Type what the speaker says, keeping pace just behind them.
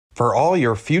For all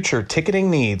your future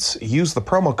ticketing needs, use the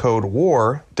promo code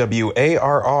WARR,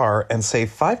 W-A-R-R, and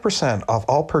save 5% off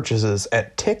all purchases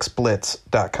at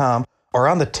TixBlitz.com or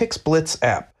on the TixBlitz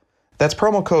app. That's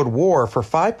promo code WARR for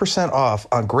 5% off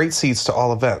on great seats to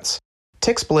all events.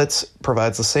 TixBlitz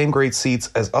provides the same great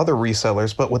seats as other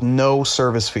resellers, but with no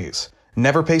service fees.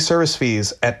 Never pay service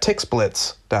fees at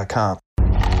TixBlitz.com.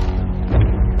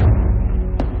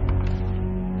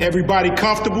 Everybody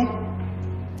comfortable?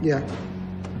 Yeah.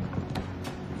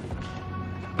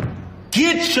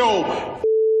 Get your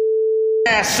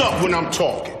ass up when I'm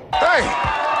talking. Hey,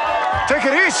 take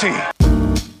it easy.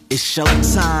 It's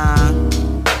showtime.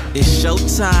 It's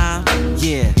showtime.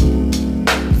 Yeah.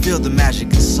 Feel the magic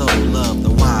and soul of the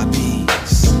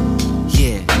YBs.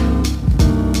 Yeah.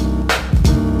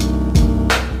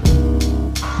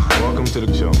 Welcome to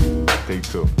the show. Day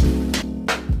 2.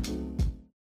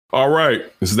 All right.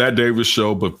 It's That Davis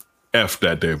Show, but F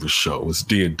That Davis Show. It's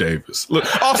D and Davis. Look,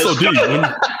 also D.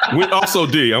 Also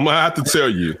D. I'm gonna have to tell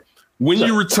you when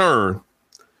you return,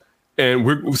 and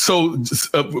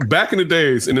back in the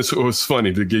days, and it was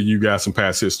funny to give you guys some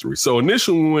past history. So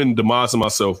initially, when Demaz and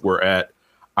myself were at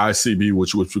ICB,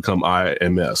 which would become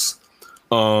IMS,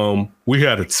 we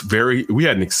had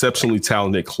an exceptionally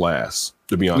talented class.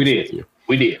 To be honest with you,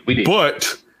 we did.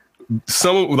 But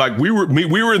we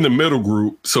were in the middle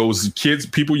group, so it was kids,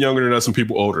 people younger than us and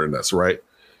people older than us, right?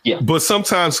 Yeah. But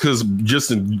sometimes, because just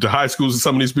in the high schools that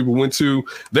some of these people went to,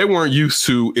 they weren't used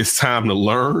to it's time to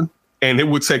learn, and it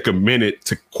would take a minute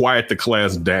to quiet the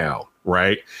class down,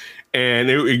 right?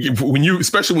 And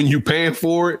especially when you're paying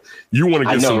for it, you want to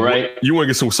get some, right? You want to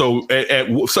get some. So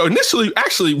initially,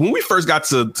 actually, when we first got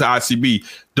to ICB,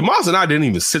 Demaz and I didn't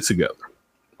even sit together.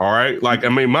 All right. Like, I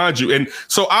mean, mind you. And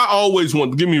so I always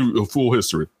want to give me a full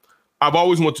history. I've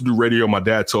always wanted to do radio. My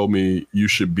dad told me you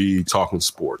should be talking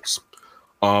sports.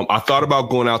 I thought about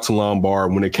going out to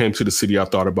Lombard. When it came to the city, I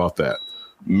thought about that.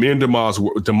 Me and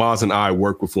Demaz and I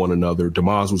worked with one another.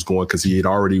 Demaz was going because he had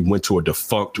already went to a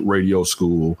defunct radio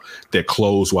school that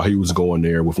closed while he was going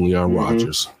there with Leon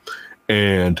Rogers.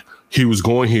 And he was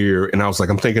going here. And I was like,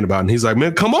 I'm thinking about it. And he's like,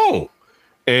 man, come on.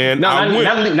 And not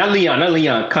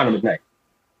Leon, Connor McKnight.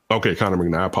 Okay, Connor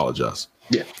McKnight. I apologize.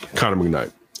 Yeah, Connor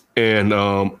McKnight. And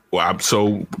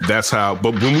so that's how.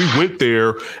 But when we went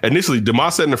there initially,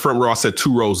 Demaz sat in the front row. I sat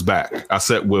 2 rows back. I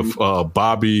sat with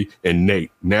Bobby and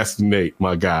Nate, Nasty Nate,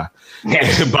 my guy.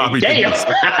 And Bobby. Damn.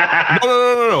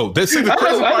 No. See, the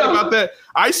crazy part about that,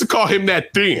 I used to call him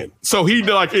that then. So he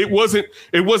like it wasn't.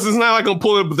 It's not like I'm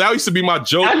pulling. But that used to be my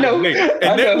joke. I know. Nate.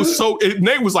 And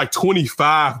Nate was like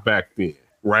 25 back then.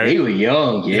 Right, we were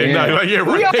young, yeah. Right. We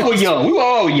were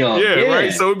all young, yeah.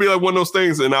 Right. So it'd be like one of those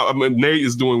things, and I mean, Nate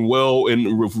is doing well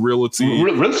with realty,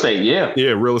 real estate, yeah,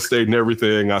 real estate and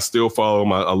everything. I still follow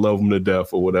him. I love him to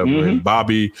death, or whatever. And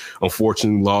Bobby,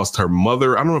 unfortunately, lost her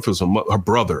mother. I don't know if it was her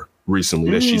brother recently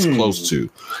that she's close to.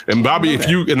 And Bobby,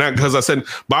 because I said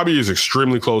Bobby is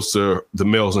extremely close to the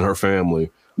males in her family.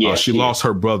 Yeah, she lost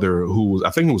her brother, I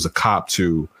think he was a cop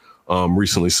too.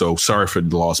 Recently, so sorry for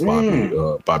the loss,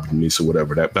 Bobby Denise or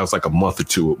whatever. That was like a month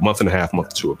and a half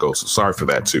ago. So sorry for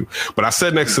that too. But I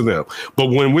sat next to them. But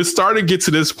when we started to get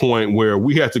to this point where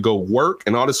we had to go work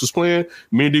and all this was planned,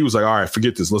 me and D was like, all right,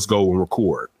 forget this. Let's go and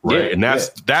record. Right. Yeah, and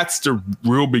that's the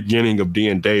real beginning of D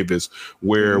and Davis,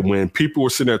 where when people were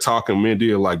sitting there talking, me and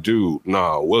D are like, dude,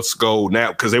 no, let's go now.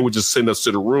 Because they would just send us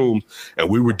to the room and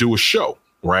we would do a show.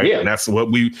 Right. Yeah. And that's what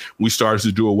we started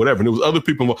to do or whatever. And there was other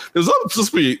people. They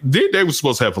were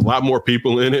supposed to have a lot more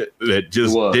people in it that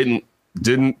just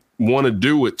didn't want to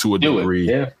do it to a degree.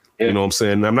 Yeah. Yeah. You know what I'm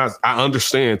saying? I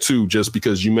understand too, just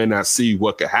because you may not see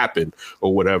what could happen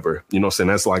or whatever. You know what I'm saying?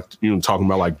 That's like, talking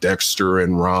about like Dexter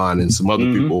and Ron and some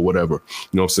other people or whatever.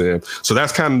 You know what I'm saying? So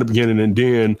that's kind of the beginning. And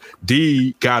then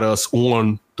D got us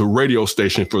on the radio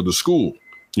station for the school.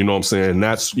 You know what I'm saying?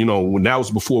 That's, when that was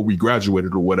before we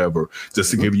graduated or whatever,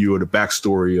 just to give you the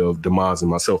backstory of Demaz and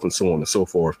myself and so on and so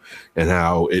forth and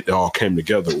how it all came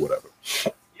together or whatever.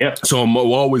 Yeah. So I'm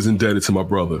always indebted to my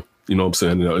brother. You know what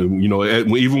I'm saying?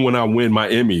 Even when I win my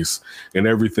Emmys and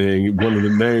everything, one of the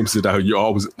names that you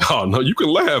always, oh no, you can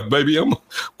laugh, baby. I'm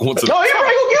going to. No, you're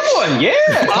right. Go get one. Yeah.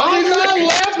 I'm not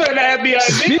laughing at the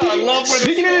idea. I love where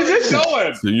this is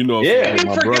going. So,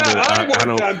 my brother,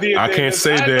 I can't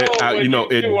say that,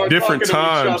 at different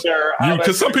times,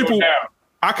 because some people,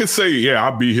 I could say, yeah,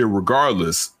 I'll be here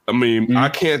regardless. I mean, I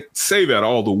can't say that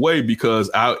all the way because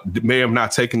I may have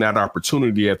not taken that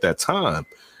opportunity at that time.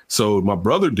 So my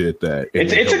brother did that.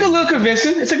 It took a little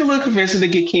convincing. It took a little convincing to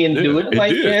get Ken to do it.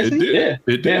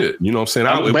 It did. You know what I'm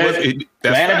saying? Glad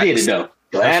I did it, though.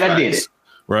 Glad I did it.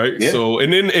 Right. Yeah. So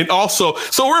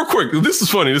real quick, this is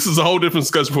funny. This is a whole different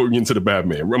discussion before we get into the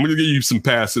Batman. I'm going to give you some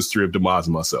past history of Demise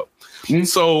and myself. Mm-hmm.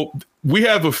 So we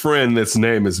have a friend that's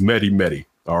name is Medi.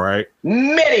 All right.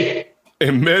 Medi.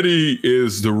 And Medi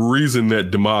is the reason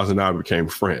that Demise and I became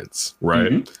friends.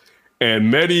 Right. Mm-hmm. And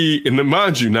Medi, and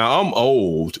mind you, now I'm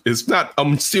old.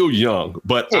 I'm still young,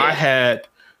 but yeah. I had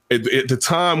at the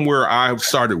time where I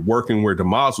started working where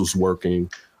Demise was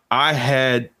working, I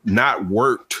had not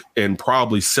worked in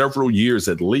probably several years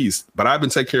at least, but I've been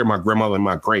taking care of my grandmother and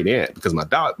my great aunt because my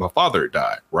father had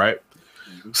died, right?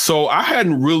 Mm-hmm. So I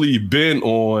hadn't really been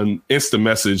on Insta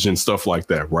Message and stuff like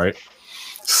that, right?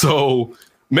 So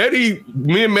me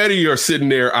and Medi are sitting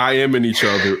there IMing each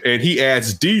other, and he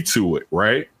adds D to it,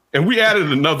 right? And we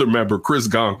added another member, Chris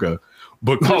Gonka,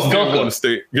 but Chris didn't want to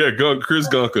stay. Yeah, Chris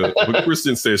Gonka, but Chris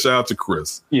didn't stay. Shout out to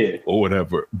Chris, yeah, or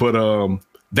whatever. But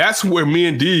that's where me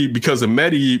and D, because of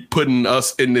Medi putting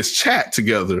us in this chat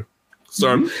together.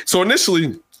 So initially,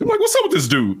 I'm like, what's up with this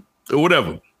dude? Or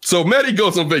whatever. So Medi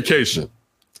goes on vacation.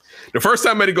 The first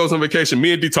time Medi goes on vacation,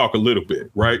 me and D talk a little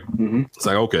bit, right? Mm-hmm. It's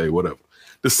like, okay, whatever.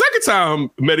 The second time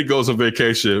Medi goes on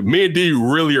vacation, me and D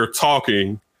really are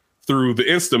talking through the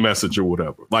Insta message or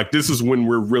whatever. Like, this is when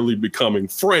we're really becoming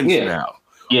friends now.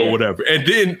 Or whatever. And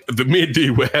then me and D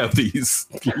would have these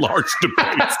large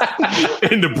debates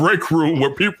in the break room where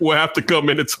people would have to come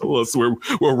in and tell us we're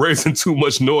raising too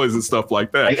much noise and stuff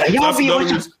like that. Like, y'all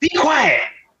be quiet.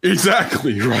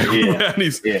 Exactly. Right.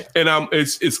 Yeah. And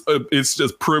it's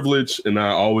just privilege, and I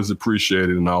always appreciate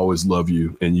it, and I always love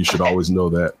you, and you should always know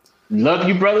that. Love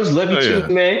you, brothers. Love you too,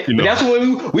 man. But that's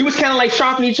when we was kind of like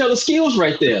sharpening each other's skills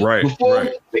right there. Right.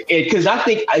 Because I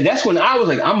think that's when I was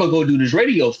like, I'm gonna go do this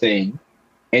radio thing.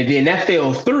 And then that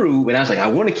fell through, and I was like, I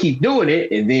want to keep doing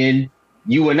it. And then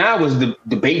you and I was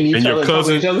debating each other.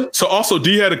 Each other. So also,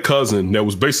 D had a cousin that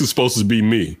was basically supposed to be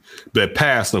me that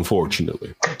passed,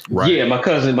 unfortunately. Right? Yeah, my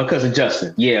cousin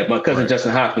Justin. Yeah, my cousin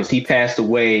Justin Hopkins. He passed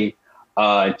away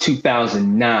in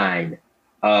 2009.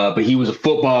 But he was a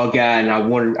football guy, and I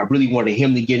really wanted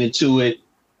him to get into it.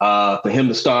 For him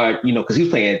to start, because he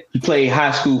played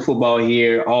high school football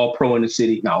here, all pro in the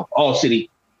city. No, all city.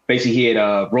 Basically, he had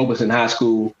Robeson High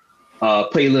School,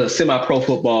 played a little semi-pro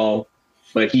football,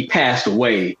 but he passed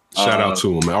away. Shout out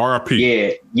to him, man.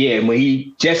 R.I.P. Yeah. When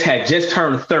he just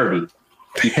turned 30,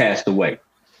 he passed away.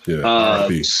 Yeah,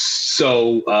 R.I.P.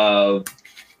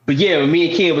 But yeah, when me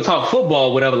and Ken would talk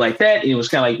football, whatever like that, it was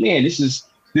kind of like, man, this is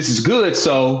good.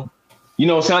 So, so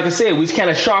like I said, we was kind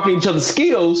of sharpening each other's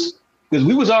skills because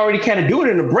we was already kind of doing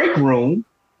it in the break room.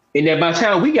 And then by the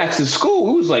time we got to school,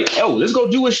 we was like, oh, let's go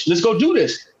do it. Let's go do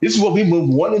this. This is what we've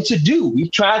been wanting to do.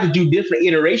 We've tried to do different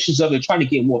iterations of it, trying to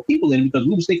get more people in, because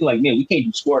we was thinking like, man, we can't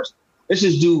do sports. Let's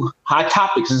just do hot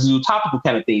topics. Let's do topical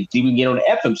kind of things. We can get on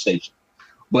the FM station.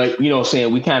 But, we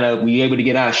able to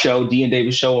get our show, D and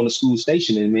David show on the school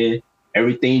station. And man,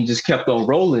 everything just kept on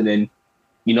rolling. And,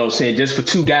 just for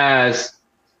two guys,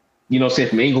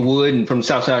 from Inglewood and from the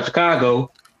South Side of Chicago,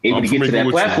 able to get to that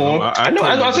platform.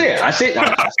 I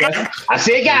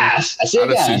said guys.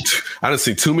 I done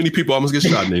seen too many people almost get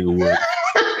shot in Inglewood.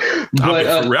 But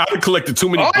I've collected too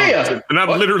many bullets, and I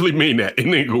literally mean that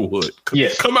in Inglewood.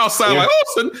 Yes. Come outside like,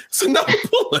 oh, it's another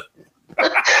bullet.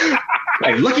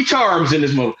 Like Lucky Charms in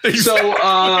this movie. Exactly.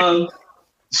 But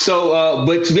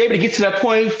to be able to get to that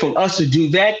point, for us to do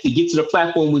that, to get to the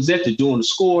platform was that, to doing the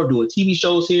score, doing TV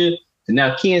shows here, and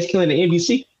now Ken's killing the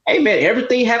NBC. Hey man,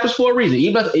 everything happens for a reason.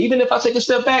 Even if I take a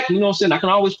step back, I can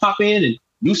always pop in and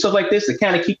do stuff like this to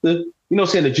kind of keep the,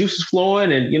 the juices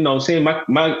flowing, and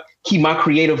keep my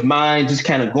creative mind just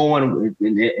kind of going,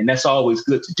 and that's always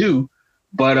good to do.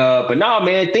 But no,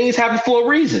 man, things happen for a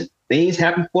reason. Things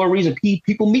happen for a reason.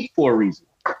 People meet for a reason,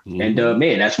 and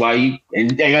man, that's why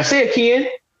and like I said, Ken,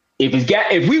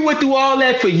 if we went through all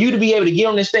that for you to be able to get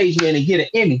on the stage, man, and get an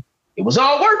Emmy, it was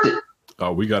all worth it.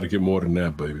 Oh, we got to get more than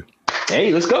that, baby.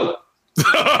 Hey, let's go.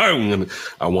 I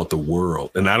want the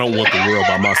world, and I don't want the world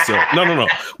by myself. No.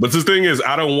 But the thing is,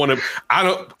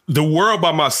 the world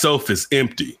by myself is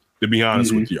empty, to be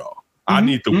honest with y'all. I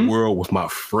need the world with my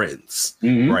friends,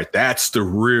 right? That's the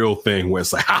real thing where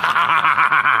it's like,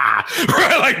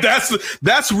 right? Like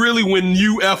that's really when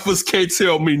you effers can't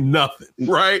tell me nothing,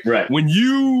 right? Right. When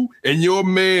you and your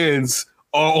mans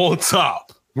are on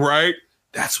top, right?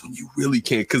 That's when you really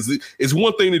can't, because it's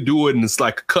one thing to do it and it's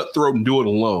like cutthroat and do it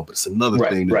alone, but it's another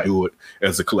thing to do it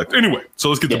as a collective. Anyway, so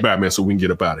let's get to Batman so we can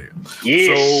get up out of here.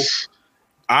 Yes. So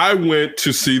I went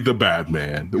to see the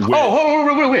Batman.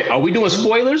 Wait. Are we doing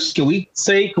spoilers? Can we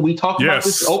talk about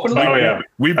this openly? Oh, yeah.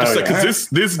 Because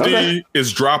this D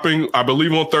is dropping, I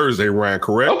believe, on Thursday, Ryan,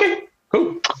 correct? Okay,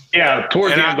 cool. Yeah,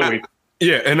 towards the end of the week.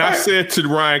 Yeah, and I said to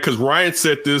Ryan, because Ryan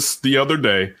said this the other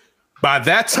day, by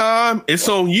that time, it's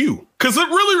on you. Because it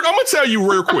really, I'm going to tell you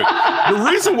real quick. The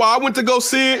reason why I went to go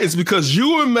see it is because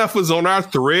you and Meth was on our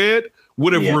thread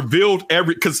would have revealed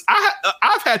because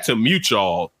I've had to mute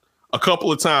y'all a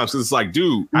couple of times. It's like,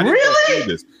 dude, I didn't see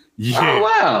this. Yeah. Oh,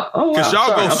 wow. Because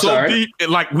y'all go so deep, and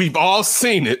like we've all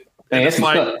seen it. Man, it's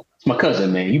like, it's my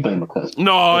cousin, man. You blame my cousin.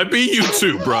 No, it be you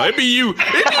too, bro. It be you. It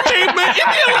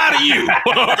be a lot of you.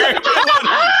 All right? Don't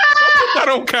put that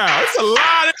on Kyle. It's a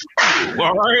lot of you.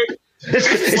 All right. It's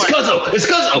Cuzzo. It's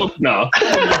Cuzzo. No.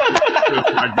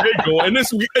 Like, they go, and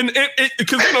this, and it,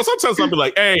 because sometimes I'll be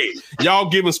like, "Hey, y'all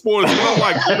giving spoilers." And I'm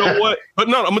like, you know what? But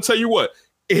no, I'm gonna tell you what.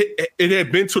 It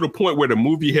had been to the point where the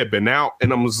movie had been out,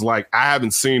 and I was like, I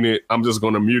haven't seen it. I'm just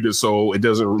going to mute it so it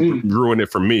doesn't ruin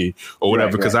it for me or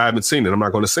whatever, because I haven't seen it. I'm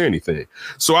not going to say anything.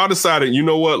 So I decided, you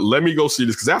know what? Let me go see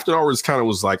this, because after all, it kind of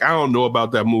was like, I don't know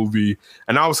about that movie,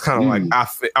 and I was kind of like,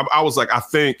 I was like, I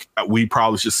think we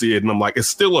probably should see it, and I'm like, it's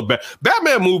still a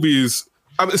Batman movies,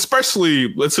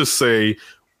 especially let's just say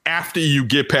after you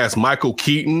get past Michael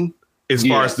Keaton. As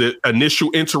far as the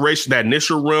initial iteration, that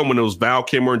initial run when it was Val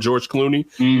Kilmer and George Clooney.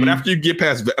 But after you get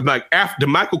past, like after the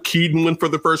Michael Keaton one for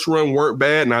the first run weren't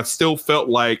bad, and I still felt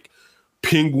like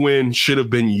Penguin should have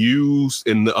been used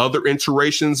in the other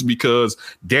iterations, because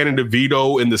Danny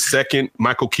DeVito in the second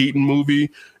Michael Keaton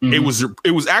movie, it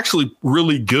was actually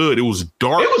really good. It was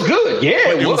dark. It was good.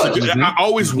 Yeah, it was. I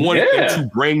always wanted them to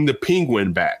bring the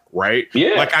Penguin back, right?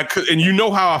 Yeah. Like I could, and you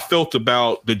know how I felt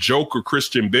about the Joker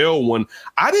Christian Bale one.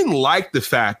 I didn't like the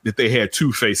fact that they had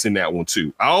Two-Face in that one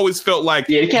too. I always felt like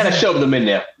they kind of shoved them in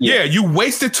there. Yeah, you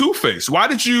wasted Two-Face. Why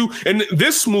did you? And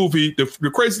this movie, the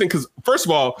crazy thing, because first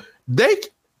of all,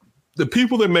 the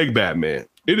people that make Batman,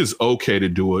 it is okay to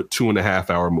do a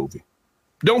 2.5 hour movie.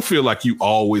 Don't feel like you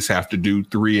always have to do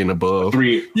 3 and above.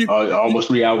 Almost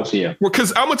 3 hours. Yeah. Well,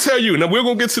 because I'm gonna tell you, and we're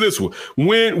gonna get to this one.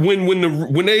 When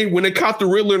they caught the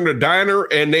Riddler in the diner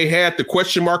and they had the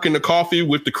question mark in the coffee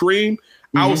with the cream,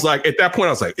 I was like, at that point,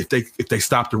 I was like, if they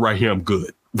stopped it right here, I'm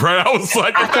good. Right? I was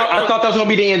like, I thought that was gonna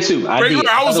be the end too. I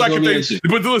was like, but listen,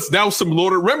 that was some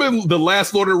remember the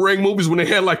last Lord of the Rings movies when they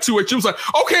had like 2 H? It was like,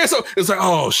 okay, so it's like,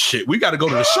 oh shit, we got to go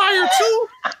to the Shire too.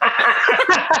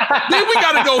 Then we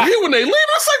got to go here when they leave.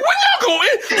 It's like, when y'all go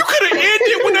in, you could have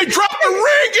ended when they dropped the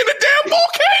ring in the damn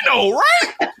volcano,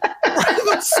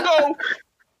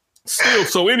 right?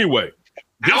 So anyway,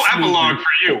 no epilogue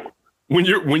for you. When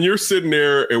you're sitting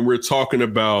there and we're talking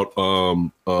about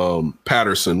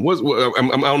Patterson, I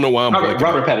don't know why I'm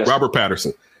Robert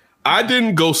Patterson. I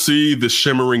didn't go see the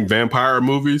Shimmering Vampire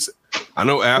movies. I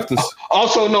know Afton,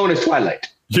 also known as Twilight.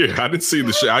 Yeah, I didn't see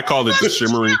I call it the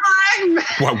Shimmering.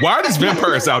 Why are these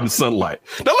vampires out in sunlight?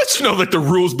 That lets you know that the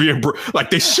rules being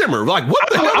like they shimmer. Like what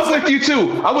the hell? I'm with you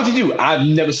too. I've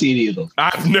never seen any of those.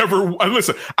 I've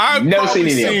never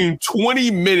seen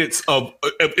 20 minutes of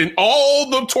in all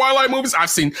the Twilight movies. I've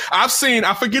seen.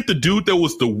 I forget the dude that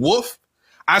was the wolf.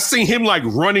 I've seen him like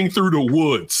running through the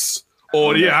woods.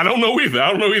 Oh yeah, I don't know either.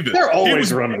 They're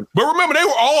always running. But remember, they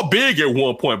were all big at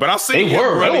one point. But I've seen him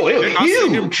running. I've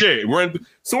seen him run.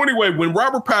 So anyway, when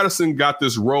Robert Pattinson got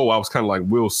this role, I was kind of like,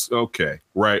 okay,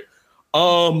 right.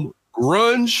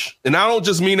 Grunge, and I don't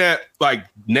just mean that like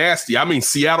nasty. I mean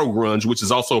Seattle grunge, which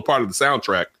is also a part of the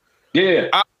soundtrack. Yeah,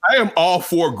 I am all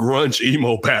for grunge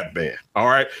emo Batman. All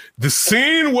right, the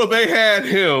scene where they had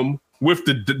him with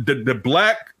the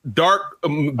black dark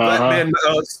Batman,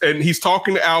 and he's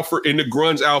talking to Alfred in the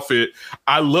grunge outfit.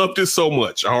 I loved it so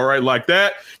much. All right, like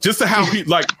that. Just to how he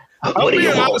like. I'm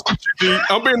being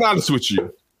honest with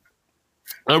you.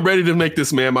 I'm ready to make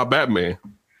this man my Batman.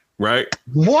 Right?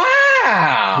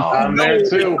 Wow. I'm there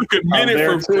too.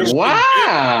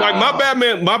 Wow. Like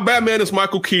my Batman is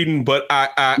Michael Keaton, but I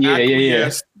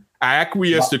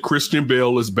acquiesce to Christian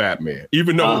Bale as Batman,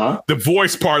 even though the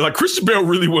voice part, like Christian Bale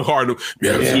really went hard.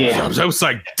 I was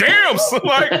like, damn, so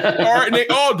like, all right, and they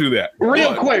all do that.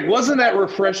 Real quick, wasn't that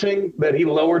refreshing that he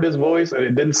lowered his voice and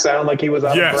it didn't sound like he was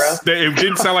out of breath? It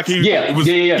didn't sound like he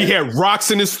he had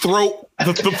rocks in his throat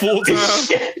the full time.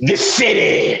 The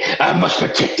city, I must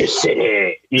protect the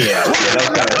city. Yeah, that was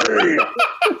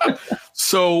kind of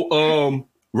So,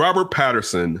 Robert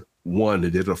Pattinson. One, they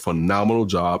did a phenomenal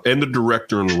job, and the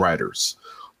director and writers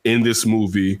in this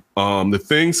movie.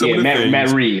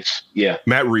 Matt Reeves. Yeah,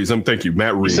 Matt Reeves. Thank you,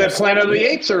 Matt Reeves. You said Planet of the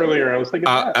Apes earlier. I was thinking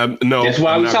no. That's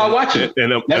why we started watching it.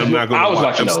 And I'm not going to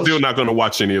watch. I'm still not going to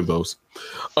watch any of those.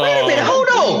 Wait a minute, hold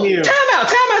on. Time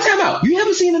out. You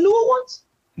haven't seen the newer ones?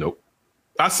 Nope.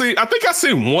 I think I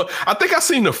seen one. I think I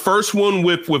seen the first one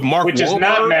with Mark Which Wahlberg. is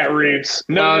not Matt Reeves.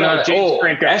 No, James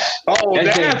Franco.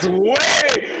 That's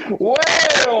way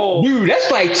old. Dude,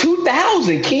 that's like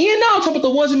 2000. Ken, no, I'm talking about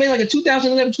the ones that made like in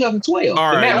 2011, 2012.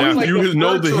 All right, now like you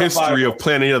know the history revival. of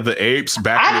Planet of the Apes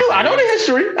back. I know the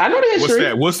history. What's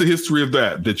that? What's the history of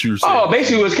that you're saying? Oh,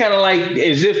 basically, it was kind of like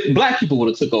as if black people would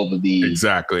have took over the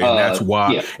exactly, and that's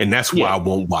why. Yeah. And that's why I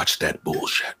won't watch that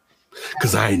bullshit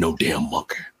because I ain't no damn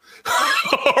monkey.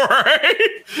 All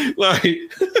right, like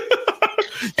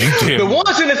the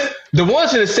ones in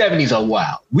the 70s are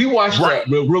wild. We watched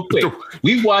real quick.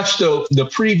 We watched the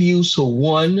previews for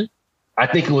one. I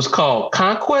think it was called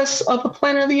Conquest of the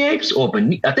Planet of the Apes, or I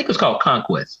think it was called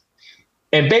Conquest.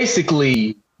 And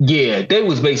basically, yeah, they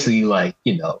was basically like,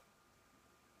 you know,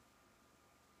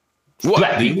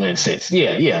 black people in a sense.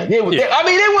 Yeah. They wasn't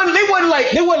like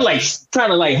trying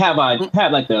to like have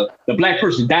like the black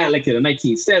person dialect of the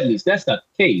 1970s. That's not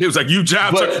the case. It was like you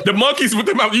jive the monkeys with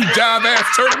them out. You jive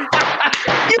ass turkey.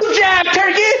 You jive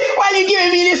turkey. Why you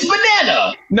giving me this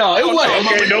banana? No, it wasn't.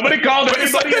 Okay, nobody called it.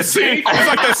 It's like that scene. It's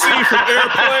like that scene from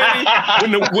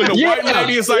Airplane when the white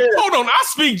lady is like, "Hold on, I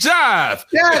speak jive."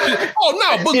 Yeah. Oh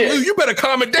no, Boogaloo, you better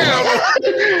calm it down.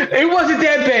 It wasn't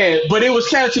that bad, but it was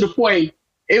kind of to the point.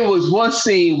 It was one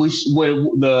scene when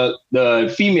the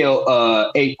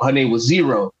female ape, her name was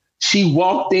Zero. She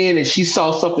walked in and she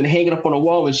saw something hanging up on the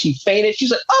wall and she fainted.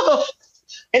 She's like, "Oh!"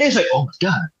 And it's like, "Oh my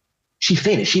God, she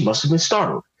fainted. She must have been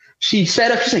startled." She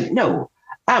sat up. She's like, "No,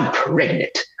 I'm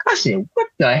pregnant." I said, "What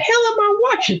the hell am I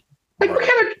watching? Like, what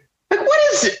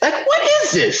is it? Like, what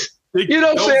is this?" You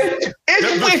know what I'm saying?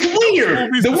 It's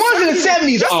weird. The ones in the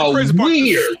 70s are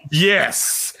weird.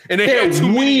 Yes, and they're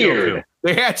too weird.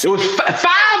 They had to. It was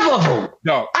 5 of them.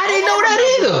 No, I didn't know that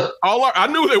either. I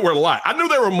knew they were a lot. I knew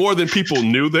there were more than people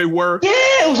knew they were. Yeah,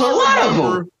 it was a lot of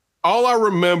them. All I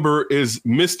remember is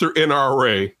Mr.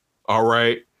 NRA. All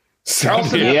right,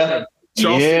 Charleston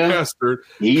Heston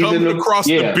coming across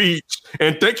the beach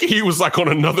and thinking he was like on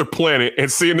another planet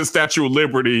and seeing the Statue of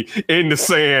Liberty in the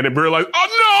sand and realizing,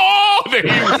 "Oh no!"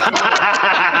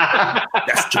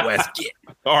 That's your ass get.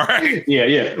 All right.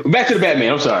 Yeah. Back to the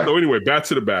Batman. I'm sorry. So anyway, back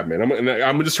to the Batman.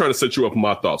 I'm just trying to set you up with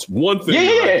my thoughts. One thing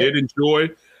that I did enjoy,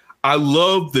 I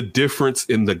love the difference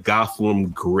in the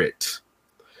Gotham grit.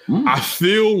 I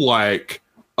feel like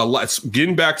a lot.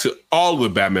 Getting back to all the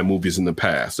Batman movies in the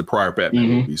past, the prior Batman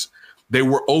movies, they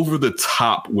were over the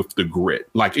top with the grit.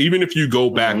 Like even if you go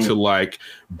back to like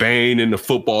Bane in the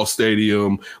football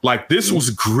stadium, like this was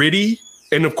gritty,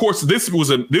 and of course this was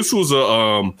a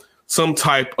some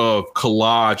type of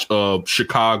collage of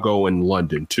Chicago and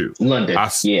London too. You know what I'm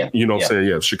saying?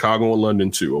 Yeah, Chicago and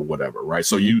London too, or whatever, right?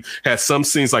 So you had some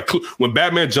scenes like when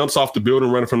Batman jumps off the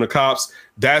building running from the cops,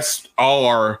 that's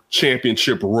our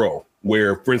championship row.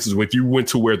 Where, for instance, if you went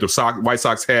to where the White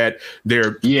Sox had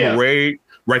their parade,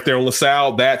 right there on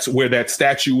LaSalle, that's where that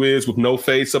statue is with no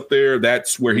face up there.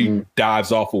 That's where he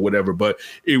dives off or whatever. But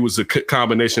it was a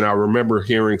combination. I remember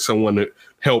hearing someone that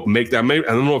helped make that. Maybe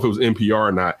I don't know if it was NPR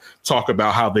or not. Talk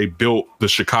about how they built the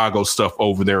Chicago stuff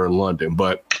over there in London.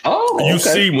 But you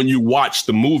see when you watch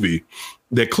the movie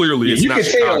that clearly it's not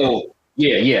Chicago.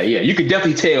 You could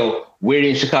definitely tell where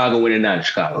they're in Chicago, where they're not in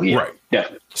Chicago. Yeah, right.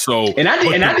 Definitely. So I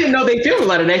didn't know they filmed a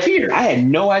lot of that here. I had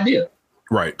no idea.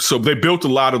 Right. So they built a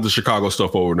lot of the Chicago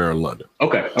stuff over there in London.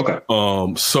 Okay.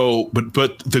 So, but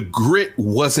the grit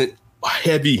wasn't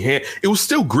heavy hand. It was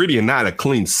still gritty and not a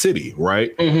clean city,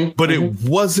 right? But it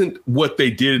wasn't what they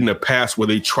did in the past where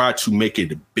they tried to make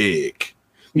it big.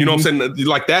 You know what I'm saying?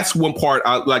 Like that's one part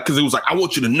I like because it was like, I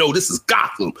want you to know this is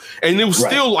Gotham. And it was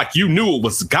still like you knew it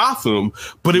was Gotham,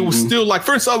 but it was still like,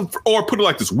 first off, or put it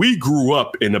like this, we grew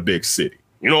up in a big city.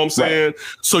 You know what I'm saying? Right.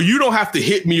 So you don't have to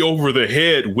hit me over the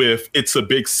head with it's a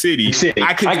big city.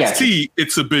 I can see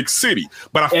it's a big city.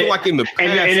 But I feel like in the past,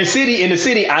 in the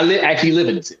city, I actually live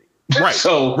in the city. Right.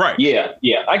 So right. Yeah,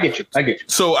 I get you.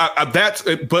 So that's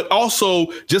but also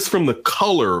just from the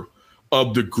color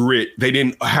of the grit, they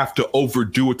didn't have to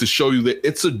overdo it to show you that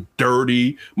it's a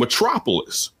dirty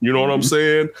metropolis. You know what I'm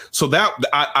saying? So that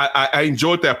I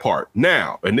enjoyed that part.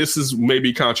 Now, and this is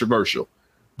maybe controversial.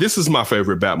 This is my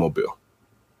favorite Batmobile.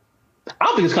 I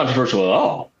don't think it's controversial at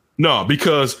all. No,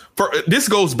 because this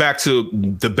goes back to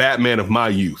the Batman of my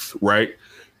youth, right?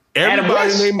 Adam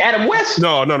West?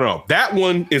 No. That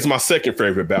one is my second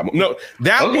favorite Batmobile. No,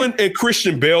 that one and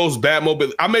Christian Bale's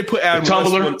Batmobile. I may put Adam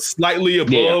West one slightly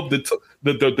above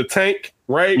the tank,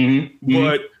 right?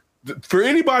 But for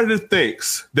anybody that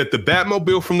thinks that the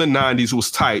Batmobile from the 90s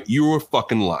was tight, you were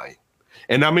fucking lying.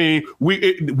 And I mean,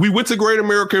 we went to Great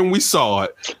America and we saw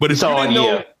it. But if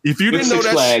you didn't know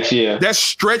that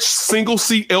stretch single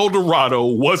seat El Dorado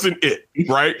wasn't it,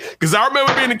 right? Because I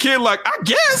remember being a kid, like, I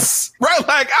guess, right?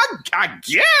 Like, I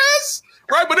guess,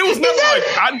 right? But it was never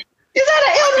like, is that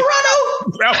an El Dorado?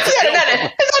 Is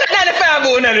that a 95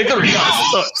 or 93?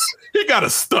 He got a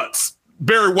Stutz.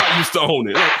 Barry White used to own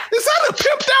it. Like, is that a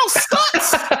pimped out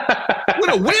Stutz with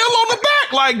a wheel on the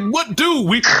back? Like, what do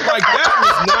we like? That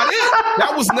was not it.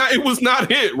 That was not. It was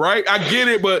not it, right? I get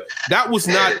it, but that was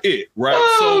not it, right?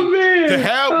 Man. To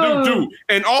have dude,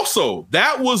 and also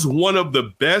that was one of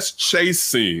the best chase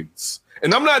scenes.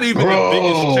 And I'm not even the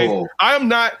biggest chase. I'm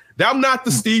not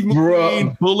the Steve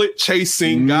McQueen bullet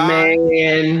chasing guy.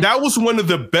 Man. That was one of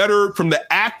the better, from the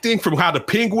acting, from how the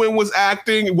Penguin was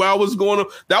acting while I was going on.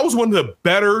 That was one of the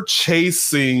better chase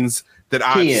scenes that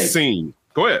I've seen.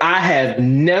 Go ahead.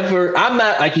 I'm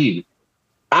not like you.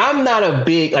 I'm not a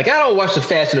big, like, I don't watch the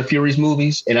Fast and the Furious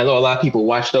movies. And I know a lot of people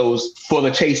watch those for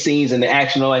the chase scenes and the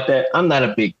action and all like that. I'm not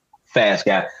a big fast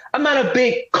guy. I'm not a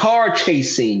big car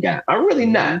chase scene guy. I'm really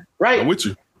not, right? I'm with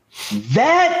you.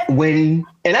 And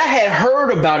I had heard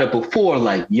about it before,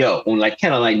 like, on like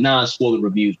kind of like non-spoiler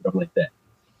reviews, stuff like that.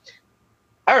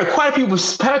 I heard quite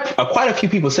a few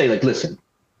people say, like, listen,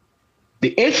 the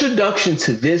introduction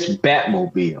to this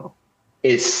Batmobile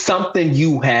is something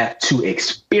you have to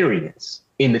experience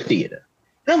in the theater.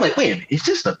 And I'm like, wait a minute, it's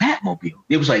just a Batmobile.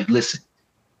 It was like, listen,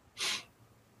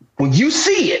 when you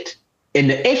see it and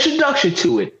the introduction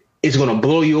to it is going to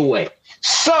blow you away.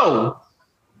 So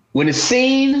when the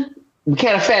scene, we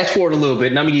kind of fast forward a little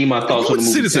bit, and I'm gonna give you my thoughts on the movie.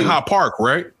 You see this in Hot Park,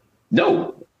 right?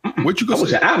 No. What you go? I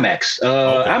was at IMAX.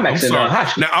 IMAX in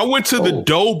Hotchkiss. Now I went to the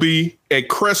Dolby at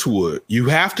Crestwood. You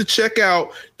have to check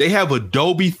out. They have a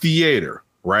Dolby theater,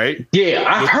 right? Yeah,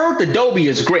 I heard the Dolby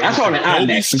is great. I saw it in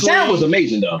IMAX. The sound was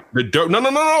amazing, though.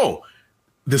 No.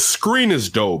 The screen is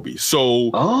Dolby,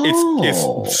 so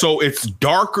it's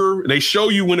darker. They show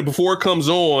you before it comes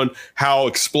on how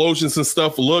explosions and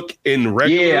stuff look in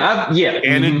regular,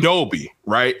 and in Dolby,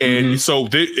 right? And so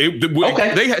they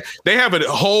have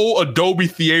a whole Adobe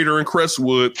theater in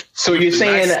Crestwood. So you're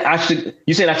saying I should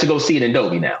go see it in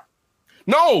Dolby now?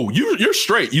 No, you're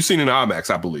straight. You've seen it in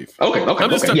IMAX, I believe. Okay. What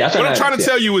I'm trying to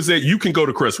tell you is that you can go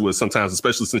to Crestwood sometimes,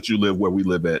 especially since you live where we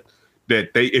live at.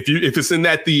 That if it's in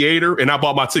that theater, and I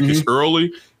bought my tickets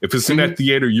early, if it's in that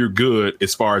theater, you're good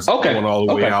as far as going all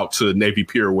the way out to Navy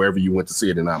Pier or wherever you went to see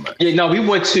it in IMAX. Yeah, no, I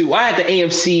had the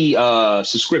AMC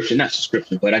not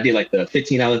subscription, but I did like the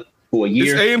 $15 for a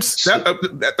year. It's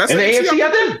AMC. That's AMC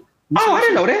out there? Oh, I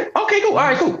didn't know that. Okay, cool. All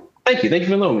right, cool. Thank you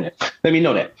for knowing that. Let me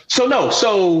know that. So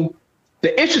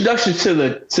the introduction to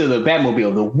the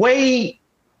Batmobile,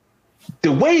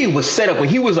 the way it was set up when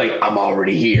he was like, I'm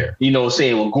already here. You know what I'm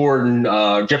saying? When Gordon,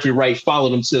 Jeffrey Wright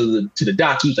followed him to the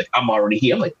dock, he was like, I'm already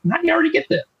here. I'm like, how did he already get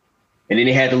there? And then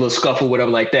they had the little scuffle,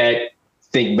 whatever like that.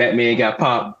 Think Batman got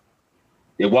popped.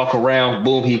 They walk around,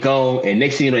 boom, he gone. And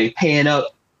next thing you know, they pan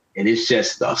up and it's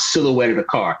just a silhouette of the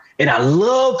car. And I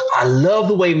love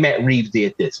the way Matt Reeves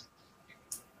did this.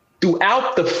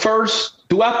 Throughout the first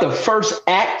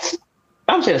act,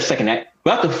 I'm saying the second act,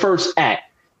 throughout the first act,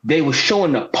 they were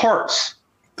showing the parts.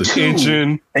 The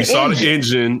engine. You saw the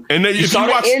engine. And then you saw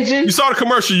the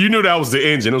commercial, you knew that was the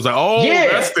engine. It was like,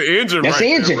 that's the engine. That's the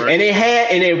engine. Right?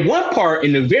 And at one part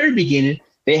in the very beginning,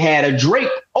 they had a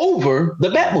drape over the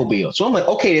Batmobile. So I'm like,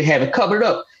 okay, they have it covered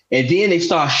up. And then they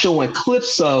start showing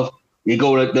clips of, you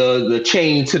go to the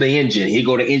chain to the engine. You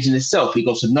go to the engine itself. He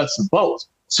goes to nuts and bolts.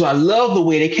 So I love the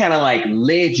way they kind of like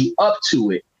led you up to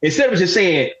it. Instead of just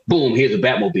saying, boom, here's the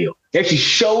Batmobile. They actually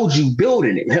showed you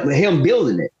building it, him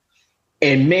building it.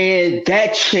 And man,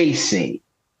 that chase scene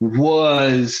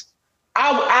was,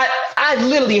 I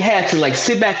literally had to like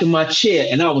sit back in my chair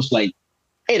and I was like,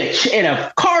 in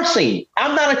a car scene.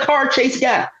 I'm not a car chase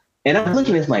guy. And I'm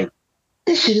looking at it like,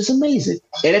 this shit is amazing.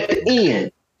 And at the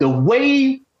end,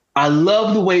 I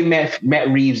love the way Matt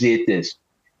Reeves did this.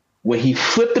 When he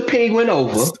flipped the Penguin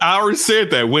over. I already said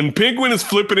that. When Penguin is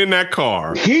flipping in that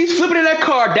car. He's flipping in that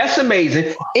car. That's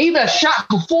amazing. Even a shot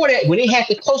before that, when they had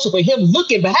the close-up of him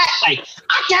looking back, like,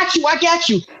 I got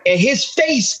you. And his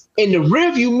face in the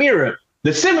rearview mirror, the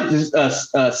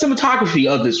cinematography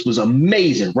of this was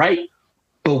amazing, right?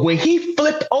 But when he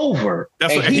flipped over,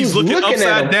 he's looking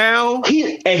upside down.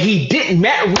 He didn't.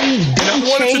 Matt Reeves didn't. And I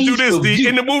wanted to do this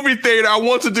in the movie theater. I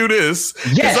want to do this.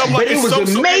 Yes, but it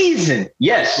was amazing.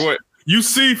 Yes. You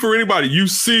see, for anybody,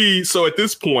 so at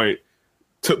this point,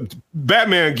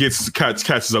 Batman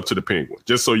catches up to the Penguin.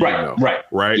 Just so you know,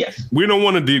 right? Yes. We don't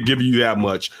want to give you that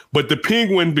much, but the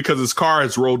Penguin, because his car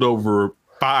has rolled over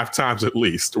 5 times at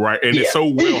least, right? And it's so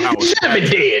well how he should have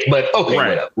been dead, but okay,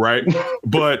 right, right.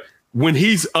 But when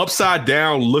he's upside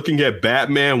down looking at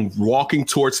Batman walking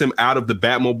towards him out of the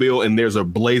Batmobile, and there's a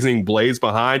blazing blaze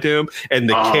behind him, and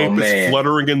the cape is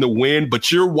fluttering in the wind,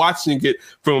 but you're watching it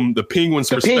from the Penguin's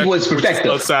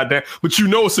perspective, upside down. But you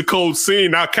know it's a cold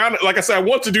scene. Now, kind of like I said, I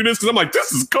want to do this because I'm like,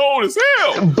 this is cold as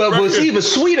hell. But what's even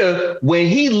sweeter,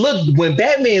 when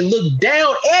Batman looked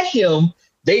down at him,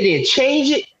 they didn't change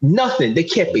it, nothing. They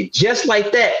kept it just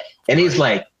like that. And he's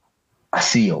like, I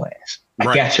see your ass.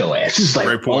 I got your ass. It's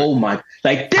like, oh my,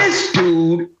 like this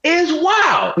dude is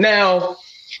wild. Now,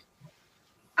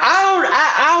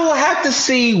 I will have to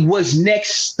see what's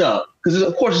next up, because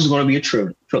of course it's going to be a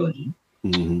trilogy.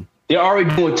 Mm-hmm. They're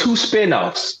already doing 2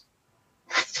 spinoffs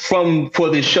for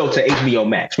this show to HBO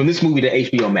Max, from this movie to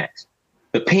HBO Max.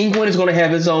 The Penguin is going to have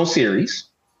his own series.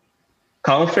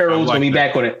 Colin Farrell is going to be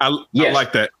back on it. I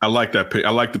like that. I like that.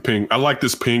 I like the Penguin. I like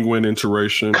this Penguin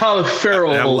iteration. Colin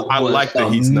Farrell. I like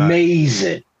that he's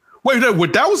amazing. Wait, that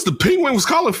was the Penguin? Was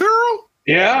Colin Farrell?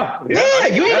 Yeah. You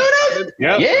ain't know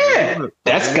that? Yeah.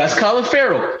 That's Colin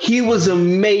Farrell. He was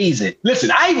amazing.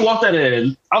 Listen, I walked out of there.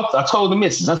 I told the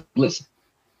missus, listen,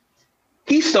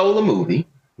 he stole the movie.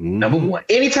 Number 1.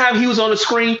 Anytime he was on the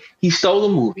screen, he stole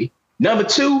the movie. Number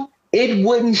 2, it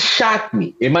wouldn't shock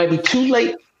me. It might be too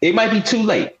late.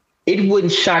 It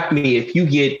wouldn't shock me if you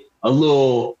get a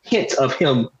little hint of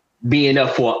him being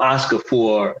up for an Oscar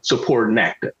for supporting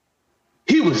actor.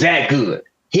 He was that good.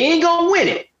 He ain't gonna win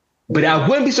it, but I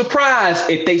wouldn't be surprised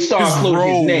if they start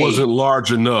floating his name. His role wasn't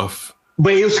large enough.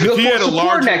 But it was good for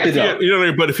supporting actor,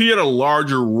 though. But if he had a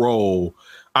larger role,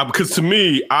 because to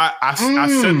me, I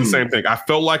said the same thing. I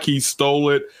felt like he stole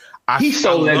it. He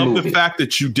stole that movie. I love the fact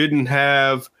that you didn't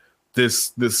have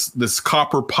this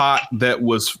copper pot that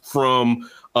was from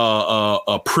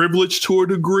a privilege to a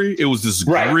degree. It was this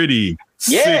gritty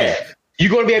city. You're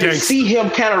going to be able to see him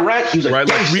kind of rat. He was like,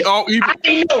 I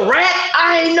ain't no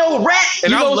rat.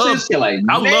 And I love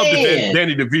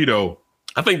Danny DeVito.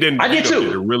 I think Danny DeVito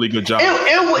did a really good job.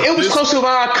 It was close to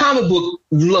our comic book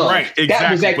love. Right, exactly.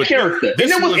 That was that character.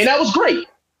 And that was great.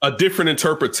 A different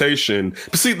interpretation.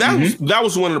 But see, that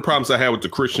was one of the problems I had with the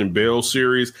Christian Bale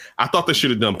series. I thought they should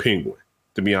have done Penguin,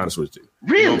 to be honest with you.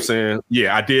 Really? You know what I'm saying?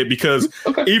 Yeah, I did, because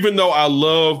even though I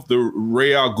love the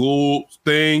Ra's al Ghul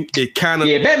thing, it kind of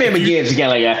Batman Begins again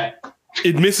like that.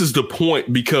 It misses the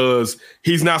point, because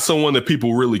he's not someone that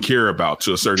people really care about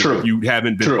to a certain if you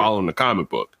haven't been following the comic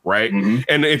book, right? Mm-hmm.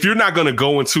 And if you're not going to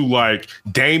go into like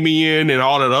Damien and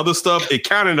all that other stuff, it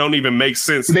kind of don't even make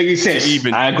sense.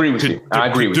 Even I agree with you. I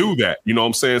agree with you. That, you know what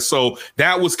I'm saying? So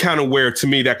that was kind of where, to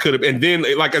me, that could have. And then,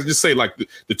 like I just say, like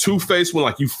the Two-Face, when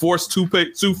like you forced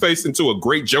Two-Face into a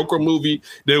great Joker movie,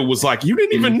 that was like, you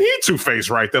didn't even need Two-Face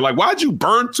right there. Like, why'd you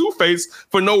burn Two-Face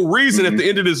for no reason at the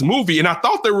end of this movie? And I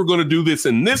thought they were going to do this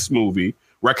in this movie,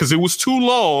 right? Because it was too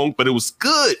long, but it was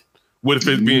good with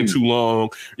it being too long.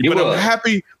 But I'm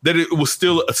happy that it was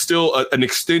still an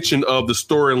extension of the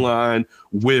storyline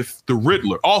with the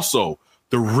Riddler. Also,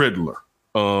 the Riddler.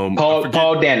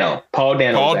 Paul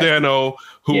Dano,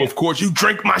 who of course, you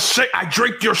drink my shake, I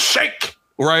drink your shake,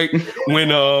 right? When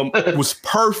was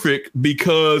perfect,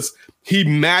 because he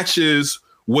matches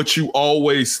what you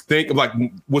always think of, like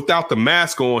without the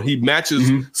mask on, he matches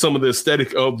some of the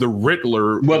aesthetic of the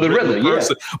Riddler. Well, the Riddler,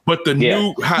 person. But the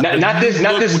new, not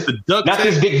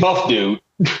this big buff dude,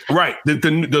 right?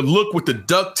 The look with the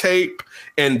duct tape,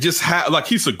 and just like,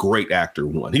 he's a great actor.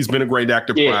 He's been a great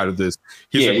actor prior to this.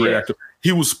 He's a great actor.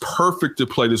 He was perfect to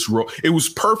play this role. It was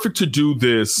perfect to do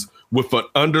this with an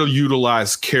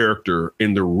underutilized character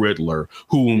in the Riddler,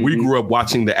 who, when we grew up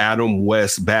watching the Adam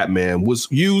West Batman, was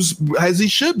used as he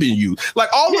should be used. Like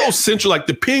all those central, like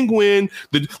the Penguin,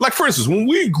 like for instance, when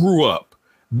we grew up,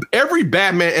 every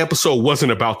Batman episode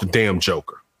wasn't about the damn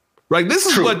Joker. Right? This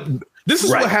is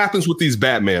what happens with these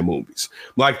Batman movies.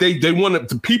 Like they want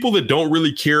the people that don't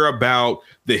really care about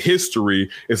the history.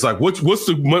 It's like, what's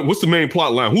the main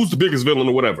plot line? Who's the biggest villain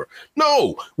or whatever?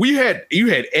 No, you had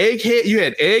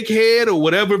Egghead or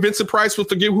whatever Vincent Price was.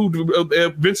 Forget who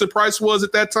Vincent Price was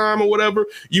at that time or whatever.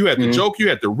 You had the Joker, you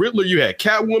had the Riddler, you had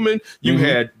Catwoman, you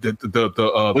had the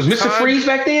was Mr. Freeze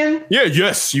back then? Yeah,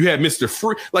 yes, you had Mr.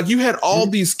 Freeze. Like you had all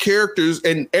these characters,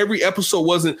 and every episode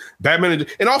wasn't Batman,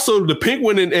 and also the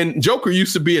Penguin and Joker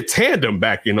used to be a tandem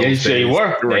back in those days. They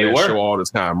were show all the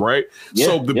time, right? Yeah,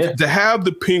 so to have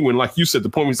the Penguin, like you said, the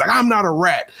point was like, I'm not a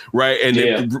rat, right?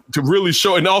 And to really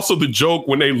show, and also the joke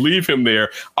when they leave him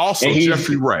there. Also,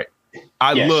 Jeffrey Wright.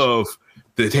 I love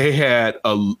that they had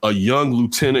a young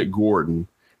Lieutenant Gordon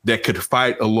that could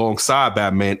fight alongside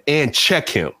Batman and check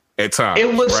him at times.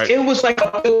 It was right? it was like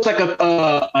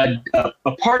a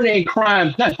partner in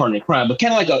crime, not partner in crime, but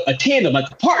kind of like a tandem,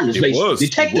 like partners, basically,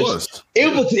 detectives.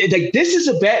 It was like, this is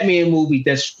a Batman movie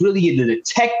that's really in the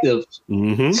detective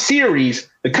series,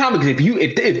 the comics.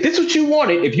 If this is what you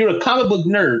wanted, if you're a comic book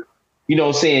nerd, you know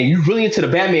what I'm saying, you're really into the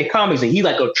Batman comics and he's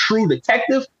like a true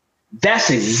detective, that's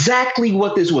exactly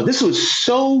what this was. This was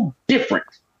so different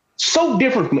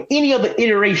from any other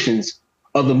iterations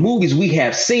of the movies we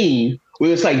have seen,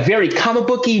 where it's like very comic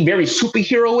booky, very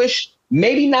superhero-ish.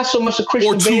 Maybe not so much a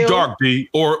Christian Bale. Or too dark, B.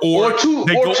 Or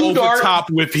they go over the top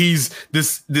with he's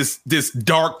this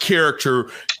dark character.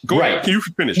 Go ahead. Can you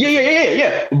finish?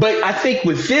 Yeah. But I think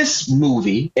with this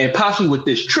movie and possibly with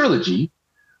this trilogy,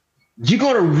 you're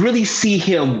going to really see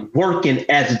him working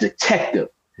as a detective.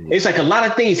 It's like a lot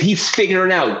of things he's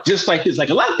figuring out just like this. Like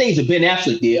a lot of things that Ben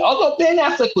Affleck did, although Ben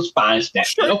Affleck was fine. Okay.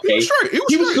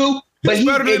 He was cool. But he's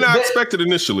better than I expected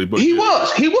initially. But he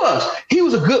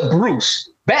was a good Bruce.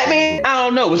 Batman, I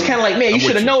don't know. It was kind of like, man, you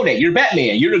should have known that. You're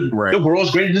Batman. You're the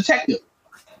world's greatest detective.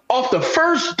 Off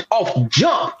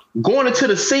jump, going into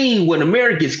the scene when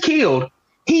America gets killed,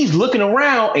 he's looking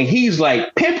around and he's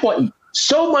like pinpointing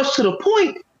so much to the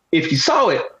point. If you saw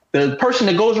it, the person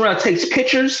that goes around takes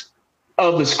pictures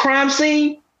of this crime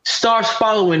scene starts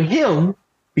following him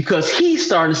because he's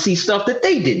starting to see stuff that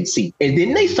they didn't see. And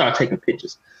then they start taking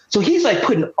pictures. So he's like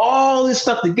putting all this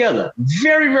stuff together.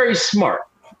 Very, very smart.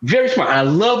 Very smart. I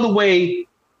love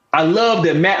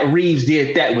that Matt Reeves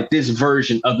did that with this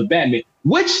version of the Batman,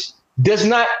 which does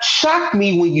not shock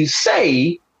me when you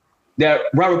say that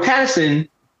Robert Pattinson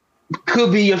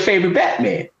could be your favorite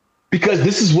Batman, because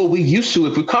this is what we used to.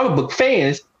 If we're comic book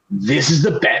fans, this is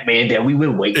the Batman that we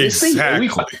were waiting to see.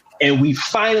 And we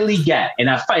finally got it. And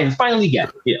finally got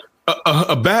it. Yeah.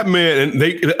 A Batman, and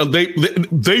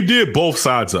they did both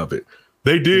sides of it.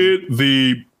 They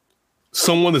did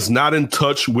someone that's not in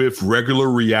touch with regular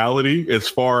reality, as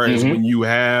far as when you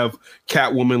have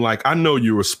Catwoman. Like, I know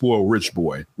you're a spoiled rich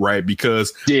boy, right?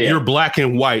 Because you're black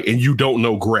and white and you don't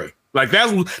know gray. Like,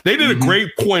 they did a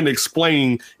great point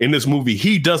explaining in this movie.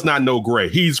 He does not know gray.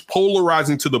 He's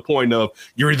polarizing to the point of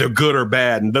you're either good or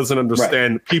bad, and doesn't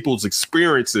understand people's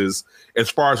experiences as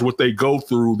far as what they go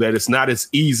through, that it's not as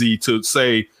easy to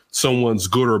say someone's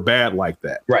good or bad like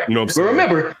that. Right. You know what I'm saying? But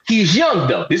remember, he's young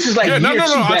though. This is like no.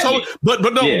 But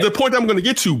the point I'm going to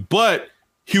get to, but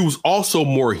he was also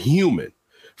more human.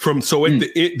 At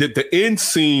the end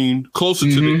scene, closer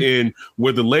to the end,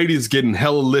 where the lady's getting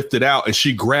hella lifted out and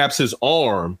she grabs his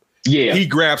arm. Yeah, he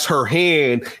grabs her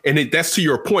hand, and that's to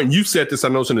your point. You said this, I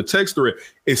know it's in the text thread.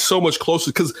 It's so much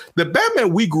closer because the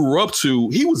Batman we grew up to,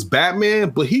 he was Batman,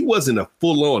 but he wasn't a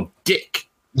full-on dick.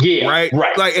 Yeah, right.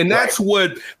 Like, and that's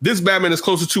what this Batman is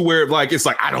closer to, where like it's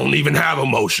like I don't even have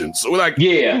emotions. So we're like,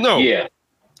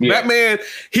 Batman,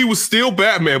 he was still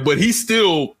Batman, but he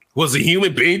still was a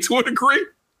human being to a degree.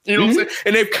 You know what I'm saying?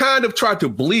 And they've kind of tried to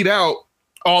bleed out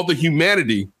all the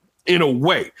humanity in a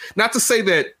way. Not to say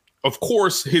that, of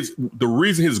course, the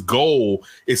reason his goal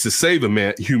is to save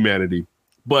humanity,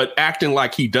 but acting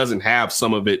like he doesn't have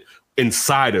some of it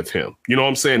inside of him. You know what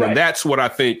I'm saying? Right. And that's what I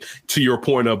think, to your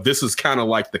point of, this is kind of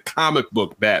like the comic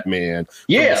book Batman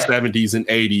from the 70s and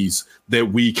 80s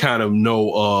that we kind of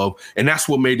know of. And that's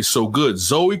what made it so good.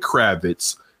 Zoe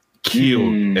Kravitz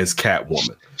killed as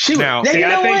Catwoman.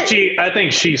 I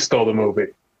think she stole the movie.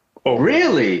 Oh,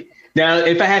 really? Now,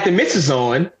 if I had the missus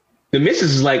on, the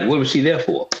missus is like, what was she there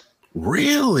for?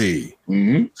 Really?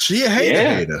 Mm-hmm. She a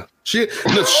hater. She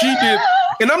did.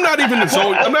 And I'm not even the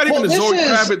Zoe. I'm not even the Zoe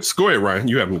Kravitz. Go ahead, Ryan.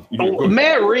 You have me.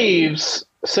 Matt Reeves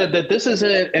said that this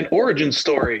isn't an origin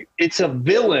story. It's a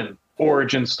villain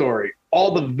origin story.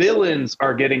 All the villains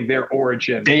are getting their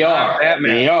origin. They are.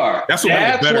 Batman. They are. That's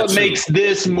what makes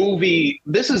this movie.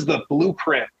 This is the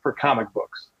blueprint for comic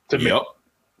books to me.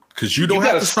 Because you don't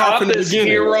have to stop this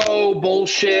hero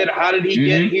bullshit. How did he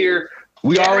get here?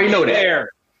 We already know that.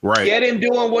 Right. Get him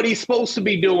doing what he's supposed to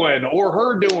be doing, or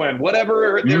her doing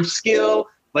whatever their skill.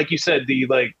 Like you said, the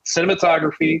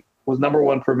cinematography was number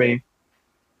one for me.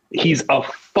 He's a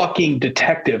fucking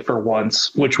detective for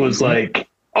once, which was like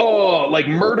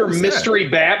murder mystery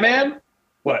Batman.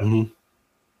 What? Murder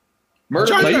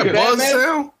mystery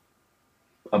Batman.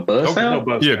 A buzz sound?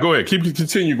 No buzz sound. Go ahead.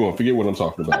 Continue going. Forget what I'm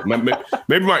talking about.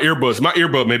 Maybe my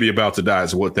earbud may be about to die.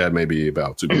 Is what that may be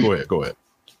about to. Go ahead.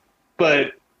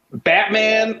 But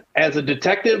Batman as a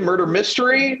detective, murder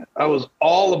mystery, I was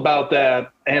all about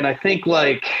that. And I think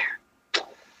the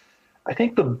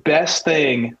best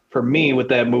thing for me with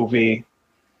that movie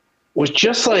was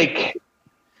just like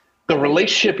the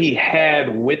relationship he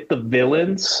had with the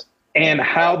villains and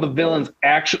how the villains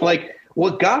actually, like,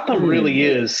 what Gotham really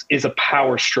is a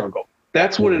power struggle.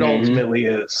 That's what it ultimately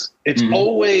is. It's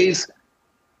always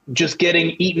just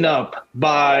getting eaten up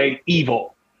by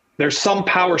evil. There's some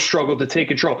power struggle to take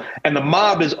control. And the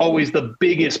mob is always the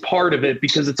biggest part of it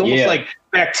because it's almost like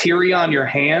bacteria on your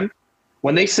hand.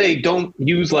 When they say don't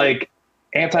use like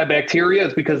antibacteria,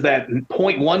 it's because that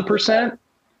 0.1%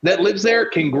 that lives there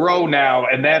can grow now.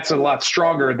 And that's a lot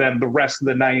stronger than the rest of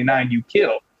the 99 you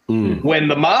kill. When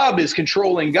the mob is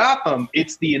controlling Gotham,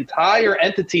 it's the entire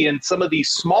entity, and some of these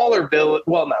smaller villains,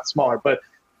 well, not smaller, but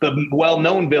the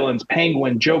well-known villains,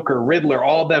 Penguin, Joker, Riddler,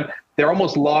 all of them, they're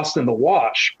almost lost in the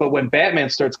wash. But when Batman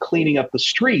starts cleaning up the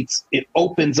streets, it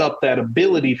opens up that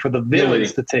ability for the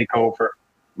villains to take over.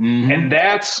 And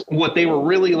that's what they were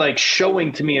really like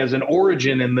showing to me as an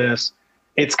origin in this.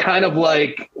 It's kind of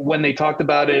like when they talked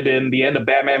about it in the end of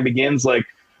Batman Begins, like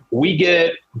we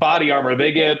get body armor,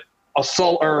 they get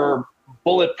assault or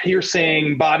bullet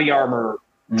piercing body armor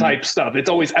type stuff. It's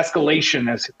always escalation,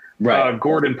 as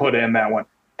Gordon put in that one.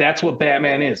 That's what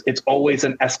Batman is. It's always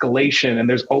an escalation, and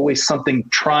there's always something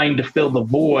trying to fill the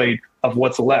void of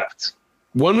what's left.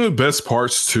 One of the best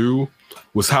parts too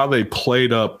was how they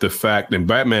played up the fact, and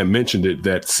Batman mentioned it,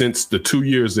 that since the 2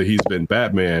 years that he's been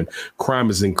Batman, crime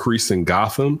has increased in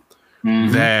Gotham.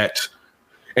 That,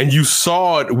 and you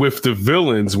saw it with the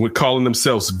villains with calling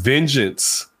themselves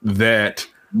Vengeance. That,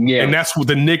 and that's what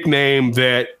the nickname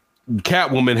that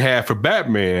Catwoman had for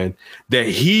Batman, that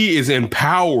he is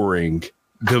empowering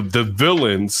the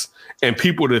villains and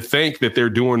people to think that they're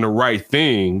doing the right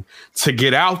thing to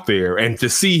get out there, and to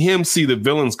see the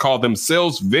villains call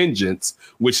themselves Vengeance,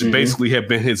 which basically have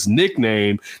been his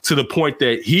nickname, to the point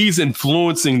that he's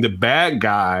influencing the bad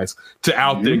guys to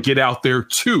out there, get out there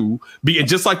too. And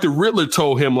just like the Riddler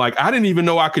told him, like, I didn't even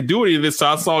know I could do any of this, so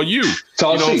I saw you. You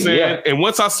know what I'm saying? Yeah. And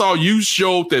once I saw you,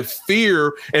 showed that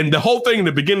fear, and the whole thing in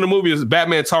the beginning of the movie is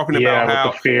Batman talking about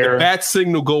how the bat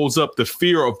signal goes up, the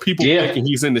fear of people thinking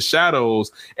he's in the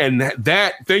shadows, and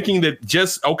that thinking that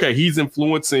just, okay, he's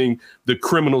influencing the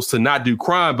criminals to not do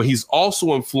crime, but he's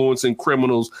also influencing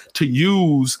criminals to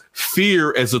use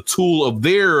fear as a tool of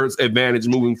their advantage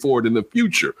moving forward in the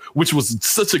future, which was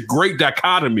such a great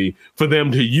dichotomy for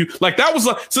them to use. Like, that was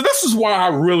so this is why I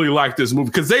really like this movie,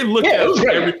 because they looked at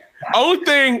every only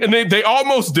thing, and they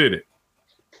almost did it.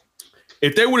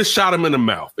 If they would have shot him in the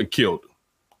mouth and killed him,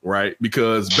 right?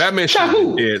 Because Batman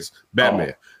is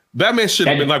Batman. Batman should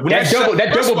have been like, when that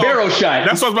double barrel shot.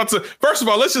 That's what I was about to say. First of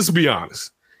all, let's just be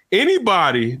honest.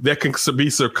 Anybody that can be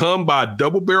succumbed by a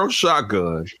double barrel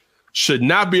shotgun should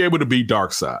not be able to be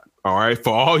Darkseid. All right.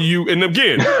 For all you. And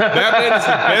again, Batman is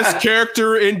the best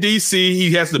character in DC.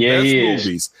 He has the best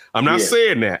movies. I'm not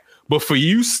saying that. But for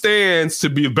you Stans to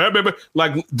be Batman,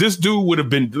 like, this dude would have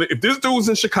been, if this dude was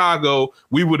in Chicago,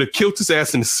 we would have killed his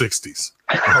ass in the 60s.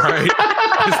 All right.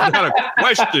 It's not a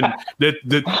question that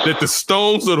the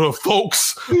Stones or the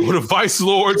folks or the Vice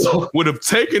Lords would have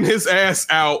taken his ass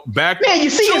out back. Man, you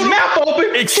see his mouth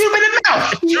open. Shoot him in the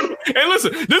mouth. And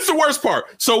listen, this is the worst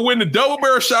part. So when the double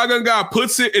barrel shotgun guy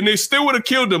puts it, and they still would have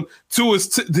killed him to his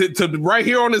to right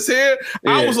here on his head,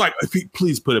 I was like,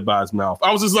 please put it by his mouth.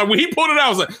 I was just like, when he pulled it out, I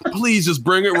was like, please just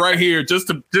bring it right here,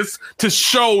 just to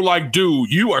show, like,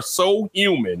 dude, you are so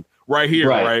human. Right here,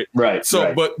 right.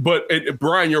 So, but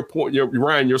Brian, your point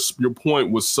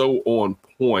was so on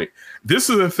point. This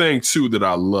is the thing too that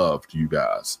I loved, you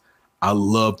guys. I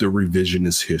love the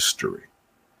revisionist history.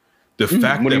 The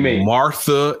fact that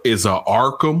Martha is a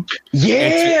Arkham, and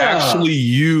to actually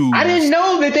use. I didn't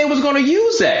know that they was going to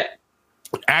use that.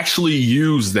 Actually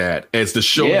use that as to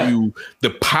show you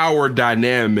the power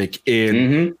dynamic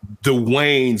in the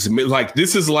Waynes. Like,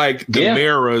 this is like the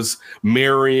Maras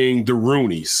marrying the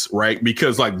Rooneys, right?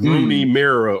 Because like Rooney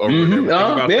Mara or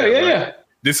whatever.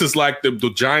 This is like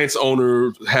the Giants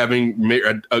owner having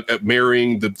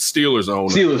marrying the Steelers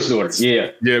owner.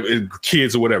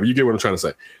 Kids or whatever. You get what I'm trying to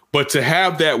say. But to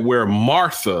have that where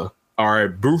Martha, all right,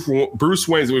 Bruce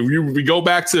Wayne, we go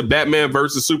back to Batman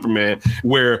versus Superman,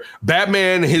 where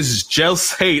Batman, his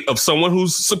jealous hate of someone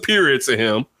who's superior to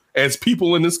him as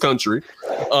people in this country,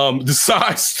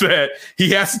 decides that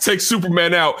he has to take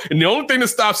Superman out. And the only thing that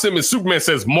stops him is Superman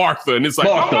says Martha. And it's like,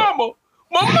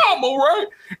 my mama, right?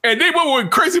 And they went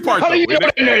with crazy part. How do you know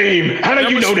that name? How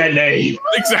do you know that name?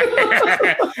 Exactly.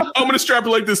 I'm going to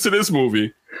extrapolate this to this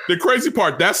movie. The crazy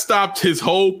part, that stopped his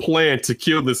whole plan to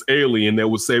kill this alien that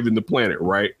was saving the planet,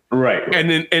 right? Right.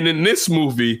 And in this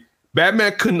movie,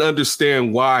 Batman couldn't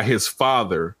understand why his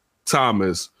father,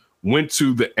 Thomas, went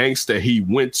to the angst that he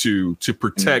went to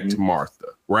protect Martha,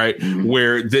 right?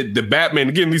 Where the Batman,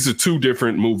 again, these are two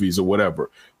different movies or whatever,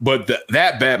 but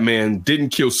that Batman didn't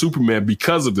kill Superman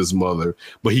because of his mother,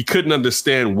 but he couldn't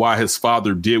understand why his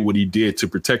father did what he did to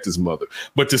protect his mother.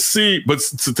 But to see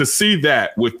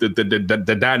that with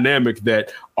the dynamic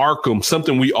that Arkham,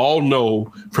 something we all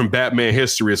know from Batman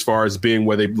history as far as being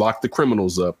where they lock the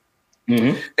criminals up.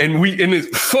 And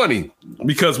it's funny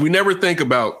because we never think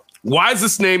about, why is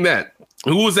this name that?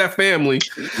 Who was that family?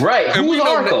 Right. And Who's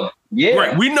Arkham? Yeah.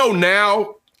 Right. We know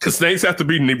now because things have to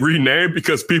be renamed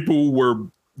because people were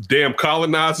damn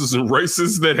colonizers and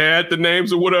racists that had the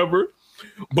names or whatever.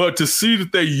 But to see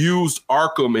that they used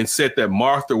Arkham and said that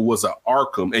Martha was an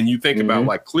Arkham, and you think about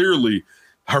like clearly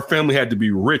her family had to be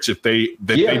rich if they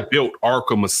built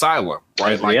Arkham Asylum,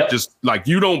 right? Like just like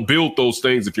you don't build those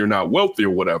things if you're not wealthy or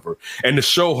whatever. And to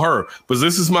show her, but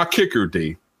this is my kicker,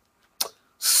 D.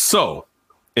 So.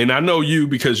 And I know you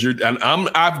because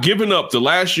I've given up the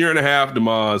last year and a half,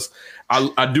 Demaz.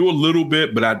 I do a little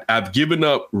bit, but I've given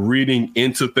up reading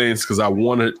into things because I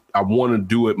want to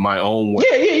do it my own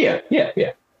way.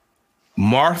 Yeah.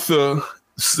 Martha,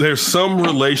 there's some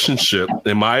relationship,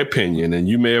 in my opinion, and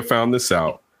you may have found this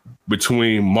out,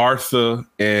 between Martha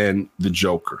and the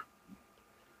Joker.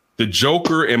 The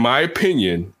Joker, in my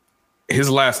opinion, his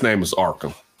last name is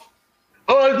Arkham.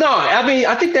 Oh no, I mean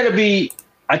I think that'd be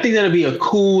a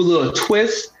cool little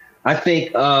twist. I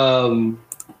think I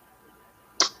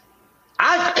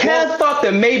kind of thought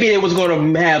that maybe they was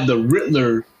going to have the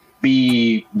Riddler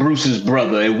be Bruce's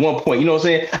brother at one point. You know what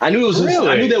I'm saying? I knew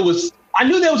there was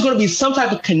going to be some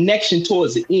type of connection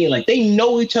towards the end. Like they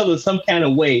know each other some kind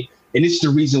of way, and this is the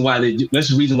reason why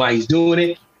he's doing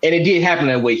it. And it did happen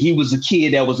that way. He was a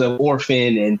kid that was an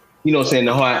orphan, and you know what I'm saying,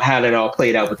 how that all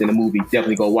played out within the movie.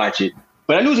 Definitely go watch it.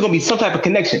 But I knew it was going to be some type of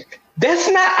connection.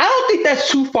 I don't think that's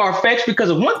too far-fetched because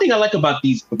of one thing I like about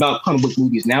comic book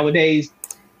movies nowadays,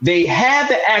 they have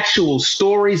the actual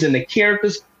stories and the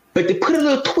characters, but they put a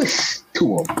little twist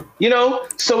to them, you know?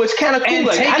 So it's kind of cool. And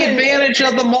like, take advantage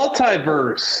of the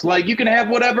multiverse. Like you can have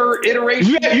whatever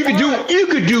iteration. Yeah, you could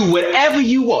do whatever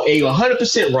you want. Hey,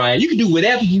 100% Ryan. You can do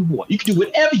whatever you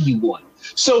want.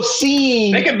 So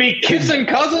seeing they could be kissing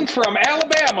cousins from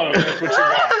Alabama.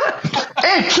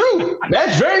 It's true.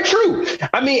 That's very true.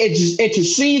 I mean, and to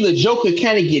see the Joker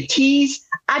kind of get teased,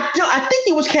 I think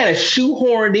it was kind of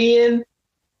shoehorned in.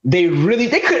 They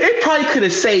probably could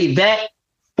have saved that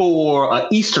for an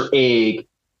Easter egg.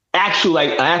 Actual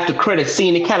like after credit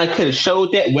scene, it kind of could have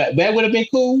showed that. That would have been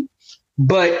cool.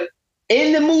 But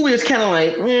in the movie, it's kind of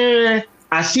like,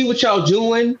 I see what y'all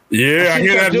doing. Yeah, I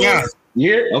hear that now.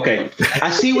 Yeah, okay.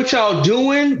 I see what y'all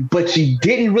doing, but you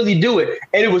didn't really do it.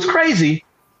 And it was crazy.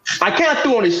 I kind of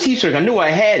threw on his t-shirt. I knew I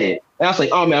had it. And I was like,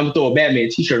 oh man, I'm gonna throw a Batman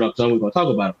t-shirt on because we're gonna talk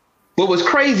about him. But what's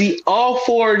crazy, all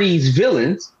four of these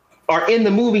villains are in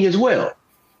the movie as well.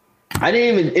 It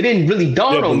didn't really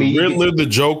dawn on me. Riddler, the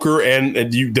Joker, and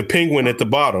the Penguin at the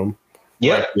bottom.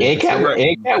 Yep, and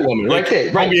Catwoman right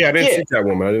there. Right. Oh yeah, I didn't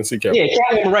see Catwoman. Yeah,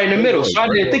 Catwoman right in the middle. So I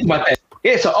didn't think about that.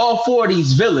 Yeah, so all four of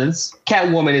these villains,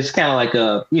 Catwoman is kind of like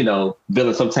a,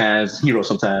 villain sometimes, hero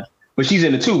sometimes, but she's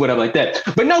in the two, whatever like that.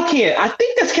 But no, Ken, I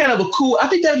think that's kind of I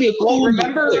think that'd be a cool.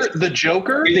 Remember the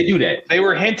Joker? If they do that. They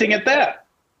were hinting at that.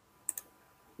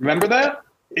 Remember that?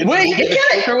 Wait,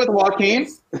 Joker with Joaquin?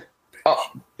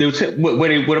 Oh,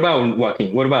 what about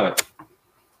Joaquin? What about it?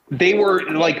 They were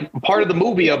like part of the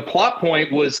movie. A plot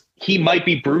point was he might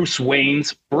be Bruce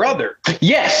Wayne's brother.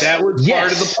 Yes. That was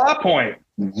part of the plot point.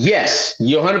 Yes,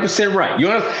 you're 100% right.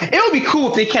 It would be cool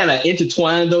if they kind of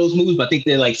intertwine those movies, but I think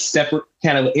they're like separate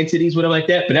kind of entities, whatever like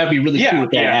that. But that'd be really cool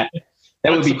if that happened.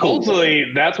 That would be cool.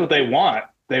 Supposedly, that's what they want.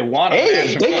 They want.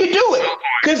 Hey, they could do it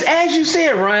because, as you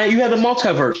said, Ryan, you have the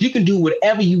multiverse. You can do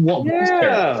whatever you want.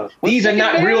 Yeah, these are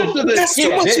not real. They're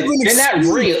not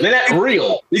real. They're not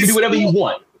real. You can do whatever you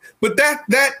want. But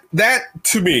that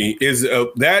to me is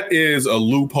a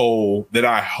loophole that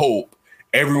I hope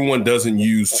everyone doesn't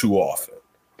use too often.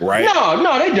 Right?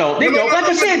 No, they don't. They don't.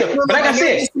 Like I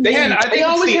said, they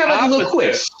always have like a little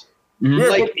twist.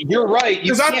 Like you're right.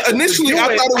 Because initially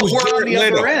I thought it was Jared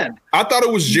Leto. I thought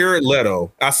it was Jared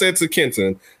Leto. I said to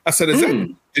Kenton, I said, "Is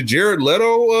that Jared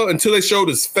Leto?" Until they showed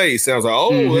his face, and I was like,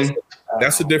 "Oh,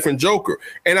 that's a different Joker."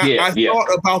 And I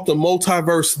thought about the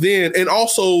multiverse then, and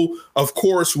also, of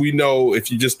course, we know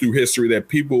if you just do history that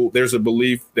there's a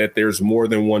belief that there's more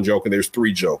than one Joker. There's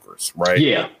three Jokers, right?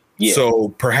 Yeah. So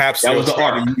perhaps they'll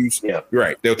try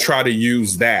to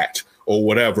use that or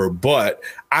whatever. But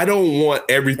I don't want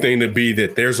everything to be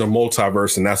that there's a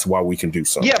multiverse and that's why we can do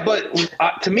something. Yeah, but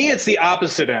to me, it's the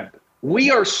opposite end. We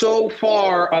are so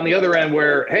far on the other end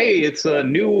where, hey, it's a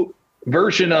new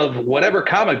version of whatever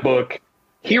comic book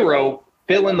hero.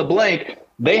 fill in the blank.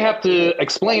 They have to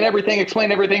explain everything,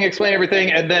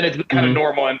 and then it's kind of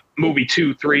normal in movie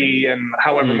 2, 3, and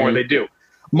however more they do.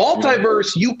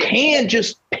 Multiverse, you can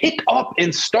just pick up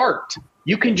and start.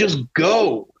 You can just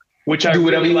go, which I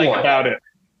really like about it.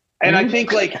 And I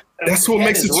think like that's what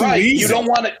makes it too easy. You don't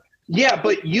want to,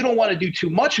 but you don't want to do too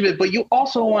much of it. But you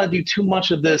also want to do too much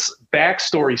of this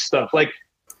backstory stuff. Like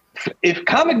if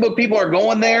comic book people are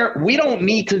going there, we don't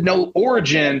need to know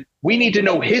origin. We need to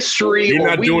know history. You're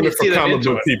not doing it for comic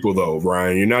book people, though,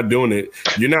 Ryan. You're not doing it.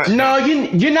 You're not. No,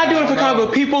 you're not doing it for comic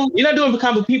book people. You're not doing it for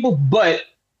comic book people. But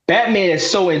Batman is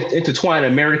so intertwined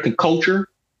in American culture,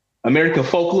 American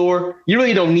folklore. You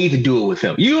really don't need to do it with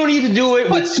him. You don't need to do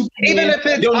it with Superman. Even if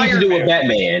it's you don't need to do it with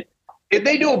Batman. If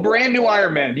they do a brand new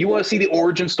Iron Man, do you want to see the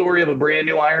origin story of a brand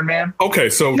new Iron Man? Okay,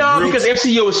 so because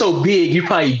MCU is so big, you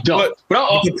probably don't.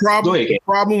 But the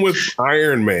problem with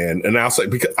Iron Man, and I'll say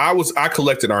because I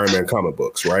collected Iron Man comic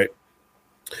books, right?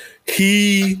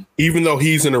 Even though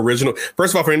he's an original,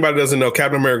 first of all, for anybody that doesn't know,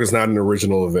 Captain America is not an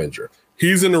original Avenger.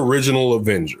 He's an original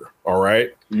Avenger, all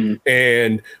right?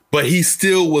 But he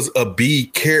still was a B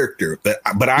character. But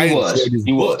I enjoyed his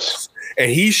books. And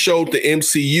he showed the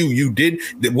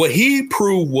MCU what he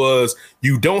proved was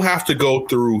you don't have to go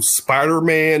through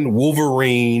Spider-Man,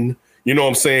 Wolverine, you know what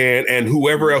I'm saying, and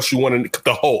whoever else you want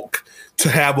the Hulk to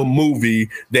have a movie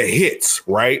that hits,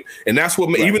 right? And that's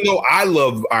what even though I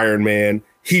love Iron Man,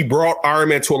 he brought Iron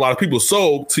Man to a lot of people.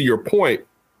 So to your point,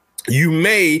 you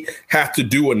may have to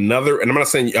do another, and I'm not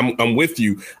saying I'm with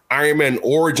you, Iron Man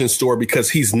origin story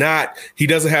because he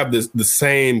doesn't have the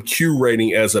same Q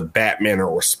rating as a Batman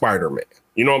or a Spider-Man.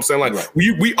 You know what I'm saying? Like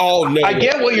we all know. I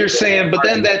get what you're saying, but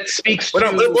then that speaks to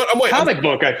comic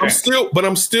book. I think.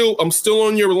 I'm still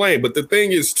on your lane. But the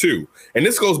thing is too, and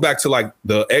this goes back to like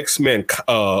the X-Men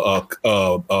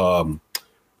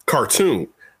cartoon.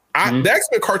 The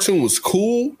X-Men cartoon was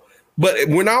cool. But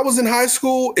when I was in high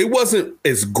school, it wasn't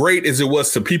as great as it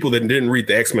was to people that didn't read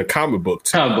the X-Men comic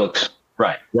books.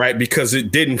 Right. Because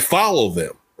it didn't follow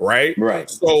them. Right.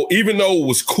 So even though it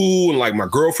was cool and like my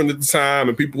girlfriend at the time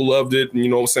and people loved it, and you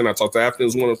know what I'm saying, I talked to Afton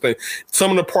as one of the things. Some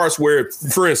of the parts where,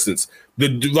 for instance,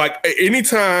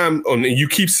 anytime you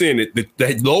keep seeing it,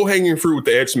 the low hanging fruit with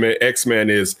the X-Men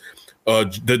is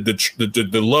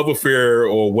the love affair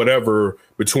or whatever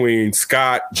between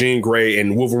Scott, Jean Grey,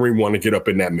 and Wolverine want to get up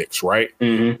in that mix, right?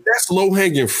 That's low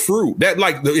hanging fruit. That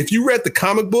if you read the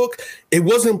comic book, it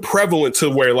wasn't prevalent to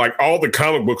where like all the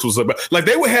comic books was about. Like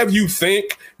they would have you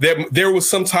think that there was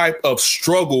some type of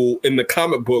struggle in the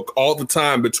comic book all the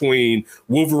time between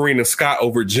Wolverine and Scott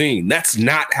over Jean. That's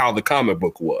not how the comic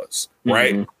book was,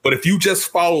 right? But if you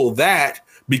just follow that,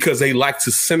 because they like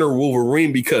to center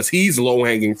Wolverine because he's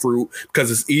low-hanging fruit, because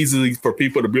it's easy for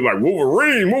people to be like,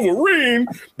 Wolverine,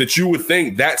 that you would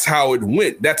think that's how it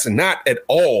went. That's not at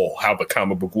all how the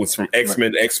comic book was from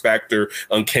X-Men, X-Factor,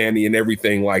 Uncanny, and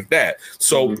everything like that.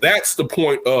 So that's the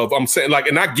point of, I'm saying, like,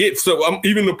 and I get,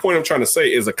 even the point I'm trying to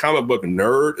say is a comic book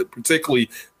nerd, particularly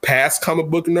past comic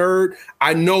book nerd,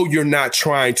 I know you're not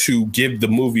trying to give the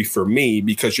movie for me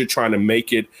because you're trying to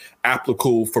make it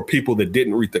applicable for people that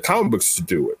didn't read the comic books to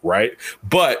do it, right?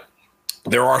 But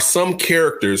there are some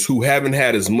characters who haven't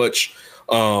had as much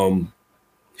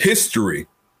history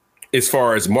as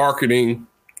far as marketing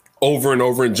over and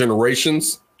over in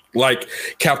generations, like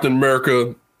Captain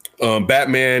America,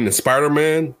 Batman, and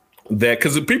Spider-Man. That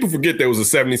because people forget there was a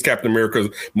 70s Captain America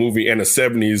movie and a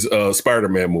 70s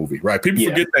Spider-Man movie, right? People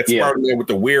forget that Spider-Man with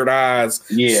the weird eyes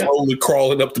slowly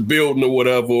crawling up the building or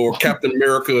whatever, or Captain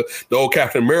America, the old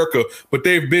Captain America. But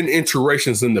they've been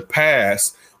iterations in the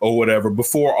past or whatever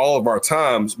before all of our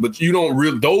times. But you don't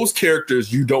really, those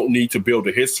characters, you don't need to build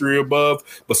a history above.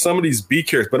 But some of these B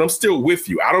characters, but I'm still with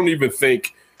you. I don't even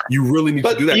think you really need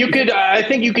to do that. I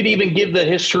think you could even give the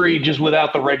history just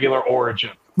without the regular origin.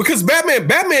 Because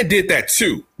Batman did that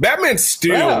too. Batman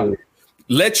still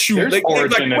lets you.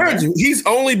 He's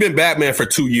only been Batman for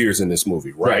 2 years in this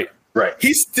movie, right? Right.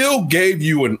 He still gave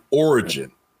you an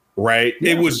origin, right?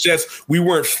 Yeah. It was just we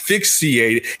weren't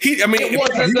fixated. It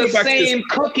wasn't the same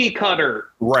cookie cutter.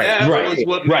 Right. That was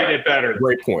what made it better.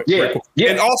 Great point. Yeah. Great point.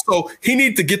 And also, he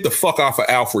needed to get the fuck off of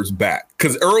Alfred's back.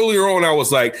 Because earlier on, I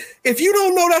was like, if you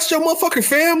don't know that's your motherfucking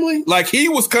family, like he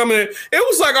was coming in, it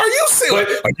was like, are you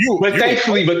serious?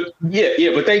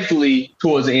 But thankfully,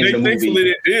 towards the end of the movie. Thankfully,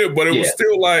 it did, but it was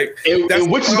still like,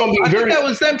 which is going to be I think that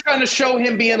was them trying to show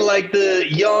him being like the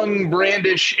young,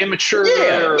 brandish, immature.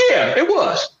 Yeah, it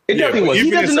was. It definitely was. He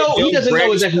doesn't know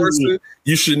exactly.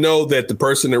 You should know that the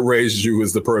person that raised you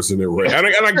is the person that raised. And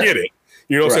I get it.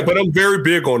 You know what I'm saying? But I'm very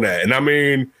big on that. And I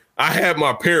mean, I had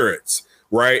my parents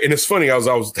right? And it's funny. I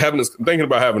was thinking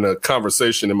about having a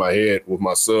conversation in my head with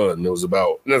my son. And it was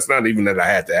about, and it's not even that I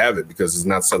had to have it because it's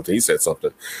not something he said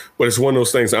something, but it's one of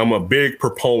those things. I'm a big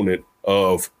proponent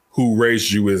of who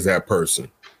raised you as that person.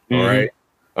 All right.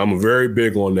 I'm very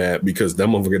big on that because that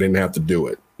motherfucker didn't have to do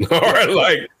it. All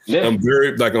right.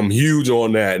 I'm huge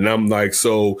on that. And I'm like,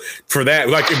 so for that,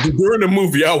 like during the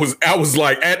movie, I was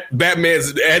like at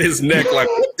Batman's at his neck, like,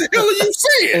 what the hell are you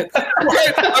saying?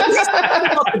 Right?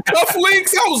 The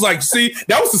cufflinks. I was like, see,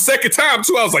 that was the second time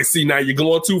too. I was like, see, now you're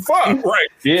going too far. Right.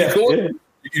 Yeah.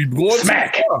 You're going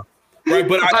Smack. too far. Right.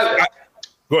 But I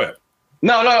go ahead.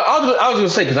 No, I was gonna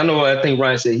say, because I think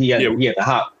Ryan said he had to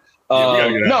hop. But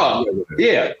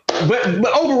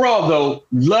overall though,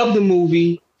 love the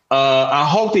movie. I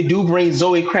hope they do bring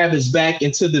Zoe Kravitz back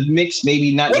into the mix.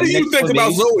 Maybe not. What do you think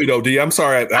about Zoe though, D? I'm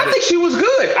sorry. I think she was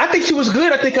good. I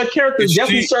think her character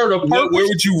definitely served a purpose. Where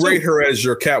would you rate her as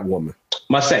your Catwoman?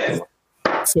 My second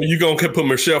one. So you gonna put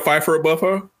Michelle Pfeiffer above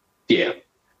her? Yeah.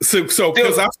 So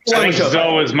because I feel like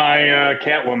Zoe is my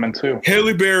Catwoman too.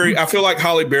 Halle Berry, I feel like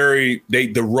Halle Berry,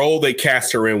 the role they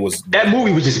cast her in was that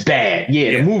movie was just bad.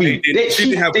 Yeah, the movie she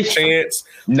didn't have a chance.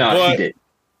 No, she didn't.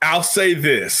 I'll say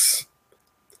this.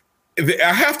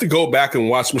 I have to go back and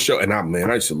watch Michelle, and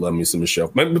I used to love me some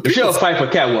Michelle. Michelle Pfeiffer,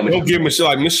 Catwoman. Don't give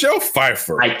Michelle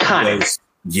Pfeiffer. Iconic.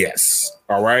 Yes.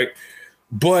 All right.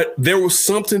 But there was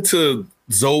something to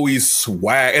Zoe's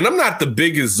swag, and I'm not the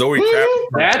biggest Zoe Kravitz.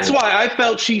 That's why I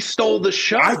felt she stole the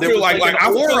show. I feel like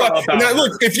now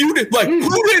look, if you did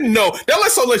who didn't know that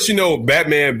also lets you know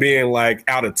Batman being like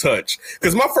out of touch.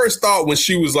 Because my first thought when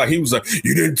he was like, you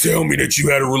didn't tell me that you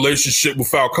had a relationship with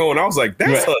Falcone. I was like,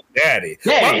 that's her daddy.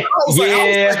 I was like,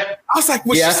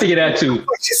 I figured that too.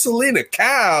 Like, she's Selena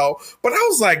Kyle, but I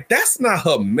was like, that's not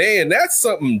her man. That's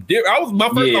something different. My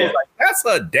first thought was like, that's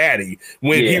her daddy.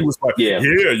 When he was like,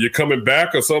 you're coming back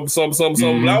or something.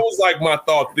 That was like my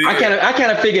thought there. I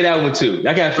kind of figured that one too.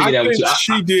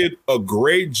 She did a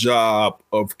great job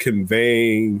of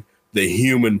conveying the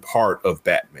human part of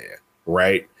Batman,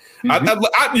 right?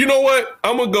 Mm-hmm. You know what?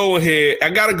 I'm gonna go ahead. I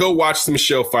gotta go watch some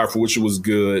Michelle Pfeiffer, which was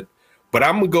good, but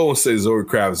I'm gonna go and say Zoe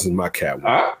Kravitz is my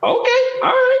Catwoman. Okay, all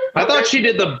right. I thought she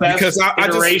did the best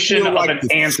iteration of an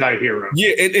anti-hero.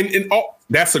 Yeah, and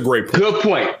that's a great point. Good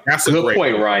point. That's a good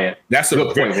point, Ryan. That's a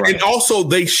good point, Ryan. And also,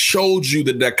 they showed you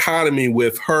the dichotomy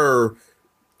with her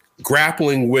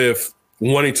grappling with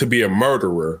wanting to be a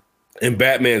murderer in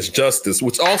Batman's Justice,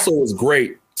 which also was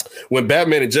great. When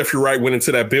Batman and Jeffrey Wright went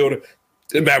into that building,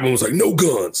 and Batman was like, "No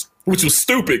guns," which was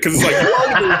stupid because it's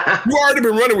like you already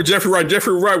been running with Jeffrey Wright.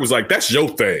 Jeffrey Wright was like, "That's your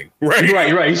thing, right?"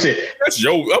 Right. He said, "That's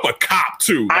I'm a cop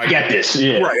too. I got this."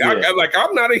 Yeah, right. Yeah.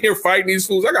 I'm not in here fighting these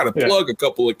fools. I got to plug a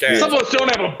couple of cats. Some of us don't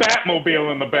have a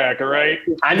Batmobile in the back. All right.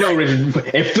 I know, and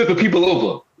flipping people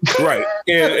over. Right.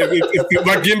 And if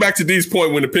like getting back to Dee's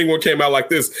point, when the Penguin came out like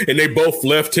this and they both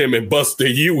left him and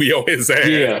busted Huey on his ass.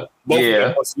 Yeah.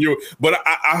 But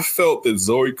I felt that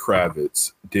Zoe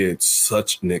Kravitz did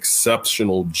such an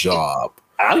exceptional job.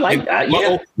 I like that.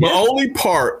 My only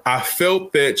part, I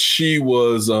felt that she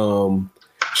was the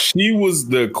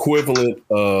equivalent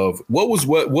of what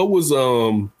was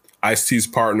Ice-T's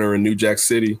partner in New Jack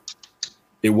City?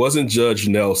 It wasn't Judge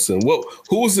Nelson.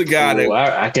 Who was the guy that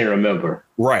I can't remember.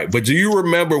 Right. But do you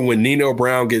remember when Nino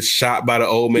Brown gets shot by the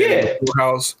old man in the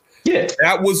courthouse? Yeah.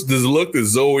 That was the look that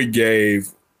Zoe gave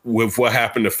with what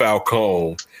happened to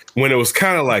Falcone when it was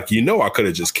kind of like, I could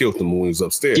have just killed him when he was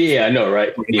upstairs. Yeah, I know,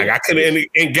 right? Like I could have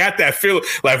and got that feeling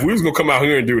like if we was gonna come out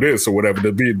here and do this or whatever,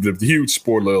 to be the huge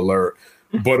spoiler alert.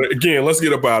 But again, let's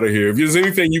get up out of here. If there's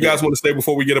anything you guys want to say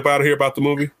before we get up out of here about the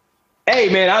movie. Hey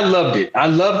man, I loved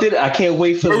it. I can't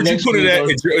wait for the next. Where would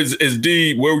you put it at? Is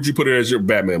D? Where would you put it as your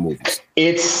Batman movies?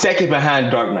 It's second behind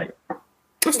Dark Knight.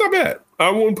 That's not bad. I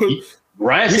wouldn't put.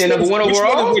 Ryan said number one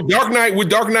overall. With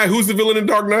Dark Knight, who's the villain in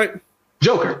Dark Knight?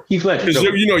 Joker. Heath Ledger.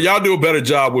 Y'all do a better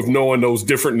job with knowing those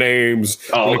different names.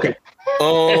 Oh, okay.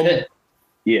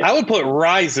 Yeah, I would put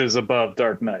Rises above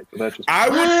Dark Knight. But that's just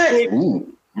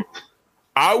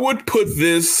I would put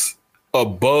this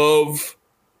above.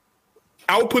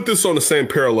 I would put this on the same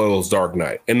parallel as Dark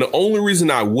Knight. And the only reason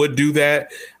I would do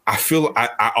that, I feel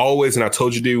I always, and I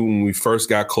told you, D, when we first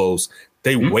got close,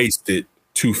 they wasted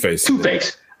Two-Face.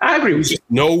 Two-Face. I agree with you.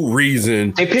 No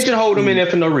reason. They pigeonholed him in there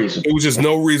for no reason. It was just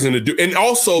no reason to do. And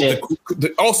also,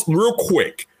 also real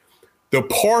quick, the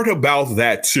part about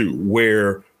that too,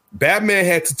 where Batman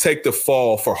had to take the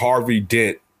fall for Harvey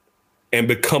Dent and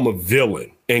become a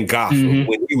villain in Gotham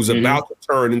when he was about to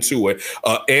turn into an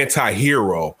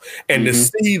anti-hero. And to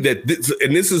see that,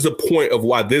 this is the point of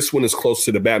why this one is close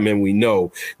to the Batman we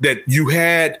know, that you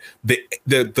had the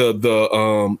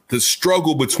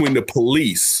struggle between the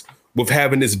police with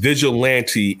having this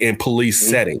vigilante in police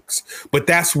settings. But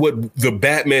that's what the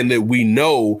Batman that we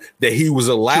know, that he was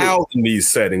allowed in these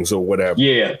settings or whatever.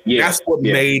 Yeah. That's what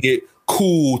made it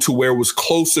cool to where it was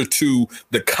closer to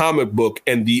the comic book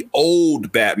and the old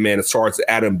Batman as far as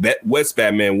Adam West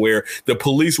Batman, where the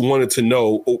police wanted to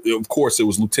know, of course it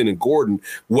was Lieutenant Gordon,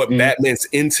 what Batman's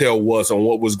intel was on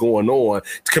what was going on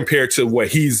compared to what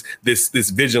he's this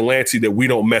vigilante that we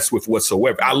don't mess with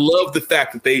whatsoever. I love the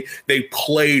fact that they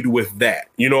played with that.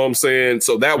 You know what I'm saying?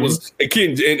 So that was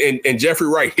again, and Jeffrey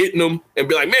Wright hitting them and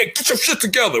be like, man, get your shit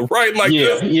together, right? Like,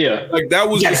 like that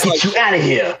was just get you out of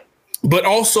here. But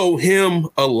also him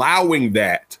allowing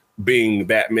that, being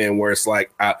Batman, where it's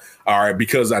like, all right,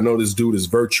 because I know this dude is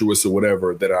virtuous or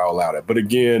whatever, that I'll allow that. But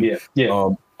again,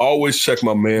 always check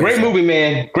my man. Great movie,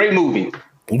 man. Great movie.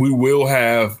 We will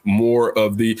have more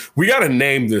of we got to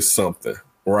name this something,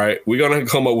 right? We're going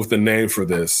to come up with a name for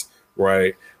this,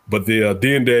 right? But the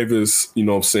Dean Davis, you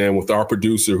know what I'm saying, with our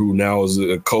producer who now is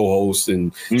a co-host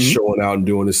and showing out and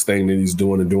doing this thing that he's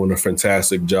doing and doing a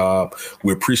fantastic job.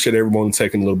 We appreciate everyone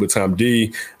taking a little bit of time.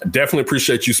 D, I definitely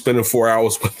appreciate you spending 4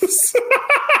 hours with us.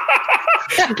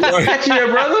 Right. Yeah,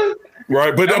 brother.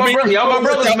 Right, but y'all my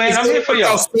brothers, man. I'm here for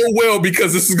y'all. So well,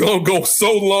 because this is going to go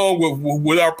so long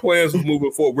with our plans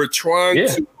moving forward. We're trying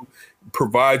to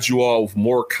provide you all with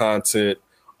more content.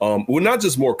 Well, not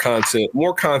just more content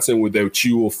with that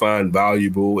you will find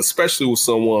valuable, especially with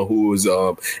someone who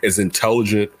is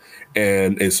intelligent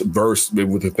and is versed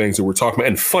with the things that we're talking about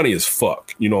and funny as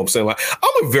fuck. You know what I'm saying? Like,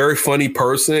 I'm a very funny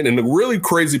person. And the really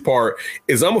crazy part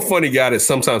is I'm a funny guy that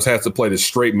sometimes has to play the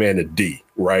straight man to D,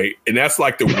 right? And that's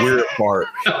like the weird part,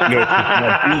 you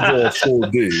know, like full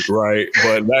D, right?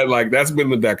 But that's been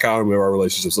the dichotomy of our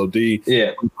relationship. So D,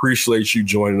 we appreciate you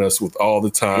joining us with all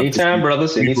the time. Anytime,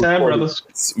 brothers. Anytime, brothers.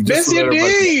 Yes,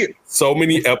 indeed. So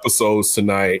many episodes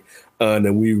tonight. And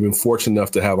then we've been fortunate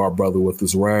enough to have our brother with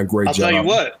us. Ryan, great job. I'll tell you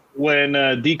what,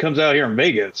 when D comes out here in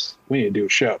Vegas, we need to do a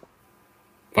show.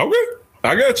 Okay.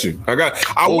 I got you. I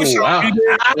wish I'd be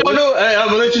there. I don't know. I'm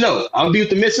going to let you know. I'll be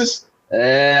with the missus.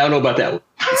 I don't know about that one.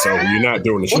 So you're not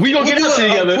doing the show. We're going to get this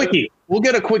together. Quickie. We'll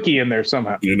get a quickie in there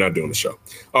somehow. You're not doing the show.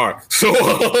 All right. So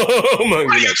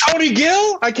Tony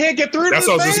Gill? I can't get through to That's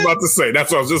what I was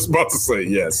just about to say.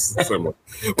 Yes.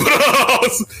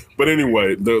 But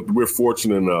anyway, we're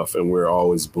fortunate enough and we're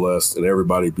always blessed, and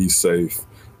everybody be safe.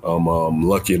 I'm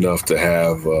lucky enough to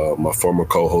have my former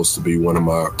co-host to be one of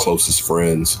my closest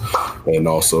friends, and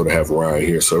also to have Ryan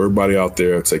here. So everybody out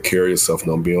there, take care of yourself.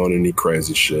 Don't be on any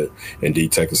crazy shit. And D,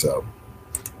 take us out.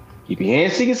 Keep your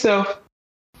hands to yourself.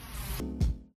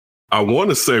 I want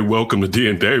to say welcome to D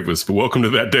and Davis, but welcome to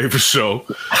That Davis Show.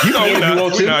 You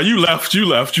left.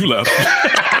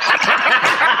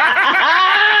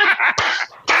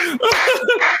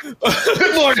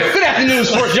 Good morning. Good afternoon,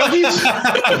 sports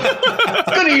junkies.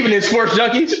 Good evening, sports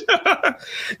junkies.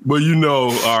 But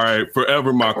all right,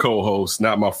 forever my co-host,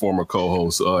 not my former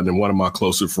co-host, and then one of my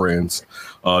closer friends.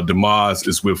 Demaz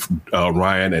is with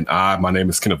Ryan and I. My name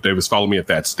is Kenneth Davis. Follow me at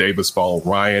That's Davis. Follow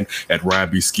Ryan at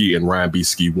Ryan B. Ski and Ryan B.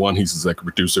 Ski 1. He's the executive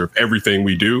producer of everything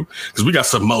we do because we got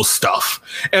some most stuff.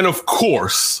 And of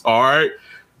course, all right,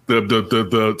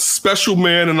 the special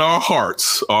man in our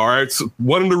hearts. All right, so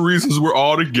one of the reasons we're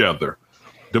all together,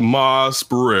 Demaz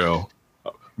Burrell.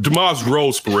 Demaz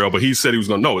Rose Burrell, but he said he was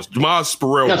going to know. It's Demaz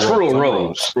Burrell. That's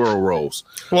Burrell Rose.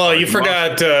 Well, you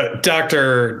forgot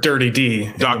Dr. Dirty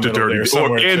D. Dr. Dirty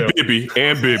D.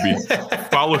 And Bibby.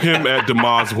 Follow him at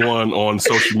Demaz1 on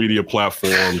social media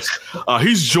platforms.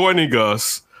 He's joining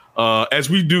us as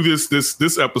we do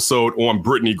this episode on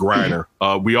Brittany Griner.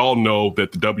 We all know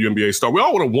that the WNBA star, we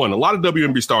all would have won. A lot of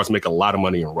WNBA stars make a lot of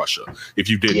money in Russia, if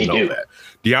you didn't know that.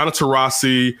 Diana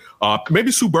Taurasi,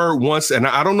 maybe Sue Bird once, and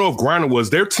I don't know if Griner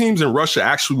was. Their teams in Russia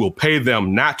actually will pay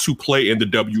them not to play in the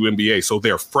WNBA, so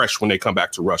they're fresh when they come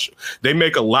back to Russia. They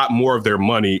make a lot more of their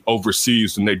money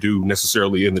overseas than they do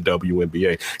necessarily in the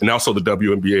WNBA. And also the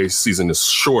WNBA season is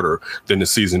shorter than the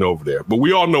season over there. But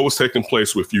we all know what's taking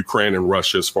place with Ukraine and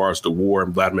Russia as far as the war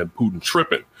and Vladimir Putin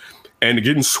tripping. And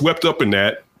getting swept up in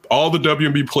that, all the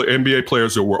WNBA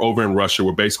players that were over in Russia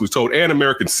were basically told, and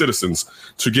American citizens,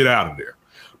 to get out of there.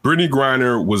 Brittany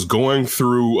Griner was going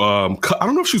through, I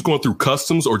don't know if she was going through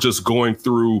customs or just going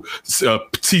through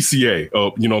TCA,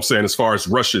 you know what I'm saying, as far as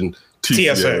Russian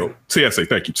TSA,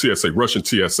 thank you, TSA, Russian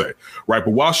TSA, right?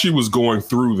 But while she was going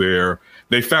through there,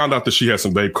 they found out that she had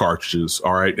some vape cartridges.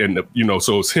 All right. And, you know,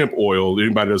 so it's hemp oil.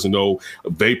 Anybody doesn't know, a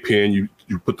vape pen, you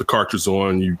put the cartridge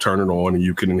on, you turn it on, and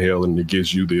you can inhale, and it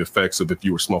gives you the effects of if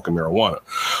you were smoking marijuana.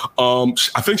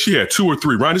 I think she had 2 or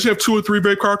 3. Ryan, did she have 2 or 3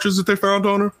 vape cartridges that they found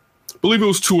on her? I believe it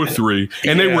was 2 or 3,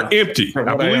 and they were empty.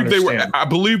 I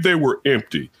believe they were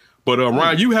empty. But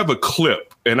Ryan, you have a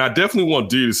clip, and I definitely want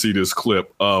Dee to see this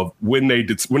clip of when they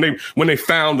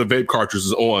found the vape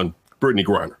cartridges on Brittany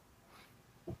Griner.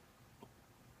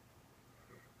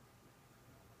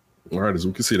 All right, as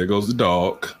we can see, there goes the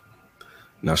dog.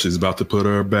 Now she's about to put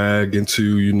her bag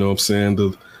into, you know what I'm saying,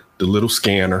 the little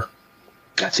scanner.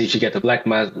 I see she got the Black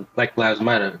Lives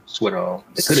Matter sweater on.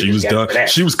 She was done.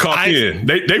 She was caught in.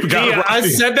 They got it right. I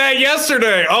said that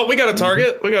yesterday. Oh, we got a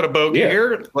target. We got a bogey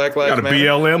here. Black Lives Matter.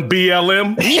 Got a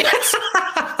BLM. Yes.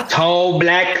 Tall,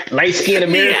 black, light-skinned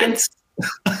Americans.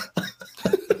 Yes.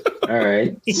 All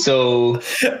right. So,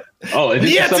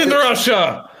 yes, in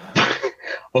Russia.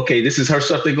 Okay, this is her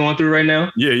stuff they're going through right now?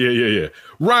 Yeah.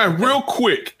 Ryan, real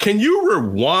quick, can you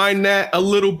rewind that a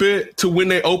little bit to when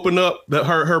they open up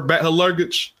her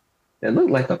luggage? That looked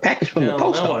like a package from the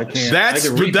post office. That's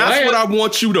what I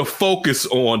want you to focus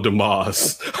on,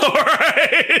 Demas. All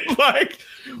right? Like,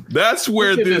 that's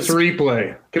where this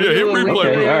replay. Hit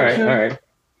replay. Okay.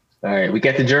 All right. We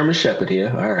got the German Shepherd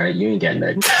here. All right, you ain't got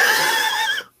nothing.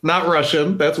 Not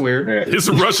Russian. That's weird. It's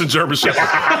a Russian German Shepherd.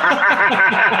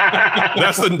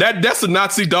 That's the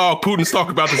Nazi dog Putin's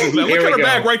talking about. This. Look at her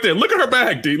bag right there. Look at her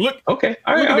bag, D. Look. Okay.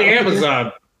 Look at the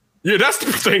Amazon. Yeah, that's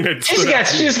the thing. She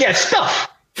just got stuff.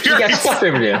 She got stuff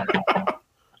over there.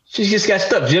 She's just got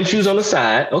stuff. Gym shoes on the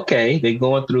side. Okay, they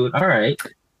going through it. All right.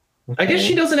 I guess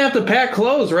she doesn't have to pack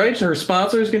clothes, right? Her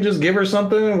sponsors can just give her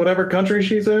something in whatever country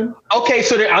she's in. Okay,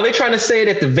 so are they trying to say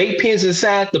that the vape pens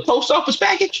inside the post office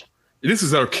package? This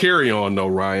is her carry-on, though,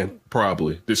 Ryan,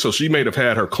 probably. So she may have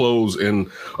had her clothes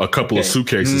in a couple of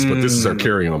suitcases, but this is her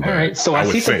carry-on bag. All right, so I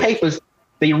see some papers.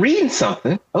 They reading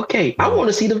something. Okay, I want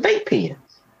to see the vape pens.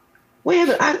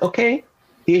 Okay,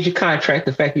 here's your contract.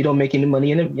 The fact you don't make any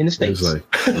money in the States.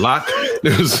 It's like,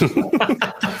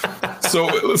 So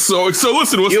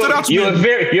listen, what stood out to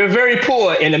me. You're very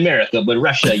poor in America, but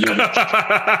Russia, you're rich.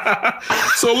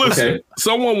 So listen,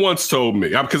 someone once told me,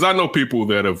 because I know people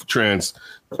that have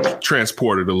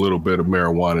transported a little bit of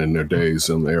marijuana in their days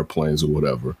on the airplanes or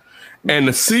whatever. And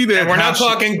to see that, and we're not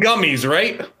talking gummies,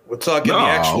 right? We're talking the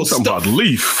actual stuff. We're talking about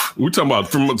leaf. We're talking about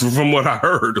from what I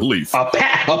heard, a leaf. A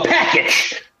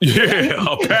package. Yeah,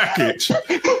 a package.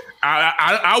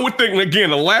 I would think, again,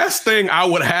 the last thing I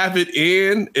would have it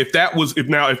in, if that was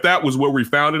where we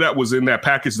found it at, was in that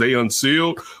package they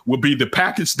unsealed, would be the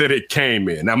package that it came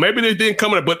in. Now, maybe they didn't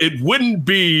come in, but it wouldn't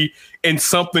be in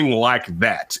something like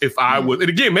that. If I was, and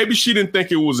again, maybe she didn't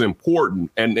think it was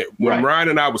important. And when Ryan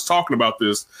and I was talking about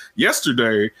this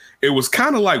yesterday, it was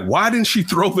kind of like, why didn't she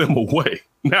throw them away?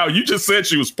 Now, you just said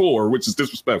she was poor, which is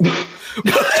disrespectful.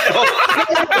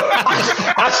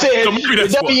 I said so the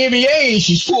WNBA,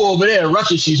 she's poor over there. In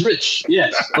Russia, she's rich.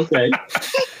 Yes. Okay.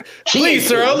 Please,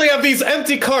 sir, I only have these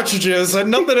empty cartridges and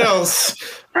nothing else.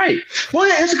 Right. Well,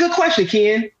 that's a good question,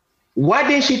 Ken. Why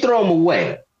didn't she throw them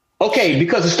away? Okay,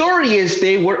 because the story is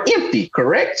they were empty,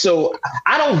 correct? So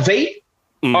I don't vape.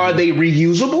 Mm-hmm. Are they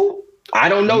reusable? I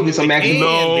don't know this. They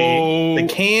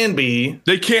can be.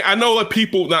 They can't. I know that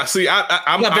people not see.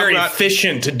 I'm not very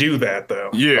efficient to do that, though.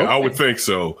 Yeah, okay. I would think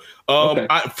so.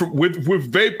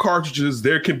 With vape cartridges,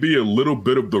 there can be a little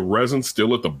bit of the resin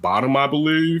still at the bottom, I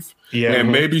believe. Yeah,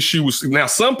 and maybe she was. Now,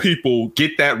 some people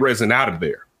get that resin out of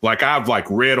there. Like I've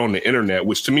read on the internet,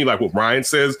 which to me, like what Ryan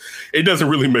says, it doesn't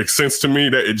really make sense to me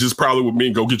that it just probably would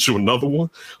mean go get you another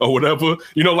one or whatever.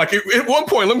 You know, like at one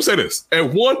point, let me say this.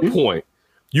 At one point,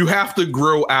 you have to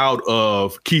grow out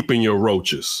of keeping your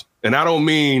roaches. And I don't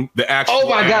mean the actual. Oh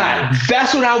my God.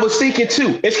 That's what I was thinking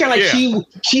too. It's kind of like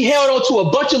she held on to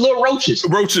a bunch of little roaches.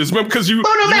 Remember, because you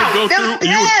go through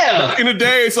in the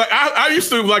day, it's like I used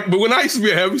to but when I used to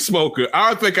be a heavy smoker,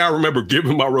 I think I remember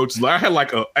giving my roaches. I had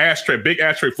like a big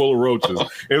ashtray full of roaches.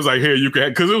 It was like, here, you can,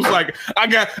 because it was like I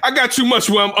got too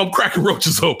much when I'm cracking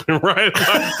roaches open, right?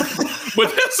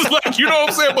 But this is like, you know what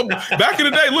I'm saying? But back in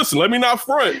the day, listen, let me not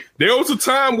front. There was a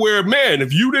time where, man,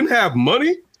 if you didn't have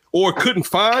money or couldn't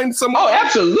find someone. Oh,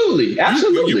 absolutely.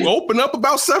 You open up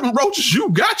about 7 roaches, you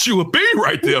got you a bee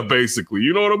right there, basically.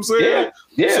 You know what I'm saying?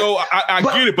 Yeah. So I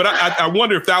get it, but I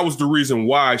wonder if that was the reason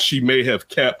why she may have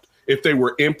kept, if they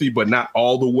were empty but not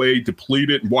all the way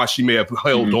depleted, why she may have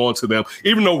held on to them.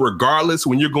 Even though regardless,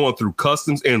 when you're going through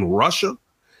customs in Russia,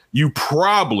 you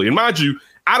probably, and mind you,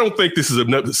 I don't think this is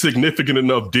a significant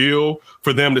enough deal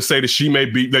for them to say that she may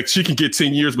be like she can get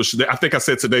 10 years, but I think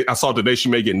I saw today she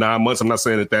may get 9 months. I'm not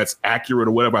saying that that's accurate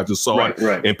or whatever. I just saw it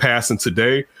in passing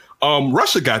today.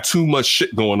 Russia got too much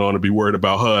shit going on to be worried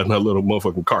about her and her little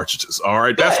motherfucking cartridges. All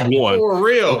right, that's one. For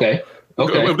real. Okay.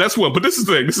 That's one. But this is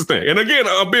the thing. And again,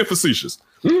 I'm being facetious.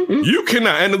 Mm-hmm. You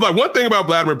cannot, and like one thing about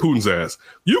Vladimir Putin's ass,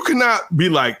 you cannot be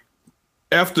like,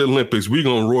 after the Olympics, we're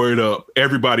going to roar it up.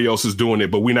 Everybody else is doing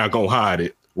it, but we're not going to hide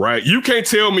it. Right? You can't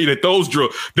tell me that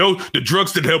the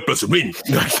drugs that helped us win.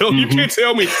 You can't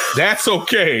tell me that's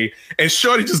okay. And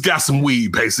Shorty just got some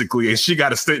weed, basically, and she got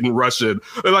to sit in Russia.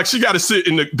 Like she got to sit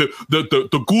in the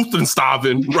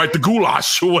Gutenstaven, right? The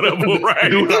goulash or whatever,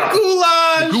 right?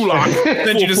 The goulash.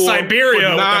 Send you to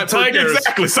Siberia with the tigers.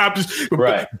 Exactly. So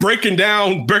breaking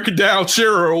down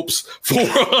cherubs for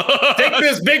take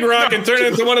this big rock and turn it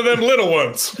into one of them little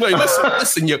ones. Like,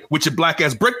 listen, with your black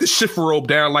ass, break the shifter rope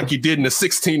down like you did in the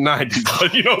 1690s. You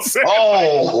know what I'm saying?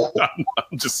 Oh,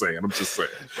 I'm just saying.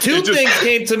 Two things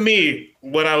came to me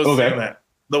when I was saying that.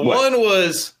 The one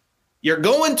was, you're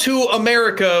going to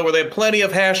America where they have plenty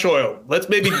of hash oil. Let's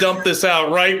maybe dump this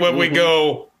out right when we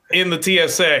go in the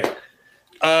TSA.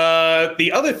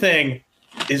 The other thing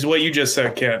is what you just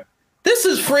said, Ken. This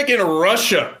is freaking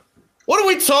Russia. What are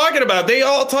we talking about? They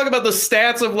all talk about the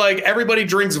stats of like everybody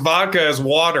drinks vodka as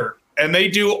water. And they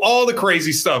do all the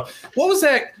crazy stuff. What was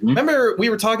that? Remember, we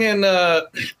were talking.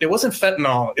 It wasn't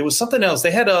fentanyl. It was something else.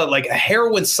 They had a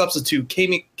heroin substitute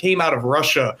came out of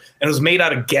Russia, and it was made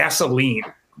out of gasoline.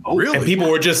 Oh, really? And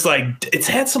people were just like, it's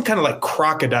had some kind of like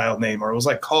crocodile name, or it was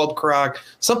like called Croc,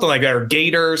 something like that, or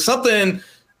Gator, something.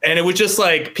 And it was just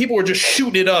like people were just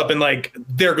shooting it up, and like,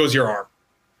 there goes your arm,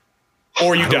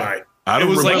 or you die. It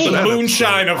was like the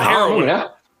moonshine of heroin.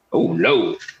 Oh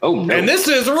no! And this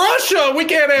is Russia. We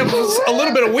can't have a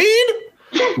little bit of weed.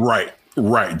 Right,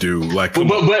 dude. Like,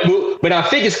 but our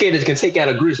figure skaters can take out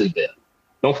a grizzly bear.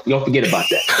 Don't forget about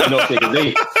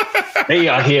that. They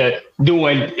are here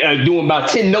doing about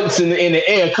 10 notes in the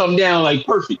air, come down like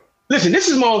perfect. Listen, this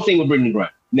is my own thing with Brittany Griner.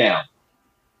 Now,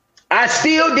 I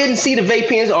still didn't see the vape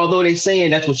pens, although they're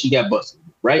saying that's what she got busted.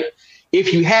 Right?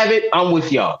 If you have it, I'm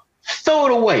with y'all. Throw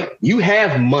it away. You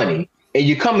have money, and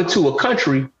you're coming to a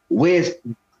country where it's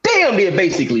damn near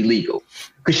basically legal.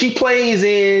 Because she plays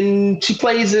in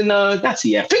not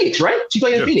Seattle, Phoenix, right? She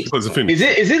plays in Phoenix. She plays in Phoenix.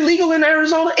 Is it legal in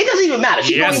Arizona? It doesn't even matter.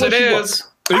 Yes, it is.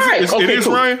 It is,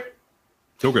 Ryan?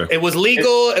 Okay. It was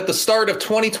legal at the start of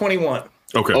 2021.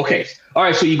 Okay. All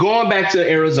right, so you're going back to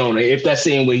Arizona, if that's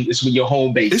saying it's where your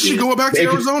home base is. Is she going back to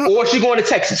Arizona? Or is she going to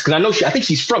Texas? Because I think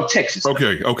she's from Texas.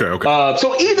 Okay.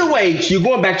 So either way, you're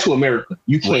going back to America.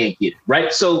 You can't get it,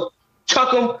 right? So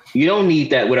chuck them. You don't need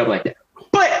that, whatever like that.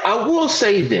 But I will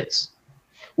say this.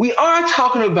 We are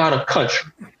talking about a country,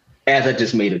 as I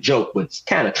just made a joke, but it's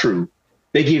kind of true.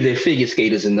 They give their figure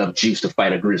skaters enough juice to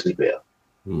fight a grizzly bear.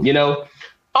 You know?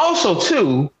 Also,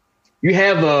 too, you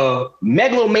have a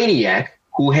megalomaniac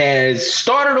who has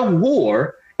started a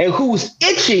war and who's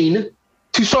itching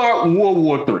to start World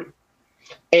War III.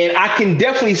 And I can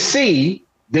definitely see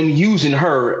them using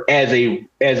her as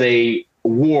a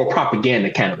war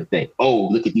propaganda kind of a thing. Oh,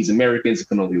 look at these Americans that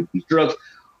can only with these drugs.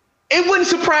 It wouldn't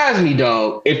surprise me,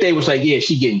 dog, if they was like, yeah,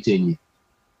 she getting 10 years.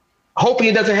 Hoping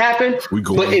it doesn't happen. We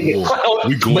going to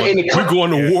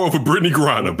war over Brittany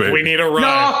Griner, baby. We need a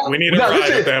ride.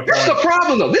 At that point. This is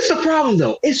the problem,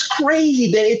 though. It's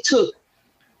crazy that it took.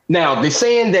 Now, they're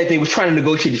saying that they were trying to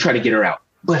negotiate to try to get her out.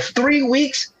 But 3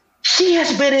 weeks, she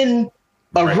has been in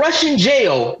a Russian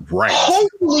jail. Right.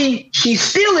 Hopefully, she's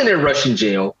still in a Russian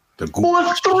jail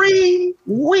for 3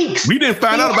 weeks. We didn't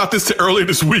find out about this till earlier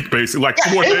this week, basically.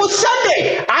 It was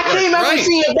Sunday. I came out to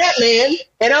see Batman,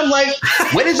 and I'm like,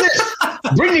 what is this?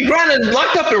 Brittany Griner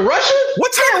locked up in Russia?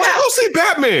 What time did you go see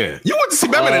Batman? You went to see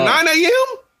Batman at 9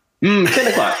 a.m.? 10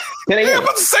 o'clock. 10 a.m. Yeah, I'm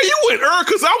about to say you went early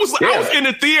because I was in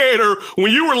the theater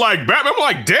when you were like Batman. I'm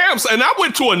like, damn, and I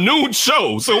went to a noon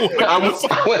show. So I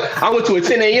went to a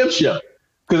 10 a.m. show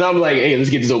because I'm like, hey, let's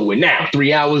get this over with now.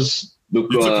 3 hours. You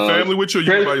took the family with you or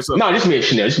you went by yourself? No, just me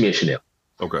and Chanel.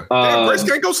 Okay. Damn, Grace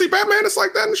can't go see Batman. It's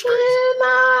like that in the streets.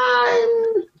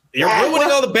 You're ruining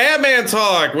all the Batman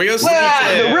talk. We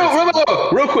gotta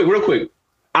real quick.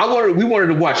 We wanted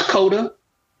to watch Coda.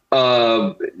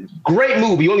 Great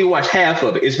movie. You only watch half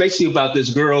of it. It's basically about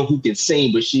this girl who can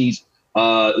sing, but she's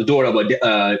the daughter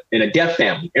of in a deaf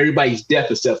family. Everybody's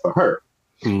deaf except for her.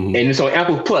 Mm-hmm. And it's on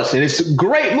Apple Plus, and it's a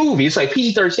great movie. It's like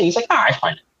PG-13. It's like, all right,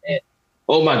 fine.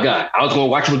 Oh my God, I was going to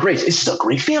watch it with Grace. It's a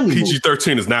great family movie.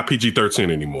 PG-13 is not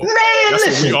PG-13 anymore. Man, that's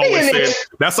listen, what we always said.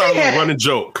 That's our running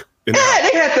joke. Yeah,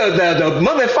 they had the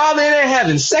mother and father in there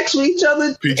having sex with each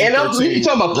other. PG-13, and I'm talking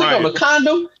about putting on a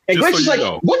condom. And Grace is like,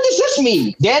 what does this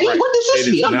mean, Daddy? Right. What does this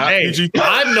mean?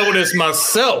 I've noticed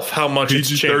myself how much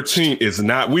PG-13 is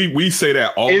not. We say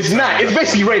that all the time. It's not. It's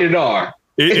basically rated R.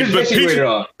 It's basically rated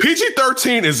R.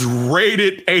 PG-13 is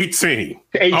rated 18.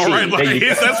 18. All right, like,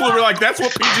 that's what we're like. That's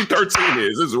what PG-13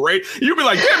 is. It's rated. You'd be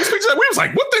like, damn, this PG. We was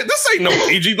like, what the? This ain't no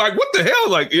PG. Like, what the hell?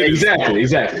 Like, exactly.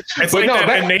 It's like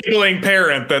that enabling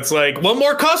parent that's like, one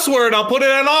more cuss word, I'll put it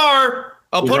in R.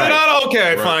 I'll put it on.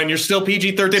 Okay, fine. You're still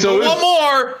PG-13. So but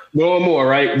one more,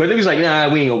 right? But it was like, nah,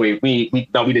 we ain't gonna wait. We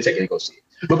didn't take it to go see it.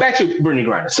 But back to Brittany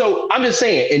Griner. So I'm just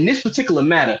saying, in this particular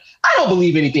matter, I don't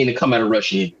believe anything to come out of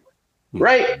Russia anyway.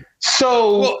 Right.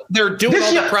 So they're doing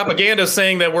all the propaganda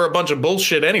saying that we're a bunch of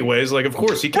bullshit anyways. Like, of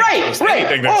course, you can't trust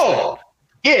anything.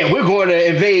 Yeah, we're going to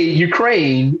invade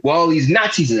Ukraine while all these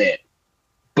Nazis are there.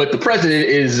 But the president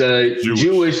is a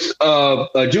Jewish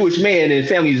man and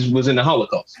family was in the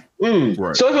Holocaust. Right.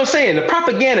 So as I'm saying, the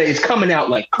propaganda is coming out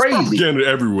like crazy. Propaganda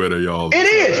everywhere, y'all. It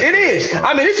is.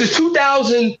 I mean, this is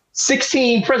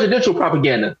 2016 presidential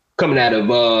propaganda coming out of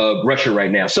Russia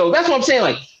right now. So that's what I'm saying.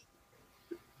 Like,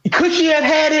 could she have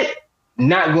had it?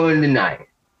 Not going to deny it.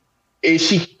 Is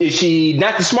she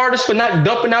not the smartest for not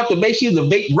dumping out the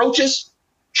bait roaches?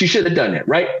 She should have done that,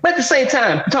 right? But at the same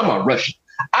time, I'm talking about Russia.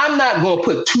 I'm not going to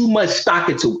put too much stock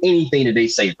into anything that they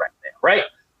say right now, right?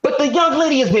 But the young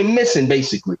lady has been missing,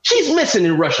 basically. She's missing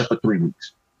in Russia for 3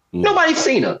 weeks. Nobody's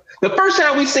seen her. The first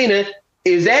time we've seen her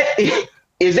is that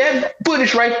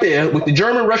footage right there with the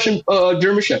German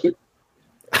Shepherd.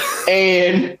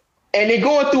 And they're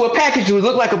going through a package that would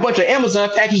look like a bunch of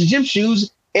Amazon packaged gym shoes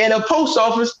and a post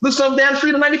office with something down the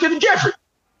street on 95th and Jeffrey.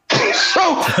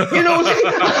 So, so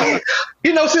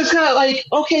it's kind of like,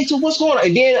 okay, so what's going on?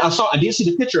 Again, I did see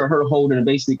the picture of her holding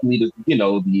basically the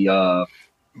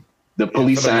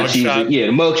police sign. The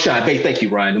mugshot. Hey, thank you,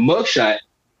 Ryan. The mugshot.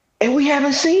 And we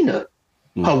haven't seen her.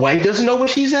 Her wife doesn't know where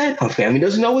she's at. Her family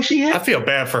doesn't know where she's at. I feel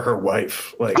bad for her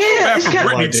wife. Like, yeah, it's kind of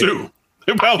Brittany too.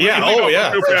 For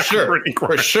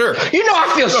sure. You know,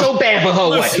 I feel so bad for her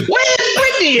wife. Where's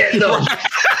Brittany at, though?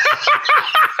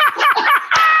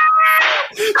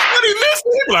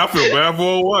 I feel bad for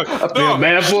her wife. I feel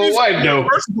bad for her wife, though.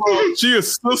 First of all, she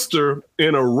is sister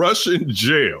in a Russian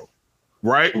jail,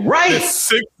 right? Right.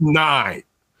 That's 6'9".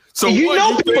 So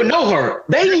people know her.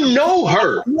 They know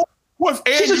her.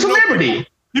 She's a celebrity.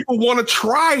 People want to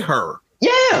try her.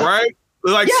 Yeah. Right?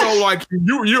 Like, yes. So like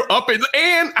you're up and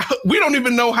we don't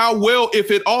even know how well,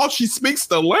 if at all, she speaks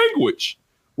the language.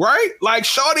 Right? Like,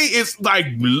 shawty is like,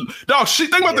 dog,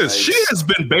 think about this. She's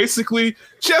been basically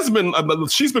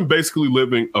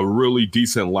living a really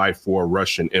decent life for a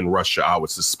Russian in Russia, I would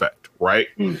suspect. Right?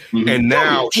 Mm-hmm. And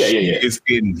now she is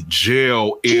in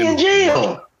jail. In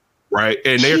jail. Right?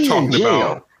 And they're talking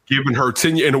about giving her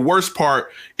 10 years. And the worst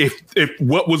part, if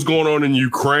what was going on in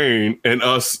Ukraine and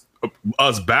us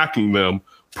backing them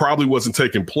probably wasn't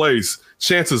taking place,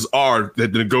 chances are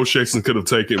that the negotiations could have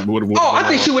taken. I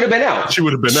think she would have been out. She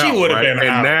would have been out. Right? And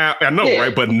now, I know,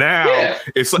 right? But now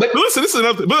it's like, listen, this is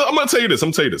another. But I'm gonna tell you this.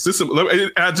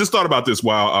 I just thought about this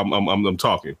while I'm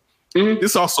talking. Mm-hmm.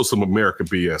 It's also some American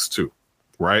BS too,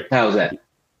 right? How's that?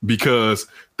 Because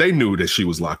they knew that she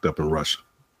was locked up in Russia.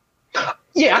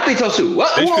 Yeah, I think so too.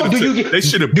 They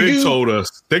should have told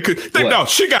us. They could. No,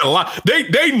 she got a lot.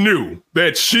 They knew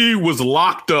that she was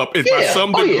locked up by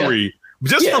some degree,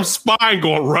 just from spying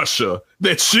on Russia.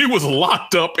 That she was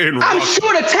locked up in Russia.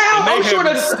 I'm sure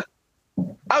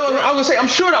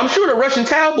the Russian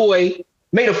cowboy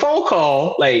made a phone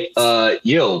call like,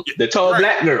 "Yo, the tall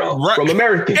black girl from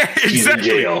America, she's in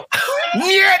jail."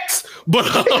 Yet, but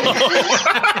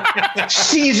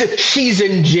she's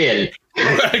in jail.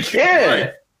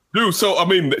 Right. Dude, so I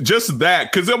mean, just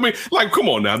that, because I mean, like, come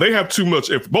on now, they have too much.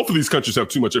 If both of these countries have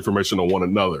too much information on one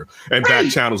another and back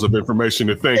channels of information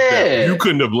to think that you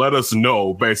couldn't have let us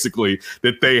know, basically,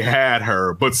 that they had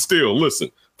her. But still, listen,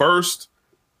 first,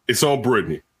 it's on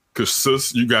Brittany, because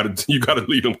sis, you gotta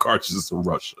leave them cartridges in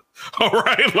Russia. All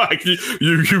right, like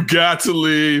you got to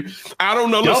leave. I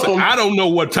don't know. Listen, I don't know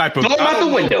what type of. Throw them out the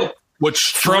window.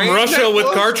 From Russia with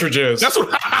cartridges. That's what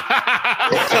I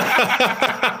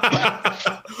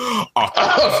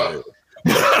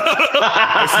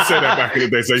used to say that back in the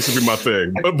day. So it used to be my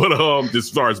thing. But as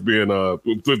far as being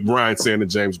with Brian saying the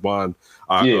James Bond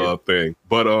thing.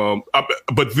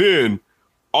 But then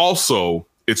also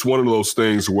it's one of those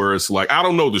things where it's like, I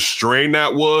don't know the strain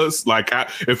that was. Like,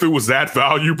 if it was that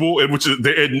valuable,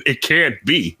 it can't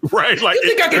be, right? Like, you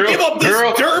think I could give up this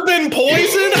Durban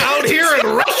poison out here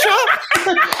in Russia?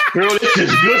 Girl, this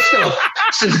is good stuff.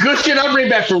 This is good shit I bring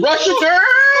back from Russia, girl.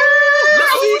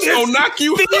 it's gonna knock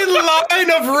you thin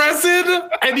line of resin,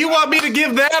 and you want me to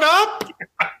give that up?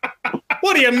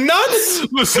 What are you nuts?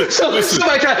 Listen.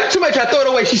 Somebody try to throw it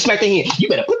away. She smacked her hand. You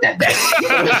better put that back.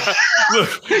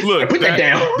 look, put that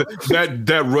down.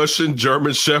 That Russian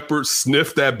German Shepherd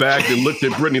sniffed that bag and looked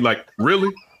at Brittany like,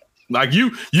 really? Like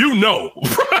you know.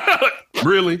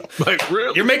 Really? Like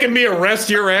really? You're making me arrest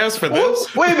your ass for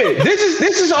this? Wait a minute.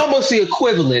 This is almost the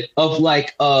equivalent of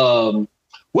like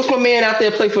what's my man out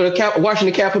there play for the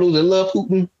Washington Capitals that love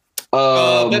Putin?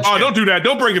 Don't do that.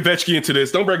 Don't bring Ovechkin into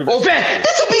this. Don't bring Ovechkin.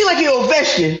 This would be like if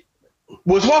Ovechkin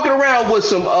was walking around with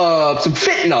some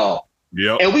fentanyl.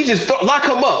 Yep. And we just lock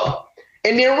him up.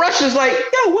 And then Russia's like,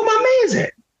 yo, where my man's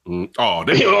at?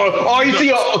 All you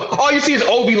see is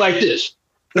Obi like this.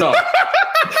 No.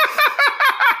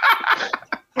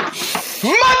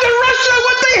 Mother Russia,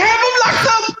 what they have him locked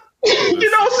up? You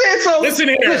know what I'm saying? So listen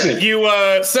here.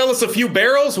 You sell us a few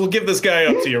barrels, we'll give this guy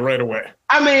up to you right away.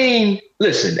 I mean,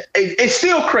 listen, it's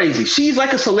still crazy. She's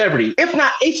like a celebrity, if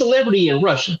not a celebrity in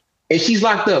Russia, and she's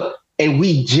locked up. And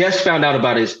we just found out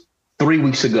about it 3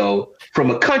 weeks ago from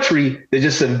a country that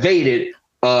just invaded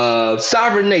a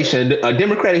sovereign nation, a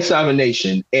democratic sovereign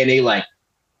nation, and they like,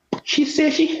 she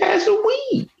said she has a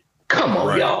weed. Come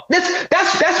on, y'all.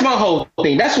 That's my whole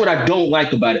thing. That's what I don't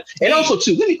like about it. And also,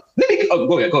 too, let me.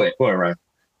 Go ahead, Ryan.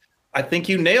 I think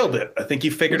you nailed it. I think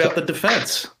you figured out the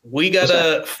defense. We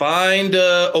gotta find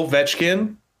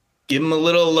Ovechkin, give him a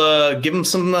little, give him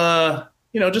some,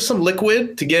 just some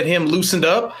liquid to get him loosened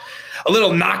up. A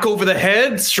little knock over the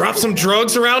head, drop some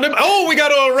drugs around him. Oh, we got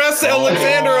to arrest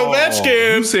Alexander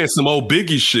Ovechkin. You saying some old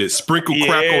Biggie shit. Sprinkle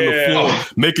crack on the floor.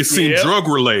 Make it seem drug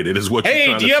related is what you're trying to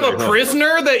say. Hey, do you have a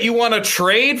prisoner that you want to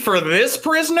trade for this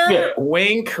prisoner? Yeah.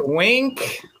 Wink,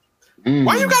 wink.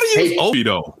 Why you gotta use Ovi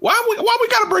though? Why we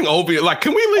gotta bring Ovi? Like,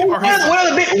 can we leave our hands?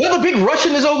 What the big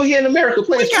Russian is over here in America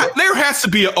playing? There has to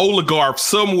be an oligarch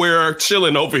somewhere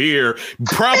chilling over here.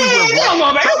 Probably come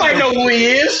on, man. Nobody know who he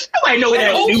is. Nobody know who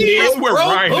that dude is. Where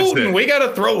Ryan is at. We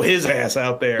gotta throw his ass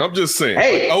out there. I'm just saying.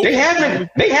 Hey, they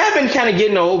have been kind of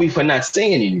getting on Ovi for not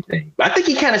saying anything. I think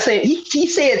he kind of saying he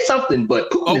said something, but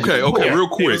Putin okay, real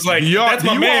quick. He was like, that's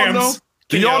my man's.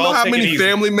 Do y'all know how many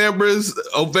family members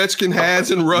Ovechkin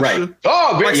has in Russia? Right.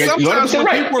 Oh, like sometimes when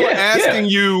people are asking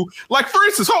you, like for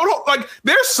instance, hold on, like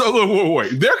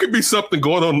wait, there could be something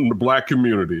going on in the black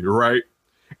community, right?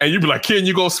 And you'd be like, "Ken,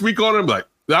 you gonna speak on it?" I'm like,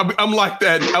 I'm like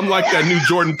that new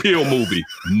Jordan Peele movie.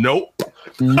 Nope.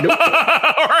 All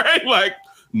right, like.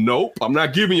 Nope, I'm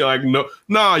not giving you like no.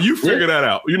 Nah, you figure that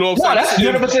out. You know what I'm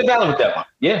saying? That's 100% valid with that one.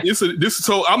 Yeah.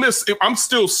 So I'm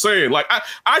still saying like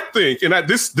I think, and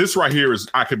this right here is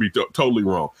I could be totally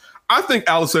wrong. I think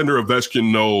Alexander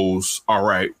Ovechkin knows. All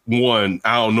right, one,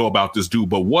 I don't know about this dude,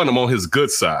 but one, I'm on his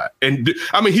good side, and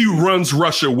I mean he runs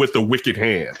Russia with a wicked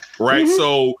hand, right? Mm-hmm.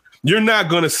 So you're not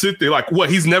gonna sit there like what?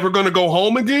 He's never gonna go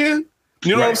home again.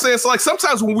 You know what I'm saying? So like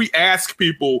sometimes when we ask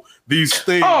people these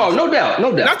things, no doubt.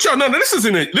 Not y'all. No, this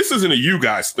isn't a you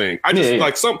guys thing. I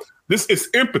just this is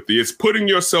empathy. It's putting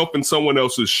yourself in someone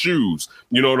else's shoes.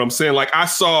 You know what I'm saying? Like I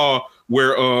saw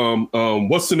where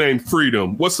what's the name?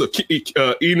 Freedom. What's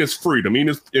the Enos Freedom?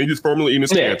 Enos formerly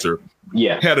Enos Cantor.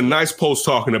 Yeah, had a nice post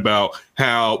talking about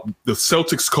how the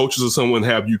Celtics coaches or someone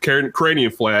have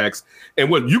Ukrainian flags, and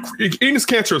what Enos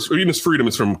Cantor or Enos Freedom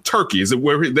is from Turkey. Is that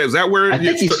where I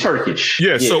think he's Turkish?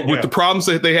 Yeah. So with the problems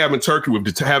that they have in Turkey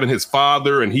with having his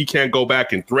father, and he can't go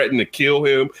back and threaten to kill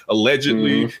him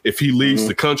allegedly if he leaves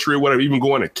the country or whatever, even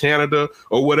going to Canada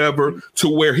or whatever, to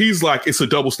where he's like it's a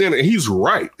double standard, and he's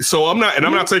right. So I'm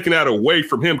not taking that away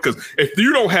from him because if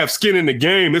you don't have skin in the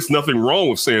game, there's nothing wrong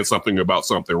with saying something about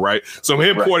something, right? So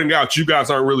him pointing out you guys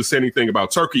aren't really saying anything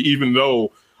about Turkey, even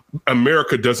though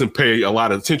America doesn't pay a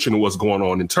lot of attention to what's going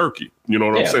on in Turkey. You know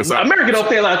what I'm saying? So America don't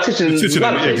pay a lot of attention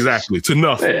exactly to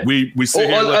nothing. Yeah. We sit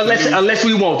here unless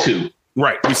we want to.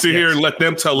 Right. We sit here and let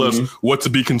them tell us what to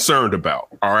be concerned about.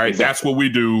 All right. Exactly. That's what we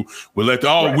do. We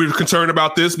we're concerned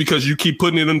about this because you keep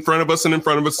putting it in front of us and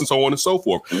so on and so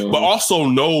forth. But also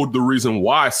know the reason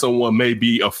why someone may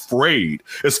be afraid,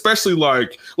 especially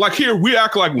like here we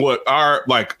act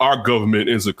like our government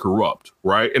isn't corrupt.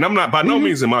 Right. And I'm not by no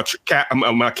means am I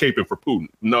caping for Putin.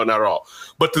 No, not at all.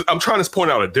 But I'm trying to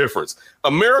point out a difference.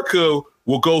 America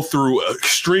will go through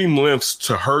extreme lengths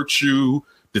to hurt you,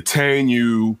 detain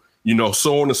you,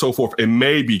 so on and so forth, and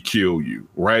maybe kill you,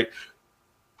 right?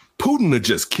 Putin would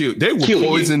just kill. They will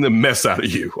poison the mess out of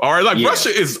you. All right, Russia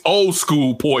is old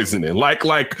school poisoning, like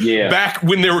back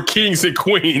when there were kings and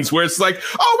queens, where it's like,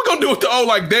 oh, we're gonna do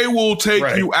it. They will take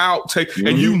you out,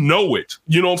 and you know it.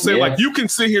 You know what I'm saying? Yeah. Like you can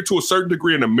sit here to a certain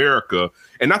degree in America,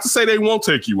 and not to say they won't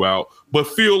take you out, but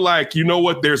feel like, you know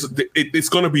what, it's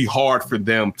going to be hard for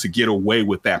them to get away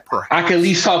with that. Perhaps I can at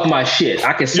least talk my shit.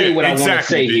 I can say what I want to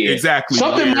say here. Exactly.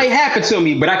 Something might happen to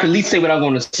me, but I can at least say what I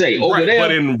want to say. Over there,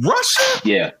 but in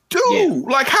Russia, dude,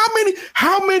 like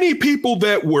how many people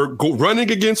that were running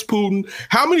against Putin?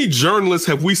 How many journalists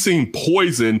have we seen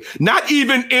poisoned? Not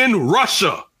even in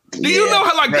Russia. Do you know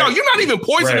how dog, you're not even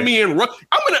poisoning me in Russia.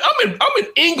 I'm in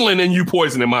England and you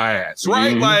poisoning my ass,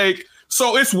 right? Like.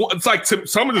 So it's like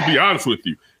I'm gonna be honest with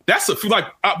you.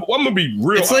 I'm gonna be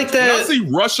real. It's like that. When I see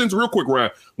Russians, real quick,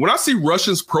 Ryan. When I see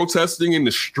Russians protesting in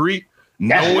the street,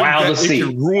 knowing that it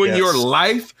can ruin your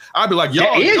life, I'd be like,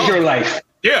 y'all, your life.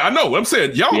 Yeah, I know. I'm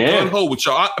saying y'all gun ho with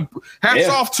y'all. Hats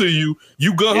off to you.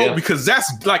 You gun ho because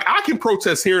that's like I can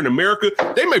protest here in America.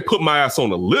 They may put my ass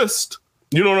on a list.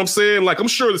 You know what I'm saying? Like I'm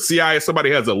sure the CIA, somebody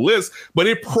has a list, but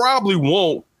it probably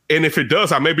won't. And if it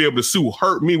does, I may be able to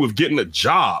hurt me with getting a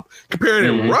job. Compared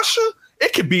in Russia,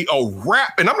 it could be a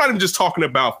wrap. And I'm not even just talking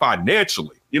about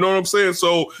financially. You know what I'm saying?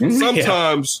 So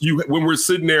sometimes when we're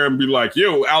sitting there and be like,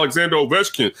 yo, Alexander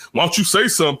Ovechkin, why don't you say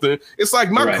something? It's like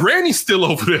my granny's still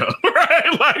over there.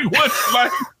 Right? Like what?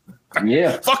 Like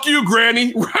fuck you,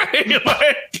 granny. Right?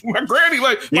 Like my granny,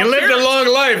 like you lived a long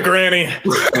life, granny.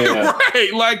 Right.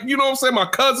 Like, you know what I'm saying? My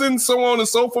cousin, so on and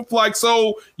so forth. Like,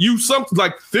 so you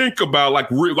think about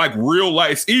real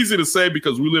life. It's easy to say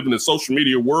because we live in a social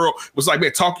media world. It's like,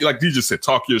 man, like DJ said,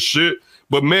 talk your shit.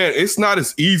 But man, it's not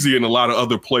as easy in a lot of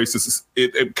other places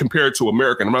compared to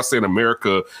America. And I'm not saying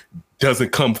America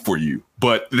doesn't come for you,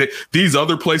 but these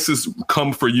other places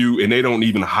come for you and they don't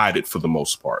even hide it for the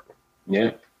most part.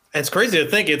 Yeah. It's crazy to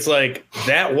think it's like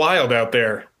that wild out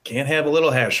there. Can't have a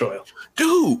little hash oil.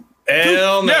 Dude.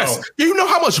 Hell no. Yes. You know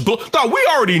how much we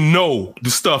already know the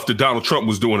stuff that Donald Trump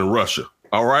was doing in Russia.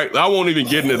 All right. I won't even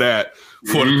get into that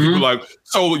for the people like,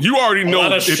 so you already know. A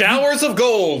lot of showers of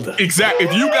gold. Exactly.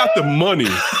 If you got the money,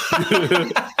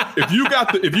 if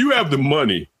you have the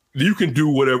money, you can do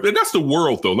whatever. And that's the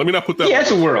world, though. Let me not put that. Yeah,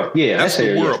 that's the world. Yeah, that's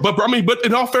the world. Yeah. But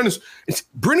in all fairness,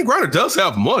 Brittany Griner does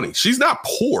have money. She's not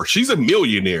poor. She's a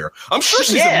millionaire. I'm sure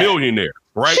she's a millionaire,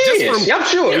 right? I'm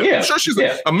sure. Yeah, I'm sure she's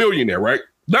a millionaire, right?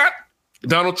 Not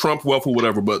Donald Trump wealth or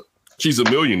whatever, but she's a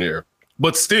millionaire.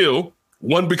 But still,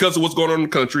 one, because of what's going on in the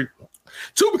country.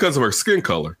 Two, because of her skin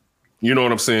color. You know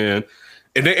what I'm saying?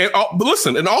 But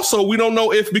listen, and also we don't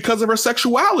know if because of her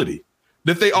sexuality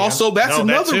that they also that's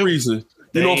another reason.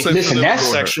 You know what I'm saying? Listen, that's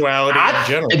sexuality in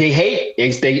general. They hate.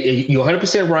 You're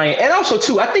 100% right. And also,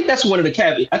 too, I think that's one of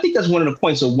the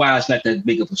points of why it's not that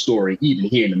big of a story, even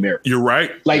here in America. You're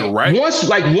right. Once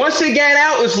it got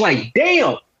out, it's like,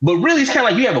 damn. But really, it's kind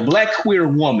of like you have a black queer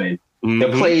woman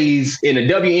that plays in the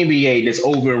WNBA that's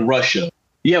over in Russia.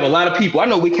 You have a lot of people. I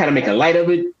know we kind of make a light of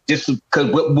it just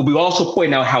because, but we also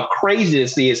point out how crazy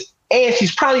this is. And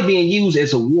she's probably being used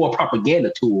as a war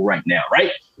propaganda tool right now,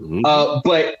 right?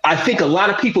 But I think a lot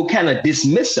of people kind of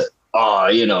dismiss her. Oh,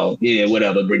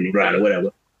 whatever, Brittany Griner,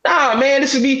 whatever. Nah, man,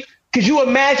 this would be. Could you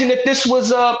imagine if this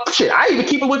was I even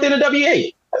keep it within the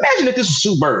WA. Imagine if this was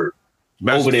Sue Bird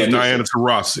over there. Diana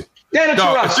Taurasi.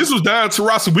 If this was Diana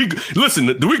Taurasi, we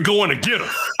going to get her.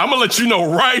 I'm gonna let you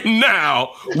know right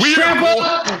now.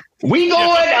 We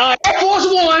going Air Force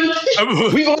One.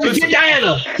 We going to get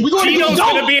Diana. We going Gino's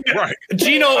going to be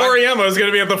Gino Auriemma is going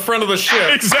to be at the front of the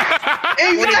ship.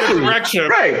 Exactly. Direction.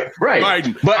 Right.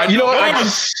 Biden. But you know what?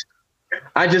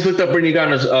 I just looked up Brittany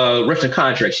Griner's Russian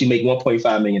contract. She make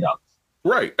 $1.5 million.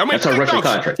 Right. I mean, that's her Russian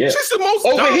contract. Yeah. She's the most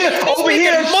over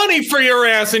here, money for your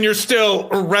ass, and you're still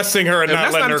arresting her and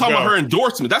not letting her go. That's not talking about her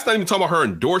endorsement. That's not even talking about her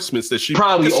endorsements that she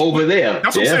probably over there.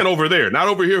 That's what I'm saying, over there, not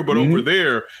over here, but over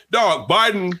there. Dog,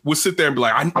 Biden would sit there and be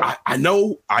like, I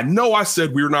know, I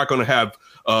said we were not going to have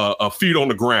a feet on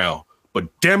the ground, but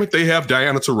damn it, they have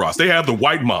Diana Taurasi. They have the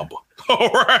white mamba. All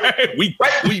right,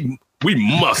 we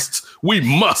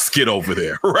must get over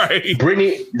there, right?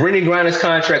 Brittany Griner's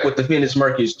contract with the Phoenix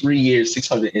Mercury is 3 years,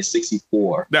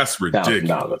 $664. That's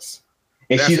ridiculous.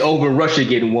 And she's over in Russia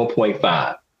getting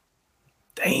 1.5.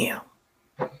 Damn.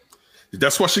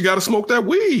 That's why she got to smoke that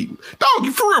weed. Dog,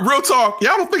 you for real talk.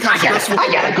 Y'all don't think I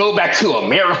gotta go back to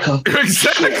America.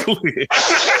 Exactly.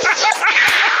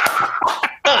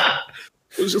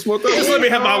 Just let me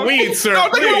have my weed, sir. No,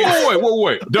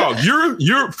 wait. Dog,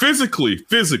 you're physically,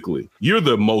 you're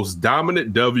the most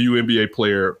dominant WNBA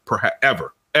player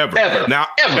ever. Now,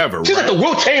 ever. She's like the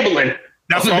Will Chamberlain.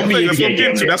 That's what I'm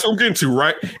getting to,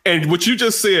 right? And what you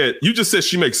just said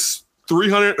she makes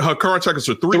 300. Her current check is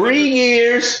for 3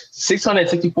 years,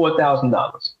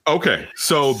 $664,000. Okay,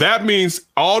 so that means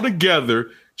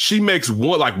altogether she makes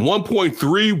 1.3,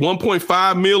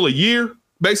 1.5 mil a year.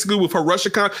 Basically, with her Russia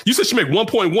you said she made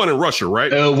 1.1 in Russia,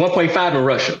 right? 1.5 in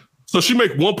Russia. So she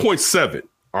make 1.7,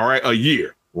 all right, a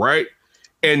year, right?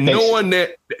 And knowing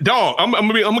that, dog, I'm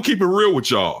gonna keep it real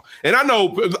with y'all. And I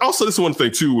know also this is one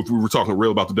thing too, if we were talking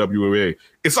real about the WNBA,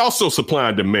 it's also supply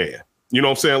and demand. You know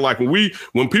what I'm saying? Like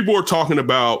when people are talking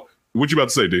about, what you about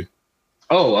to say, D?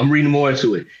 Oh, I'm reading more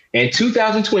into it. In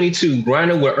 2022,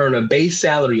 Griner will earn a base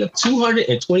salary of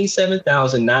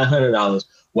 $227,900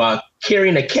 while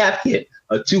carrying a cap hit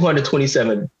of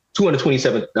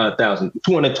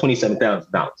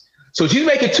 $227,000. So she's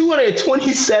making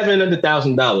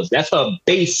 $227,000. That's her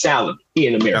base salary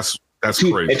here in America. That's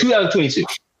crazy. In 2022.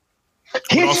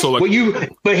 Here's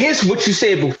what you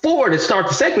said before to start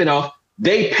the segment off.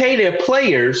 They pay their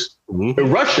players in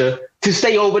Russia to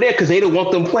stay over there because they don't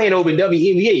want them playing over in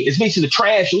WNBA. It's basically the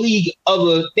trash league of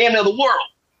the damn other world.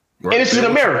 Right. And it's in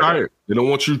America. They don't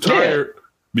want you tired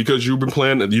because you've been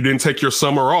playing. You didn't take your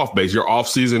summer off, base your off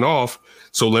season off.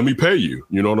 So let me pay you.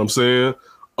 You know what I'm saying?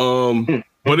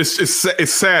 But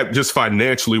it's sad just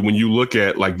financially when you look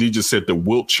at, like D just said, the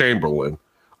Wilt Chamberlain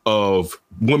of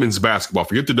women's basketball.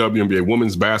 Forget the WNBA,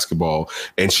 women's basketball,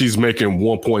 and she's making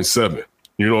 1.7.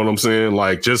 You know what I'm saying?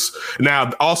 Like, just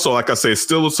now, also, like I say, it's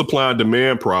still a supply and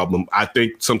demand problem. I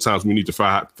think sometimes we need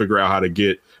to figure out how to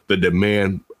get the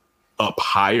demand up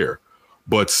higher.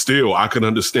 But still, I can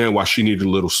understand why she needed a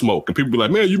little smoke. And people be like,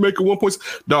 man, you make a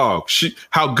 1.6. Dog,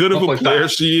 how good of a player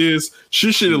she is,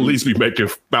 she should at least be making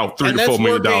about $3 to $4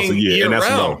 million a year. And that's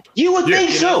low. You would think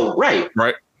so, right?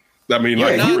 Right. I mean,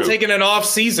 you're not taking an off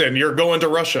season. You're going to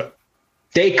Russia.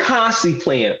 They constantly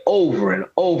playing over and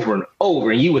over and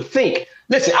over. And you would think,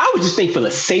 listen, I would just think for the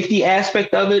safety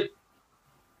aspect of it,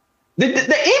 the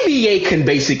NBA can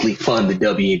basically fund the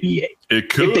WNBA. It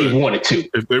could. If they wanted to.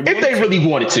 If they really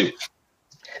wanted to.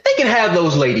 They can have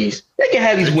those ladies. They can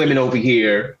have these women over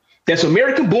here that's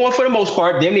American born for the most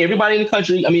part. Damn near everybody in the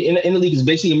country, I mean, in the league is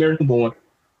basically American born.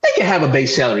 They can have a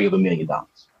base salary of $1 million.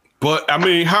 But I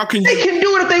mean, how can they can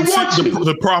do it if they want to?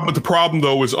 The problem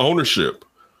though is ownership.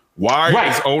 Why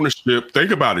is ownership?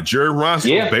 Think about it. Jerry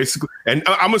Reinsdorf basically, and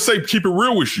I'm gonna say, keep it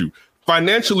real with you.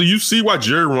 Financially, you see why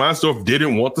Jerry Reinsdorf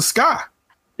didn't want the Sky,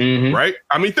 right?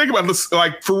 I mean, think about this.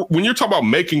 Like when you're talking about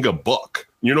making a buck,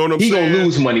 you know what I'm saying? He gonna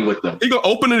lose money with them. He gonna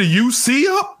open a UC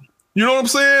up. You know what I'm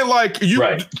saying? Like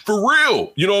for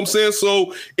real. You know what I'm saying?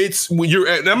 So it's when you're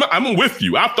at, I'm with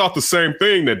you. I thought the same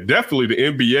thing, that definitely the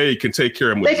NBA can take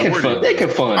care of majority. They can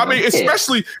fund. I mean,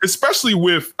 especially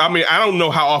with, I mean, I don't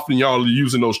know how often y'all are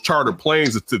using those charter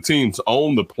planes if the teams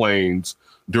own the planes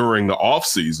during the off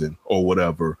season or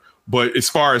whatever. But as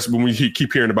far as when we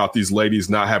keep hearing about these ladies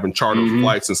not having charter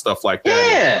flights and stuff like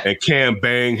that, and Cam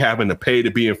Bang having to pay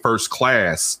to be in first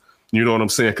class, you know what I'm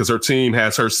saying? Because her team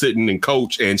has her sitting in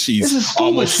coach, and she's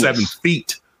almost 7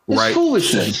 feet, right?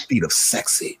 7 feet of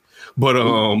sexy. But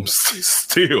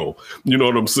still, you know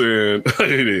what I'm saying?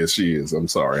 It is. She is. I'm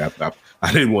sorry. I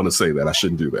didn't want to say that. I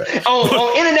shouldn't do that.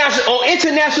 On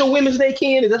International Women's Day,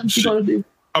 Ken, is that what you're going to do?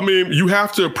 I mean, you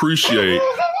have to appreciate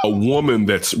a woman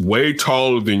that's way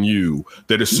taller than you,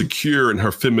 that is secure in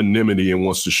her femininity and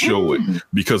wants to show it,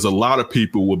 because a lot of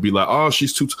people will be like, oh,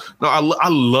 she's too. No, I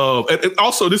love. And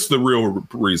also, this is the real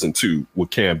reason, too,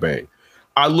 with Cam Bang.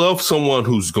 I love someone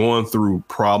who's gone through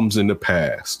problems in the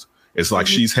past. It's like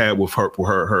she's had with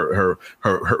her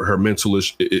mental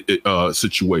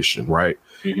situation, right?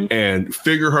 And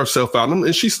figure herself out.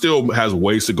 And she still has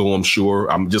ways to go, I'm sure.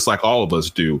 I'm just like all of us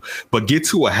do. But get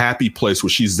to a happy place where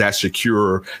she's that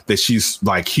secure that she's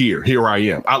like, here I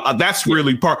am. That's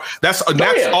really part. That's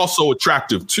also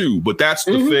attractive too. But that's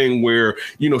the thing where,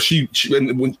 you know, she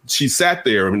when she sat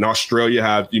there in Australia,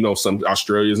 had, you know, some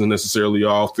Australia isn't necessarily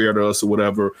all fair to us or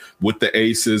whatever with the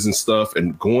aces and stuff,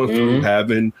 and going through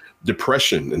having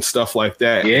depression and stuff like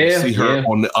that. And see her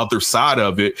on the other side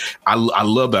of it. I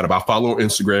love that about following her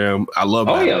Instagram. I love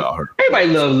that about her.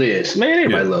 Everybody love Liz, man.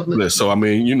 Everybody love Liz. So I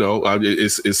mean, you know,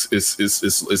 it's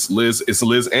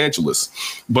Liz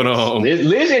Angeles, but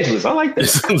Liz Angeles. I like that.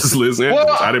 It's Liz Angeles.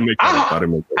 Well, I didn't make that.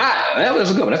 That was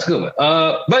a good one. That's a good one.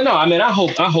 But no, I mean, I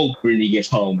hope Brittany gets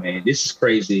home, man. This is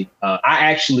crazy. I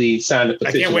actually signed a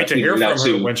petition. I can't wait to hear from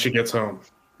her when she gets home.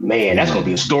 Man, that's gonna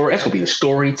be a story. That's gonna be a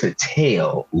story to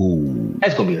tell. Ooh,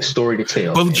 that's gonna be a story to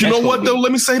tell. But you know what though?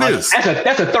 Let me say this.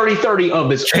 That's a 30-30 of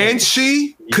this. Can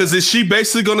she? Because is she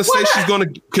basically gonna say she's gonna?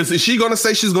 Because is she gonna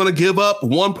say she's gonna give up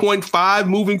 1.5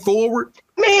 moving forward?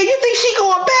 Man, you think she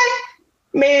going back?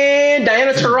 Man,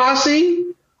 Diana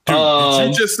Taurasi. Dude,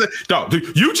 you just said. Dog,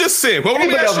 you just said. Well, they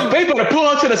better pull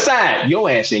her to the side. Your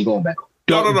ass ain't going back.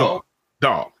 No.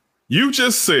 Dog. You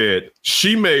just said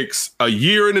she makes a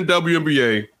year in the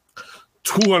WNBA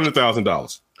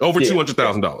 $200,000, over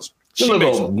 $200,000. She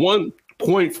makes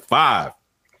 1.5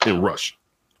 in Russia.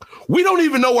 We don't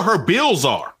even know what her bills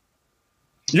are.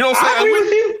 You know what I'm saying? I agree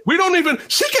with you. We don't even.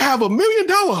 She could have $1 million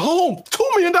home,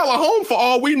 $2 million home for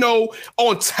all we know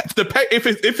on to pay if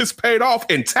it's paid off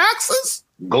in taxes.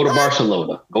 Go to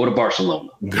Barcelona.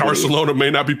 Barcelona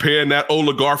may not be paying that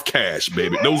oligarch cash,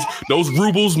 baby. Those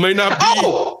rubles may not be.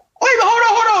 Oh, wait,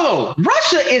 hold on.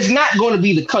 Russia is not going to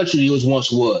be the country it was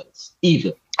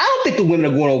either. I don't think the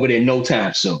women are going over there no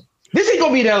time soon. This ain't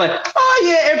going to be there like, oh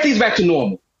yeah, everything's back to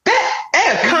normal.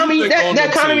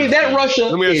 That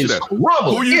Russia is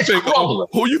crumbling.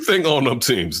 Who you think on them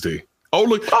teams, D? All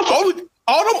them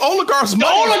oligarchs. The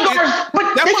oligarchs,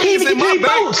 but they can't even get any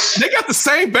votes. They got the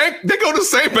same bank. They go to the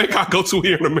same bank I go to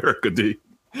here in America, D.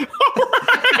 All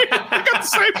right. They got the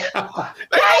same.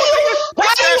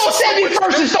 Why you on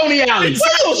 71st and Stony Island?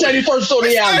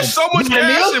 So much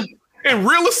cash in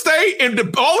real estate and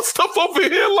all the stuff over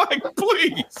here. Like,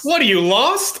 please. What are you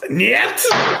lost? Yet?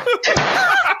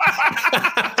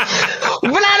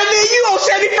 Vladimir, you on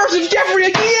 71st and Jeffrey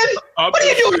again? What are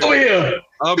you doing over here?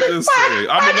 I'm just saying.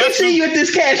 I can see you at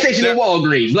this gas station at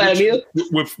Walgreens, Vladimir.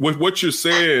 With what you're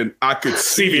saying, I could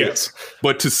see it.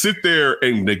 But to sit there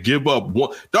and to give up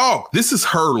one dog, this is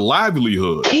her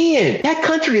livelihood. Ken, that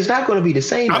country is not going to be the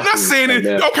same. I'm not saying it.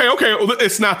 Okay.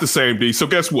 It's not the same, D. So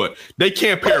guess what? They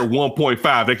can't pay her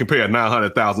 1.5. They can pay her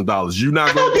 $900,000. You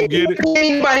not going to get it?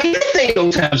 Anybody anything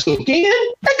no time soon, Ken.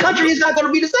 That country is not going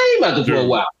to be the same after for a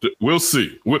while. We'll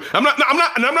see. I'm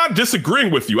not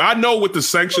disagreeing with you. I know what the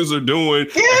sanctions are doing.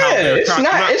 Yeah,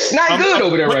 it's not good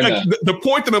over there right now. The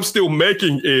point that I'm still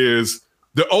making is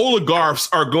the oligarchs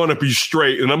are going to be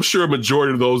straight, and I'm sure a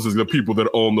majority of those is the people that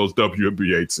own those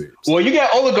WNBA teams. Well, you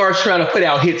got oligarchs trying to put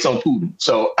out hits on Putin,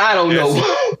 so I don't know.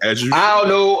 I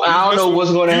don't know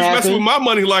what's going to happen. Messing with my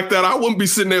money like that, I wouldn't be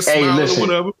sitting there smiling or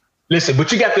whatever. Listen,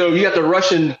 but you got the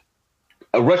Russian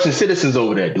citizens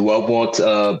over there. Do I want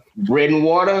bread and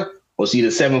water, or see the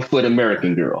 7-foot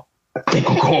American girl? I think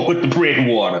I'm going with the bread and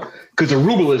water because the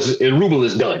ruble is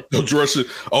done. Those Russian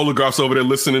oligarchs over there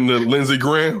listening to Lindsey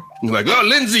Graham. You're like, oh,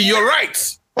 Lindsey, you're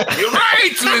right. You're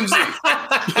right, Lindsey.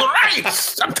 You're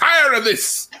right. I'm tired of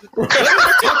this.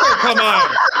 Come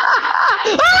on.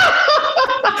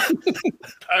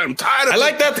 I'm tired of it. I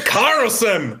like that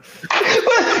Carlson.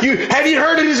 Have you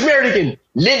heard of this American?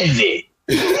 Lindsey.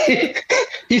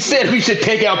 He said we should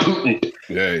take out Putin.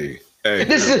 Hey.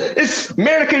 This is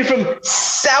American from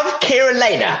South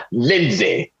Carolina,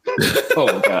 Lindsey.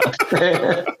 Oh God!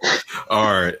 All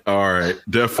right,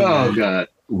 definitely. Oh God,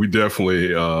 we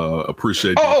definitely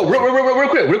appreciate.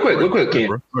 Real quick, Ken.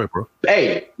 Go ahead, bro.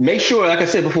 Hey, make sure, like I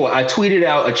said before, I tweeted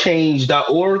out a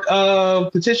change.org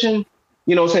petition.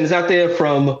 You know what I'm saying? It's out there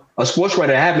from a sports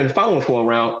writer I have been following for a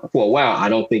while. I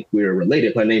don't think we're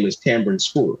related. Her name is Tamron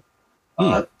Spurl.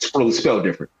 Spurl is spelled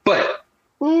different, but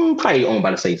probably owned by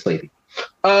the same lady.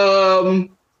 I'm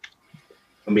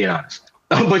being honest.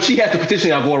 But she has the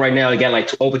petition out going right now. It got like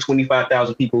over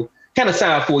 25,000 people kind of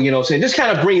signed for, you know what I'm saying? Just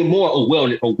kind of bring more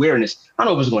awareness. I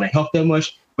don't know if it's going to help that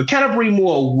much, but kind of bring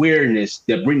more awareness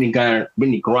that Brittany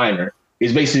Griner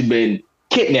has basically been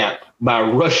kidnapped by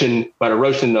the Russian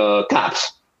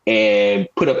cops and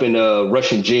put up in a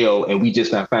Russian jail. And we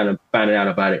just not finding out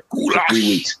about it for 3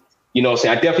 weeks. You know what I'm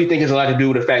saying? I definitely think it's a lot to do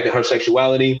with the fact that her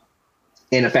sexuality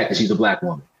and the fact that she's a black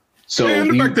woman. So and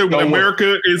the fact that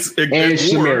America is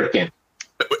she's American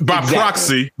by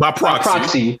proxy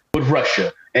with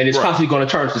Russia, and it's possibly going to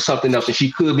turn to something else that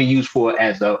she could be used for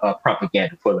as a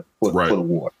propaganda for the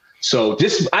war. So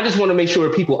I just want to make sure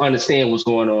people understand what's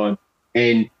going on,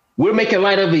 and we're making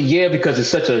light of it, because it's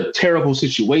such a terrible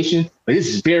situation, but this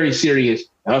is very serious.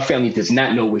 Her family does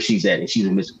not know where she's at, and she's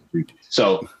in missing 3 weeks.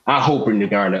 So I hope Brittany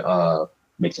Griner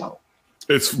makes it home.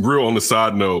 It's real.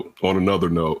 On another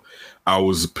note, I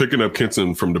was picking up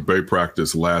Kenton from debate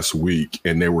practice last week,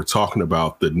 and they were talking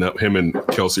about him and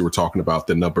Kelsey were talking about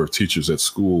the number of teachers at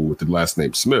school with the last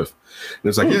name Smith. And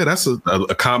it's like, yeah, that's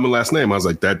a common last name. I was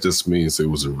like, that just means it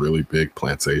was a really big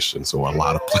plantation. So a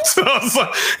lot of places. I was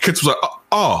like, Kenton was like,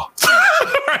 oh.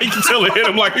 You can tell it hit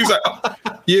him like, he's like, oh.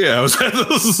 Yeah. I was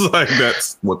like,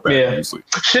 that's what that usually.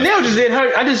 Chanel just did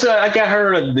her. I got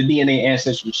her the DNA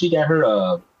ancestry. She got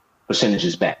her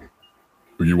percentages back.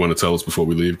 You want to tell us before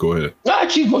we leave? Go ahead.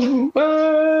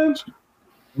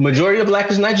 Majority of black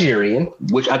is Nigerian,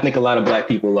 which I think a lot of black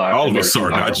people are. All of us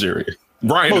are Nigerian.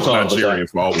 Brian is Nigerian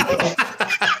for all we know.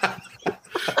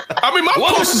 I mean, my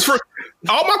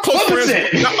All my close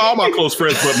friends, not all my close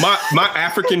friends, but my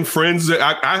African friends that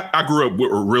I grew up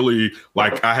with were really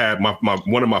like, I had my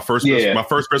one of my first best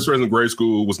friends in grade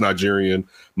school was Nigerian.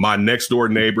 My next door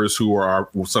neighbors who are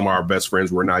some of our best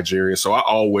friends were Nigerian. So I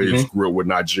always grew up with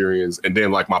Nigerians. And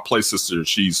then like my play sister,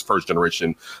 she's first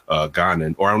generation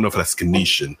Ghanaian, or I don't know if that's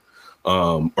Ghanesian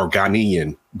or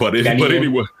Ghanaian, but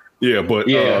anyway. Yeah, but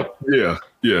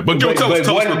But tell us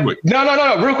real quick.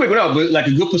 No, real quick. No, but like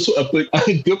a good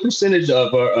percentage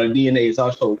of our DNA is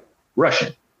also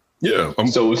Russian. Yeah.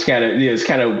 So it's kind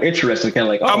of interesting. Kind of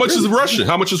like, how much is Russian?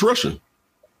 How much is Russian?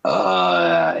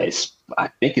 I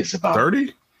think it's about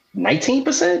 30, 19%,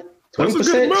 20%.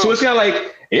 So it's kind of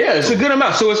like, it's a good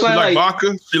amount. So it's like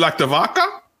vodka. You like the vodka?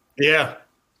 Yeah.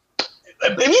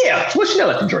 Yeah. What you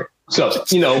like to drink? So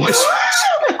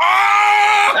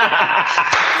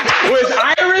whereas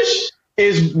Irish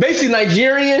is basically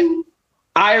Nigerian,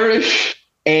 Irish,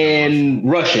 and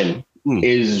Russian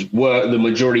is what the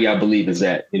majority, I believe, is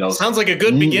at. Sounds like a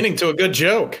good beginning to a good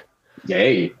joke.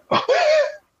 Yay.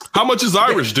 How much is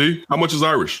Irish, D? How much is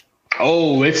Irish?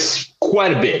 Oh, it's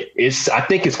quite a bit. I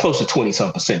think it's close to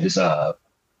 20-something%.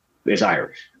 Is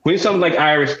Irish. 20-something like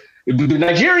Irish. The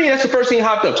Nigerian, that's the first thing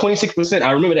hopped up. 26%.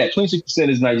 I remember that. 26%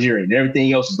 is Nigerian. And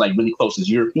everything else is like really close. It's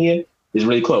European. Is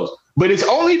really close. But it's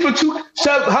only for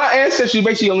her ancestry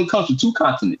basically only comes from two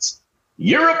continents,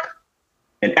 Europe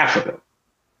and Africa.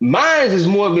 Mine is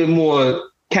more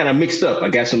kind of mixed up. I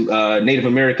got some Native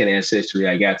American ancestry.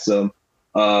 I got some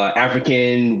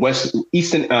African,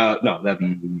 Eastern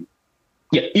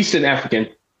African.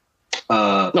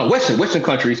 Western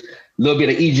countries, a little bit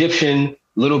of Egyptian, a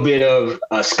little bit of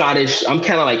Scottish. I'm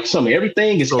kind of like some of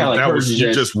everything. It's kind of like that was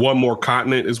just one more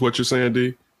continent is what you're saying,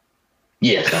 D?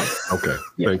 Yeah. Okay.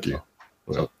 Thank you.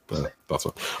 Well, that's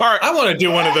all right. I want to do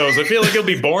one of those. I feel like it'll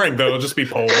be boring though. It'll just be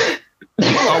Polish. You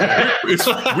should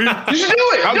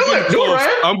do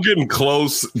it. I'm getting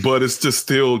close, but it's just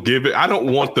still I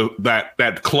don't want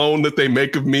that clone that they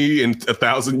make of me in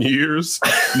 1,000 years.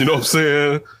 You know what I'm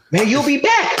saying? Man, you'll be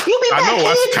back. I know.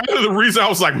 That's kind of the reason I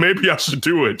was like, maybe I should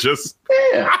do it. Just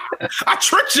I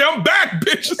tricked you. I'm back,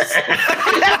 bitches.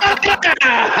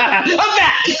 I'm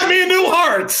back. Give me new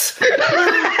hearts.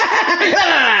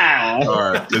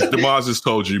 All right. As Demaz has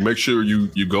told you, make sure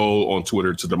you go on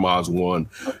Twitter to Demaz1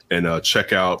 and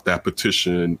check out that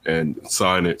petition and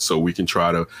sign it so we can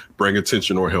try to bring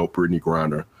attention or help Brittney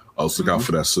Griner. Look out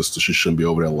for that sister. She shouldn't be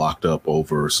over there locked up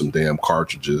over some damn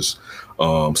cartridges.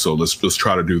 So let's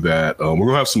try to do that. We're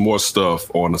gonna have some more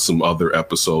stuff on some other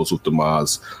episodes with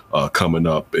Demaz coming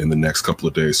up in the next couple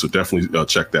of days. So definitely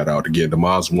check that out. Again,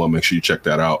 Demaz1, make sure you check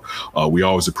that out. We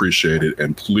always appreciate it,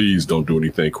 and please don't do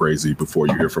anything crazy before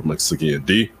you hear from us again.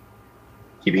 D,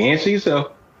 keep your hands to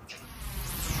yourself.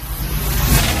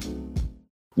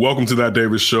 Welcome to That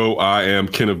Davis Show. I am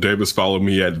Kenneth Davis. Follow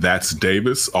me at That's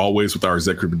Davis. Always with our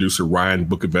executive producer, Ryan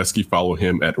Bukoveski. Follow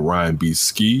him at Ryan B.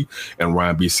 Ski and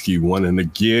Ryan B. Ski 1. And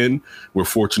again, we're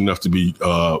fortunate enough to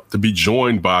be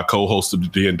joined by a co-host of the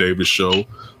D and Davis Show.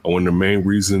 One of the main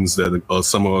reasons that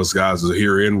some of us guys are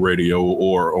here in radio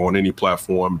or on any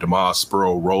platform, Demaz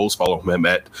Spurrow Rose. Follow him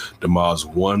at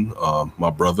Demaz1,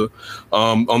 my brother.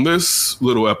 On this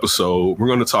little episode, we're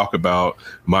going to talk about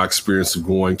my experience of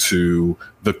going to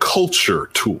the Culture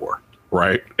Tour,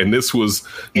 right? And this was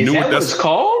new. That what it's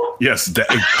called? Yes. Thank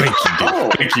you, D.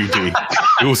 Thank you, D.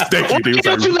 It was thank you, D. It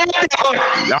was like,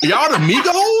 y'all the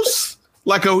Migos?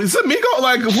 Like, is it Migos?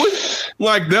 Like, what?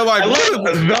 Like, they're like, what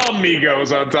the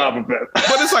Migos on top of it.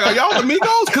 But it's like, are y'all the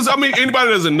Migos? Because, I mean, anybody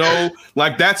that doesn't know,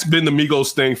 like, that's been the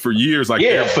Migos thing for years. Like,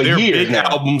 their years big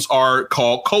albums are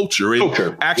called Culture.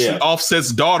 Actually,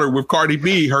 Offset's daughter with Cardi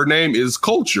B, her name is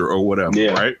Culture or whatever,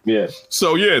 right? Yeah.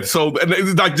 So, and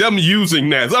it's like them using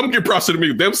that. So I'm going to give props to the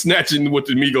Migos. Them snatching what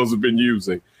the Migos have been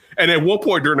using. And at one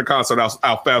point during the concert,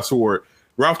 I'll fast forward,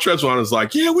 Ralph Tresvant is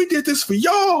like, yeah, we did this for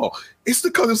y'all.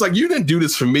 It's like, you didn't do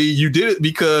this for me. You did it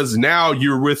because now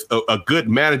you're with a good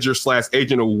manager /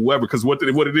 agent or whoever. Because what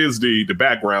it is, the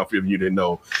background for you didn't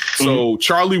know. So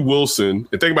Charlie Wilson,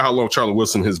 and think about how long Charlie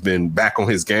Wilson has been back on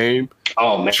his game.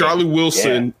 Oh, man. Charlie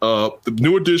Wilson, the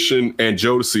New Edition and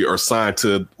Jodeci are signed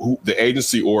to the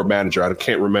agency or manager. I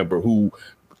can't remember who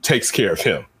takes care of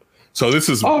him. So this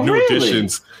is New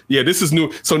Edition's. Yeah, this is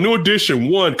new. So New Edition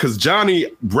won because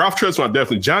Ralph Tresvant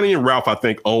definitely. Johnny and Ralph, I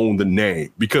think, own the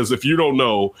name. Because if you don't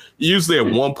know, usually at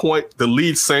one point, the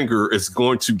lead singer is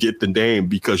going to get the name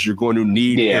because you're going to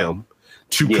need him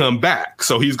to come back.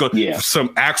 So he's going some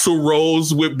Axl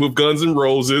Rose with Guns N'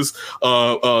 Roses,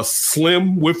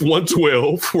 Slim with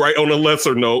 112, right, on a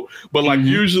lesser note. But like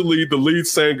usually the lead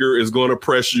singer is going to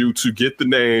press you to get the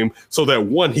name so that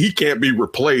one, he can't be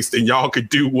replaced and y'all could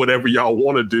do whatever y'all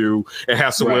want to do and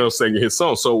have someone else singing his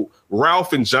song. So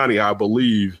Ralph and Johnny, I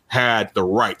believe, had the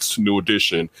rights to New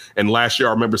Edition. And last year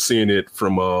I remember seeing it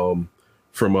from on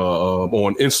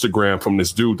Instagram from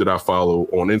this dude that I follow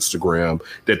on Instagram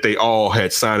that they all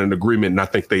had signed an agreement. And I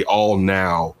think they all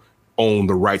now own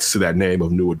the rights to that name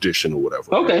of New Edition or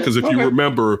whatever. Okay. Because if you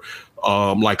remember,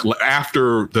 like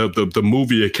after the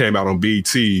movie that came out on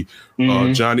BET,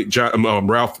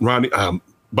 Ralph, Ronnie,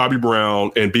 Bobby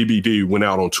Brown and BBD went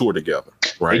out on tour together,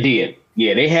 right? They did.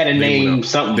 Yeah, they had a name,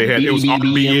 something. They had, it was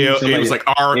RBL, it was like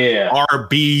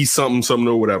RB something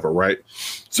or whatever, right?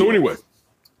 So anyway,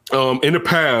 in the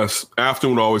past, Afton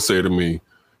would always say to me,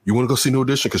 "You want to go see New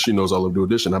Edition?" Because she knows I love New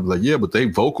Edition. I'd be like, "Yeah, but they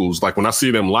vocals, like when I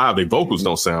see them live, their vocals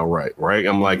don't sound right."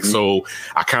 I'm like, so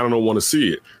I kind of don't want to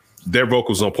see it. Their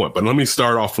vocals on point. But let me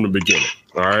start off from the beginning.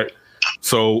 All right.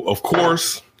 So of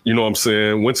course, you know what I'm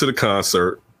saying, went to the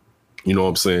concert. You know what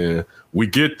I'm saying? We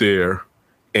get there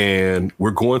and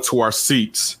we're going to our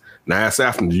seats. And I asked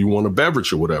Afton, "Do you want a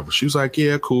beverage or whatever?" She was like,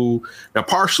 "Yeah, cool." Now,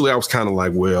 partially, I was kind of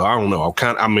like, well, I don't know.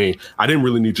 I didn't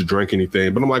really need to drink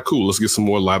anything, but I'm like, cool, let's get some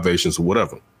more libations or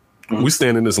whatever. We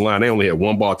stand in this line. They only had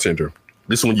one bartender.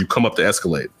 This is when you come up the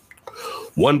escalator.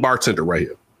 One bartender right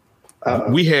here.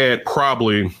 We had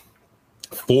probably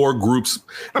four groups.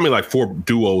 Like four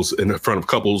duos in front of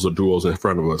couples or duos in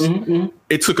front of us.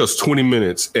 It took us 20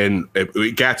 minutes and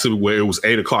it got to where it was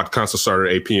 8 o'clock. The concert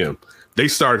started at 8 p.m. They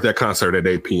started that concert at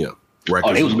 8 p.m. Right?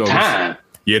 Oh, it was time.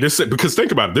 Because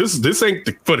think about it, this ain't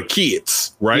for the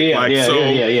kids, right?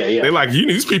 They're like,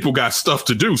 these people got stuff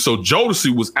to do. So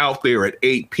Jodeci was out there at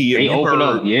 8 p.m. They opened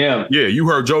up, you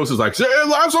heard Jodeci's like, "Hey,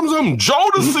 live something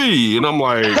Jodeci," and I'm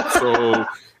like, so,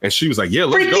 and she was like, "Yeah,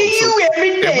 let's go." So,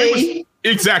 every day.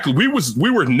 Exactly. We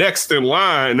were next in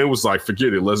line, and it was like,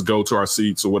 forget it, let's go to our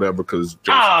seats or whatever. Because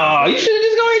you should have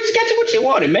just go ahead and get what you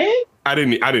wanted, man. I didn't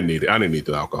need it. I didn't need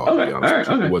the alcohol. Okay. To be honest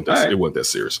with you. It wasn't that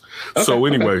serious. Okay. So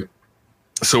anyway.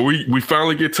 So we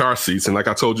finally get to our seats, and like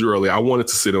I told you earlier, I wanted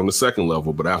to sit on the second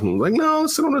level, but I was like, no,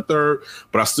 let's sit on the third.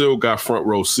 But I still got front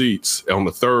row seats on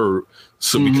the third,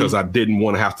 because I didn't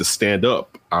want to have to stand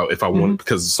up if I wanted,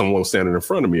 because someone was standing in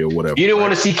front of me or whatever. You didn't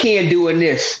want to see Ken doing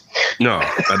this. No,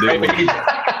 I didn't. Want to do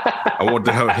that. I wanted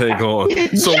to hang on.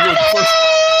 So it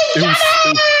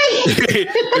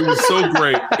was so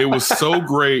great. It was so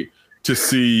great to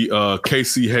see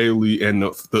Casey Haley and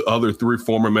the other three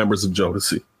former members of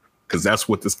Jodeci. Because that's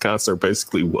what this concert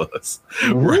basically was,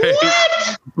 right?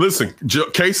 What? Listen,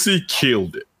 Casey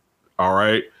killed it. All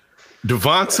right,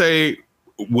 Devontae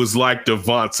was like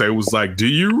Devontae. It was like, do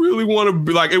you really want to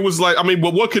be like? It was like,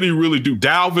 but what could he really do?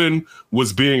 Dalvin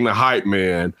was being the hype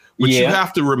man, but you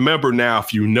have to remember now,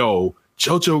 if you know,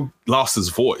 JoJo lost his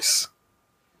voice.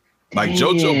 Like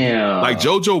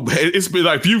JoJo, it's been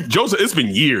like it's been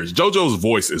years. JoJo's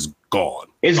voice is gone.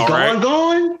 It's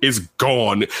gone? It's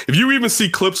gone. If you even see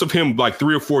clips of him like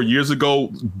 3 or 4 years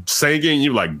ago singing,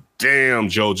 you're like, damn,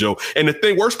 JoJo. And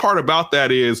the worst part about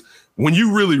that is when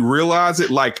you really realize it,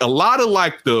 like a lot of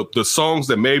like the songs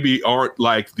that maybe aren't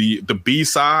like the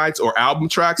B-sides or album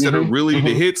tracks that are really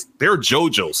the hits, they're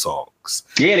JoJo songs.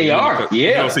 Yeah, they are.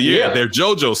 Yeah. They're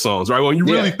JoJo songs, right? When you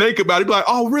really think about it, you're like,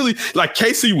 oh, really? Like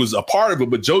Casey was a part of it,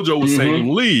 but JoJo was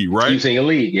singing lead, right? He was singing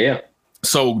lead, yeah.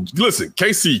 So listen,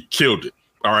 Casey killed it.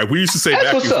 All right. We used to say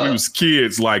back when we was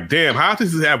kids, like, damn, how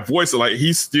does he have voice? Like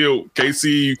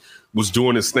Casey was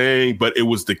doing his thing, but it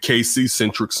was the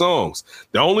Casey-centric songs.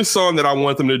 The only song that I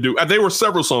want them to do, there were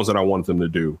several songs that I wanted them to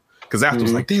do, because after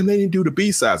was like, damn, they didn't do the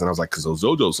B-sides. And I was like, because those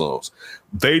JoJo songs,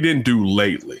 they didn't do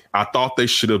Lately. I thought they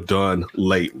should have done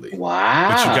Lately. Wow.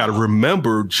 But you got to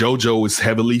remember, JoJo is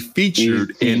heavily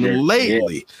featured in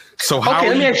Lately. Yeah. So how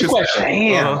let me ask you a question.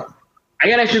 I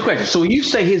got to ask you a question. So you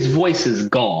say his voice is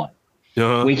gone.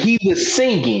 When he was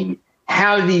singing,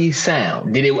 how did he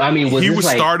sound? Was he was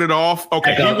like, started off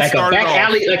okay? Like a back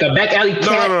alley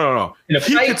cat. No.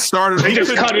 He could start. He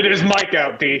just cutted his mic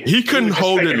out. D. He couldn't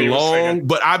hold it long,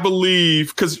 but I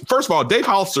believe because first of all, Dave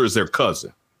Hollister is their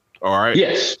cousin. All right.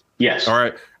 Yes. All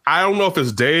right. I don't know if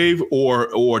it's Dave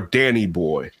or Danny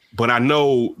Boy, but I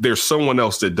know there's someone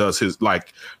else that does his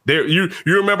like there. You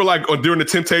remember like during the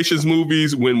Temptations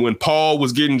movies when Paul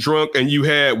was getting drunk and you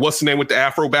had what's the name with the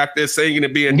afro back there singing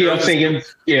and being singing.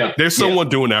 Yeah. There's someone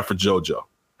doing that for JoJo.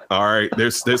 All right,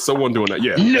 there's someone doing that.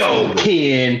 Yeah. No,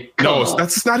 Ken.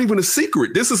 That's not even a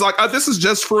secret. This is like this is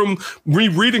just from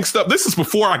rereading stuff. This is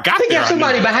before I got there. Got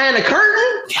somebody behind the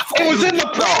curtain. It was in the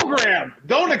program.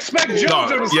 Don't expect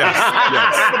JoJo to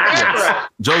yes.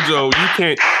 JoJo,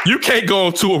 you can't go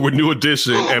on tour with New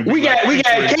Edition and we got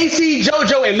KC,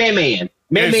 JoJo, and Man.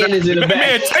 Man is in the back.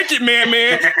 Man, take it,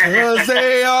 Man. Cause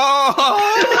they all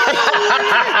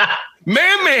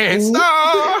Man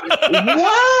star.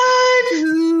 What?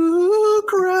 You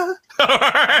cry.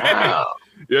 Wow.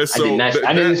 Yeah, so I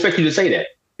didn't expect you to say that.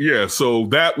 Yeah, so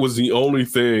that was the only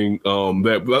thing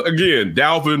that, again,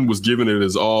 Dalvin was giving it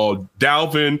his all.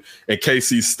 Dalvin and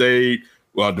KC stayed.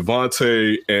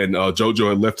 Devontae and JoJo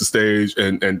had left the stage,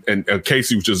 and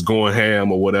Casey was just going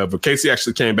ham or whatever. Casey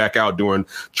actually came back out during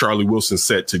Charlie Wilson's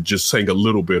set to just sing a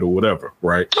little bit or whatever,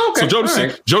 right? Okay, so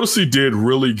Jodeci did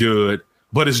really good.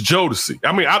 But it's Jodeci.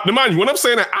 I mean, mind you, when I'm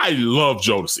saying that, I love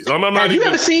Jodeci. Have you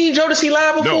ever seen Jodeci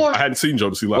live before? No, I hadn't seen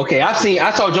Jodeci live. Okay, I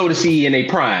saw Jodeci in a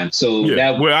prime. So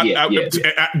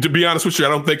to be honest with you, I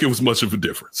don't think it was much of a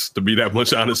difference. To be that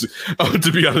much honest,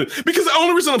 to be honest, because the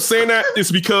only reason I'm saying that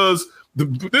is because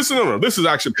this is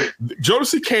actually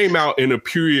Jodeci came out in a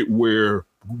period where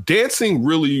dancing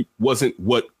really wasn't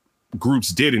what groups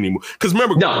did anymore. Because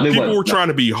remember, people were trying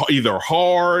to be either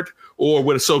hard or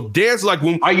what. So dance like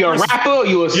when are you a rapper or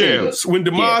you a singer? Yeah, when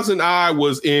Demaz and I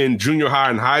was in junior high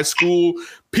and high school,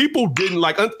 people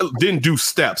didn't do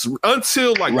steps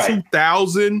until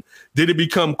 2000. Did it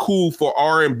become cool for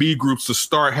R&B groups to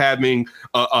start having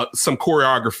some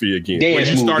choreography again?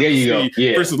 Dance move. There you go.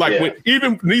 Yeah, for instance, when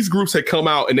even these groups had come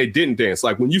out and they didn't dance.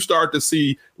 Like when you start to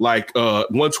see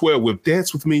 112 with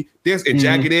Dance With Me, Dance and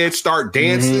Jagged Edge start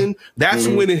dancing, that's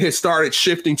when it had started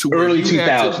shifting to early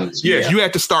 2000s. You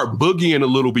had to start boogieing a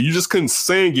little bit. You just couldn't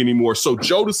sing anymore. So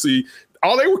Jodeci,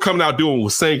 all they were coming out doing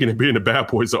was singing and being the bad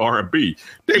boys of R&B.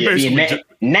 They basically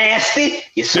nasty.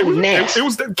 You're so nasty. It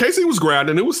was Casey was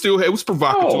grounded. It was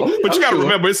provocative. But you got to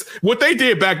remember, it's what they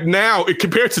did back now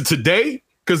compared to today.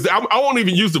 Because I won't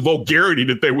even use the vulgarity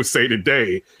that they would say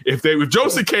today. If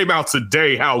Jodeci came out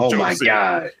today, Jodeci? My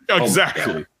God! Exactly.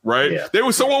 My God. Right.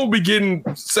 Yeah. Someone would be getting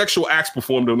sexual acts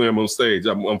performed on them on stage.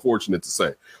 I'm unfortunate to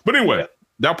say. But anyway,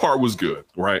 that part was good.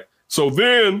 Right. So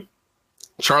then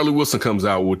Charlie Wilson comes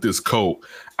out with this coat.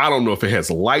 I don't know if it has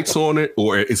lights on it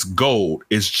or it's gold.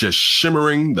 It's just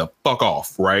shimmering the fuck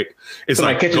off, right? It's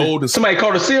gold. Somebody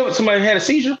called somebody had a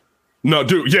seizure? No,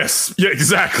 dude. Yes. Yeah,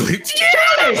 exactly.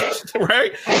 Yes!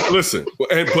 Right? Listen. But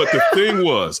the thing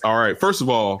was, all right, first of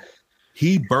all,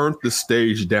 he burnt the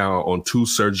stage down on 2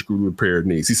 surgically repaired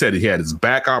knees. He said he had his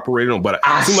back operated on, but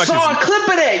I saw a clip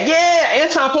of that. Yeah.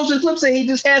 Anton posted a clip saying he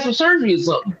just had some surgery or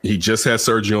something. He just had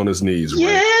surgery on his knees.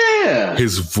 Right? Yeah.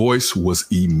 His voice was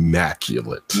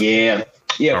immaculate. Yeah.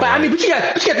 Yeah. But I mean, but you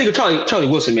got to think of Charlie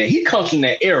Wilson, man. He comes from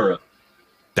that era.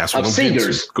 That's what I'm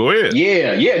singers. Go ahead.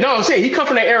 Yeah. No, I'm saying he comes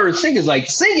from that era of singers. Like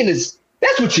singing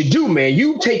that's what you do, man.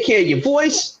 You take care of your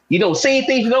voice. You don't say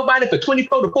anything to nobody for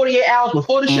 24 to 48 hours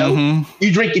before the show.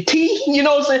 You drink your tea. You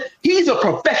know what I'm saying? He's a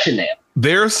professional.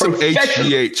 There's some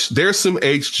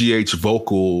HGH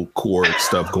vocal cord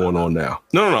stuff going on now.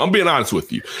 No. I'm being honest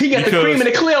with you. He got the cream and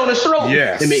the clear on his throat.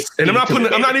 Yes. And I'm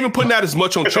not even putting that as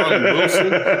much on Charlie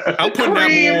Wilson. I'm putting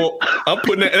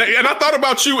that, and I thought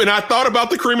about you, and I thought about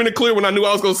the cream and the clear when I knew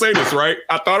I was going to say this, right?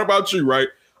 I thought about you, right?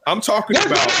 I'm talking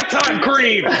about time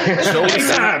cream.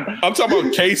 I'm talking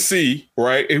about KC,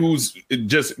 right? Who's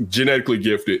just genetically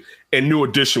gifted, and New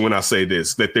Edition. When I say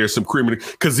this, that there's some cream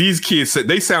because these kids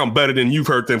they sound better than you've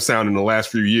heard them sound in the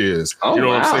last few years. Oh, you know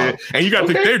what I'm saying? And you got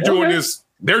to think they're doing this.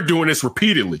 They're doing this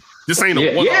repeatedly. This ain't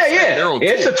a one-off. Yeah.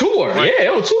 It's a tour. Right? Yeah,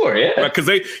 on tour. Yeah, because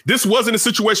this wasn't a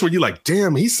situation where you're like,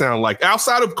 damn, he sound like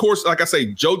outside of course. Like I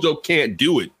say, JoJo can't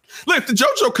do it. Look, if the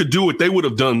JoJo could do it, they would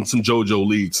have done some JoJo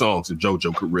lead songs if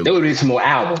JoJo could really. There would be some more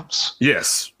albums.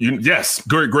 Yes. Yes.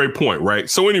 Great point. Right.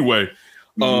 So anyway,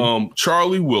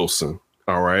 Charlie Wilson.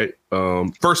 All right.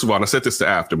 First of all, and I said this to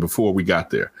After before we got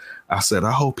there. I said,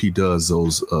 I hope he does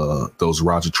those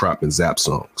Roger Troutman Zap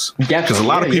songs. Because a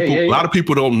lot of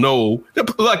people don't know,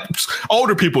 like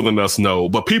older people than us know,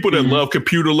 but people that love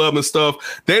computer love and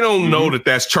stuff, they don't know that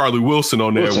that's Charlie Wilson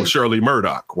on there with Shirley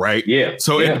Murdoch, right? Yeah.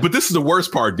 So, but this is the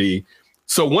worst part, D.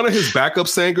 So one of his backup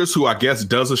singers, who I guess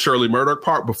does a Shirley Murdoch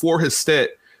part, before his set,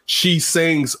 she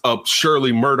sings a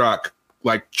Shirley Murdoch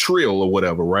like trill or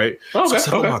whatever, right? Okay, so I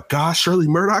said, oh my gosh, Shirley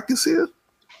Murdoch is here.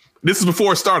 This is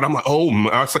before it started. I'm like,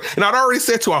 and I'd already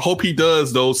said to, I hope he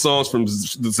does those songs from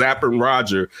Zapp and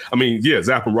Roger. I mean,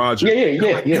 Zapp and Roger.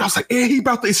 Yeah. And I was like, he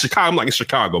about to, it's Chicago. I'm like, it's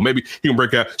Chicago. Maybe he can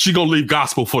break out. She gonna leave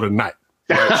gospel for the night.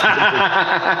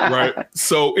 Right. right.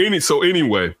 So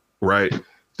anyway, right.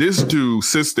 This dude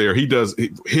sits there. He does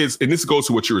his, and this goes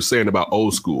to what you were saying about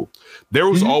old school. There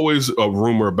was always a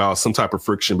rumor about some type of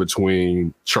friction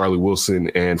between Charlie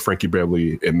Wilson and Frankie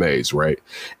Beverly and Maze, right?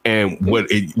 And when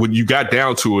you got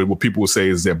down to it, what people would say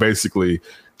is that basically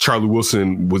Charlie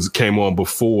Wilson came on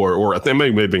before, or I think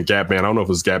it may have been Gap Band. I don't know if it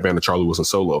was Gap Band or Charlie Wilson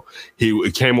solo. He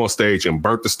came on stage and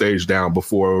burnt the stage down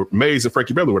before Maze and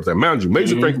Frankie Beverly were there. Mind you,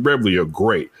 Maze and Frankie Beverly are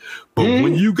great. But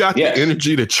when you got the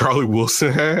energy that Charlie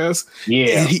Wilson has,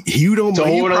 you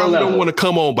probably don't want to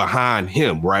come on behind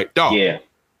him, right? Dog.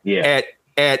 Yeah.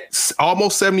 At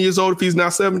almost 70 years old, if he's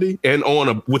not 70, and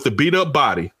with a beat up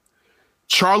body,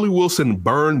 Charlie Wilson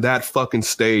burned that fucking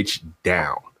stage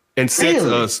down. And said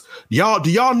to us, have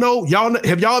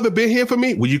y'all ever been here for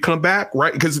me? Will you come back?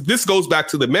 Right? Because this goes back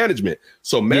to the management.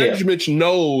 So management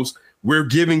knows we're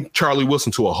giving Charlie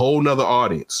Wilson to a whole nother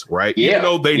audience, right? Yeah. Even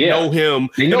though they know him.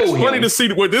 It's funny to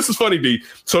see where this is funny, D.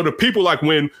 So the people like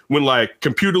when like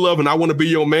Computer Love and I Want to Be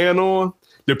Your Man on,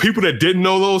 the people that didn't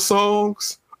know those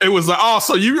songs, it was like, oh,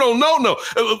 so you don't know,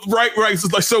 right?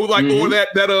 So like, or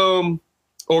that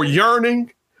or Yearning,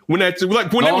 when that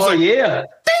was like, yeah.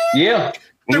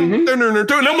 And I'm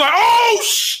like, oh,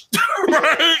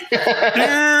 right?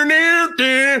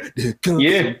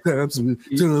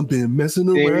 Been messing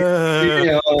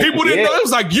around. People didn't know. It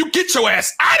was like, you get your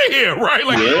ass out of here, right?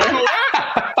 Like,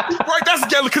 right? That's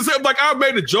because like I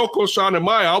made a joke on Sean and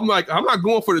Maya. I'm like, I'm not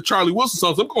going for the Charlie Wilson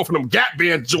songs. I'm going for them Gap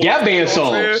Band songs.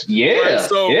 Yeah. Right?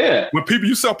 So when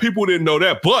you saw people didn't know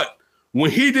that, but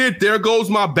when he did "There Goes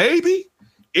My Baby,"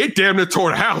 it damn near tore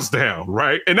the house down,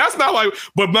 right? And that's not like,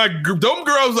 but them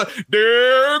girls like,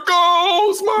 there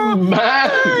goes my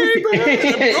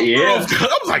baby. Girls,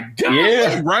 I was like,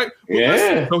 damn, right?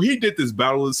 Well, so he did this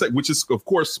battle of the sex, which is of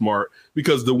course smart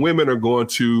because the women are going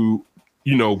to,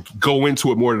 go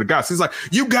into it more than the guys. He's like,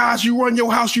 you guys, you run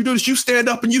your house, you do this, you stand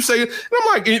up and you say it. And I'm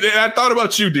like, and I thought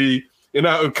about you, D. And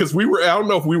because I don't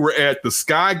know if we were at the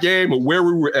Sky game or where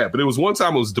we were at, but it was one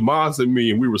time it was DeMaz and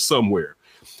me and we were somewhere.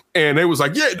 And they was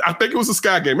like, yeah, I think it was a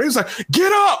Sky game. And he was like, get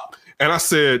up. And I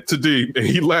said to D, and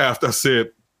he laughed. I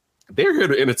said, they're here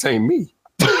to entertain me.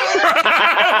 I'm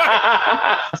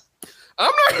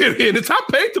not here to entertain. I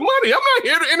paid the money. I'm not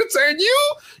here to entertain you.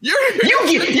 You're here.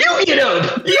 You get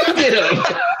up. You get up.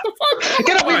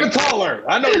 Get up even taller.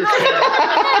 I know you're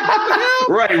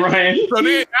right, Ryan. So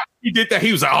then after he did that,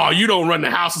 he was like, oh, you don't run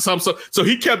the house or something. So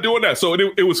he kept doing that. So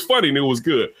it was funny and it was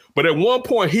good. But at one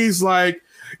point, he's like,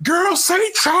 girl,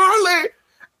 say Charlie.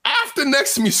 After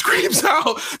next to me screams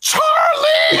out,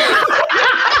 Charlie!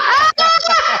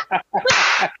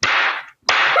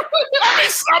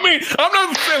 I mean, I'm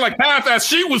not saying like half-ass.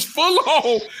 She was full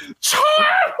on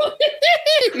Charlie.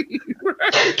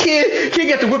 Kid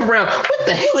got to whip around. What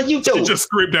the hell are you doing? She just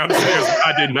screamed down the stairs.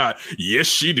 I did not. Yes,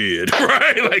 she did.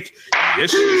 Right? Like,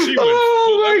 yes, she went.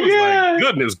 Oh my God! Like,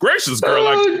 goodness gracious, girl!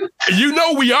 Like,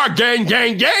 we are gang.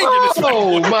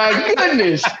 Oh my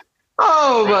goodness!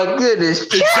 Oh my goodness!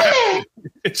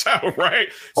 It's out, right?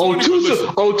 So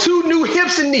two new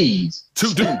hips and knees.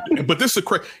 But this is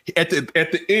crazy. At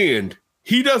the end,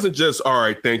 he doesn't just, all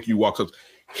right, thank you, walks up.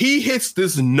 He hits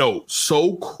this note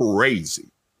so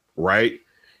crazy, right?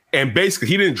 And basically,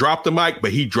 he didn't drop the mic,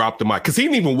 but he dropped the mic because he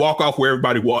didn't even walk off where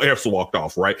everybody else walked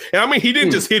off, right? And I mean, he didn't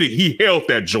just hit it; he held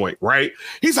that joint, right?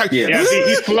 He's like, he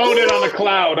floated on a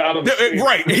cloud out of the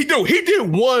right. He did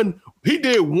one.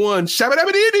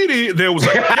 Shabba-dabba-dee-dee-dee. There was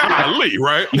like golly,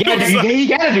 right? He got to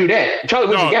do that. Charlie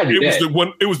Wilson got to do that.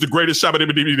 It was the greatest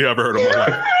shabba-dabba-dee-dee I ever heard of my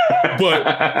life.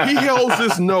 But he held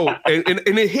this note, and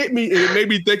it hit me, and it made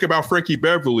me think about Frankie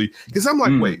Beverly because I'm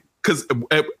like, wait, because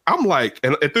I'm like,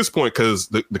 and at this point, because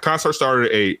the concert started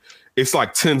at 8, it's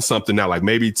like 10 something now, like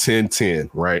maybe 10:10,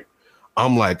 right?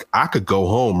 I'm like, I could go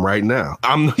home right now.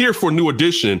 I'm here for New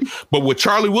Edition, but what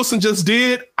Charlie Wilson just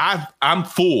did, I'm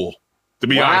full. To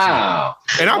be honest,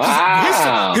 and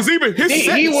I'm just he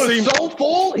was so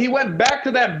full. He went back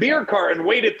to that beer car and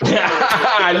waited.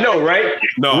 I know, right?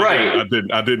 No, right.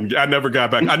 I didn't. I never got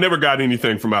back. I never got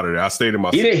anything from out of there. I stayed in my.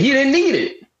 He didn't need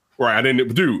it. Right, I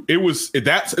didn't. Dude, it was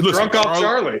that's. Listen, drunk off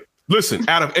Charlie. Listen,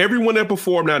 out of everyone that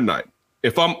performed that night,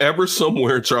 if I'm ever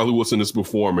somewhere Charlie Wilson is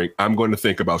performing, I'm going to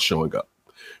think about showing up.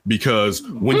 Because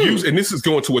when and this is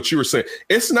going to what you were saying,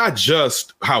 it's not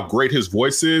just how great his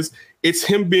voice is. It's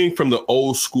him being from the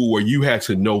old school where you had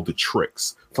to know the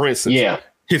tricks. For instance,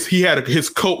 he had his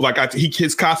coat, like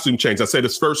his costume changed. I said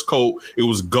his first coat, it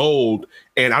was gold,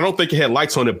 and I don't think it had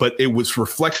lights on it, but it was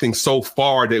reflecting so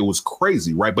far that it was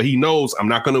crazy, right? But he knows I'm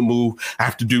not going to move. I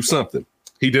have to do something.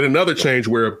 He did another change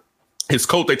where his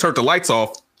coat, they turned the lights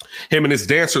off. Him and his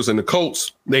dancers and the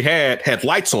coats they had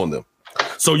lights on them.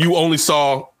 So you only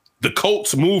saw the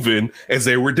Colts moving as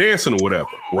they were dancing or whatever,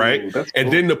 right? Ooh,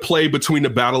 and then the play between the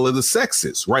battle of the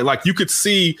sexes, right? Like you could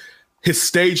see his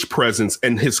stage presence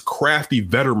and his crafty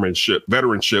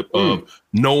veteranship of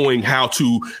knowing how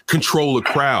to control a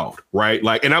crowd, right?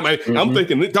 Like, and I'm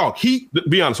thinking, dog,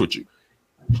 be honest with you,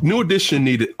 New Edition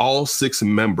needed all 6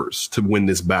 members to win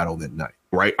this battle that night,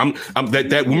 right?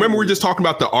 Remember we were just talking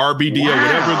about the RBD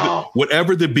or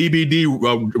whatever the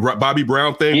BBD Bobby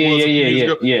Brown thing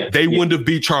was. They wouldn't have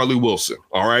beat Charlie Wilson.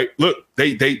 All right, look,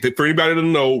 they for anybody that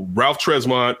don't know, Ralph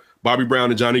Tresvant, Bobby Brown,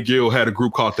 and Johnny Gill had a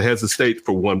group called the Heads of State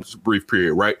for one brief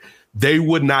period, right? They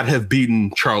would not have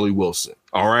beaten Charlie Wilson.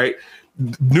 All right,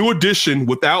 New Edition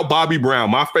without Bobby Brown,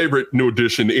 my favorite New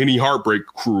Edition, any Heartbreak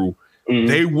crew.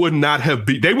 They would not have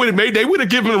beat. They would have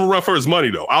given him a run for his money,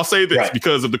 though. I'll say this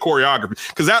because of the choreography.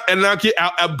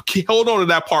 I'll hold on to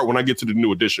that part when I get to the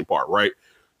New Edition part. Right?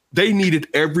 They needed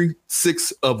every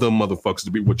 6 of them motherfuckers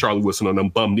to be what Charlie Wilson on them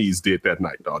bum knees did that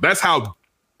night, dog. That's how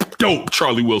dope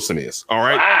Charlie Wilson is. All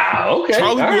right. Wow. Okay.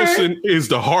 Charlie Wilson is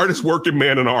the hardest working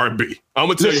man in R&B. I'm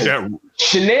gonna tell you that.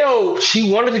 Chanel,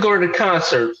 she wanted to go to the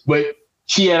concert, but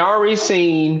she had already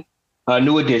seen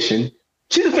New Edition.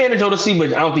 She's a fan of Jodeci,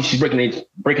 but I don't think she's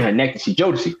breaking her neck to see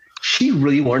Jodeci. She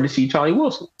really wanted to see Charlie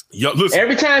Wilson. Yo, listen,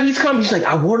 every time he's coming, she's like,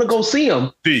 I want to go see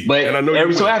him. But and I know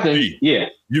every so often,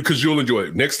 because you'll enjoy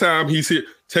it. Next time he's here,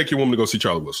 take your woman to go see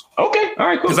Charlie Wilson. Okay, all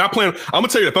right, cool. Because I'm gonna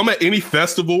tell you, if I'm at any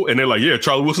festival and they're like, yeah,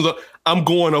 Charlie Wilson's up, I'm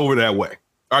going over that way.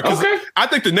 All right, I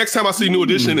think the next time I see New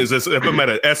Edition is if I'm at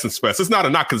an Essence Fest. It's not a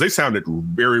knock because they sounded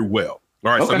very well.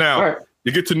 All right, so now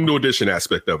you get to the New Edition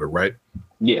aspect of it, right?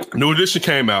 Yeah. New Edition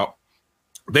came out.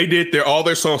 They did all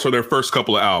their songs for their first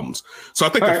couple of albums. So I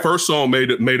think the first song may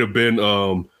have been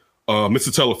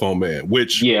Mr. Telephone Man,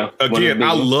 which again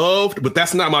I loved, but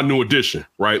that's not my New Edition,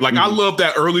 right? Like I love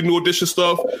that early New Edition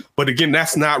stuff, but again,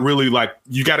 that's not really like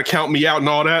you got to count me out and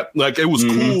all that. Like it was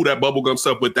cool, that bubblegum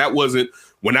stuff, but that wasn't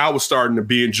when I was starting to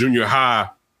be in junior high,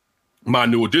 my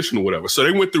New Edition or whatever. So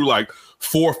they went through like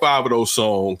 4 or 5 of those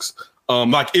songs.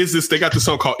 Like they got this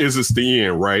song called Is This the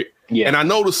End, right? Yeah. And I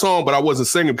know the song, but I wasn't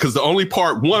singing because the only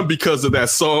part, one, because of that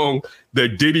song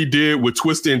that Diddy did with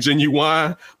Twista and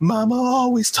Genuine, Mama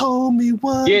always told me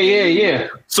one. Yeah.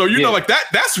 So, you know, like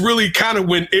that's really kind of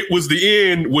when It Was the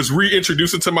End was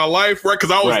reintroduced into my life, right?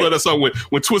 Because I always love that song when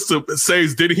Twista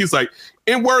says Diddy, he's like,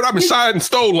 in word, I've been shot and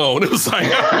stole on. It was like,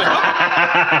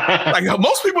 like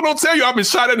most people don't tell you I've been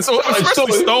shot at and so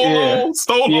especially stole on,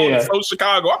 stole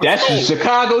Chicago. That's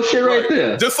Chicago shit right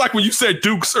there. Just like when you said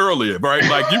Dukes earlier, right?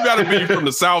 Like you got to be from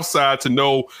the South Side to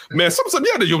know, man.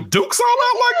 Sometimes your Dukes all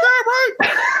out like that,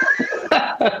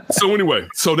 right? So anyway,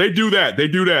 so they do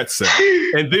that set,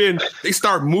 and then they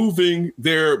start moving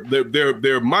their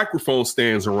microphone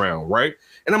stands around, right?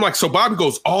 And I'm like, so Bobby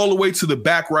goes all the way to the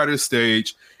back right of the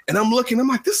stage. And I'm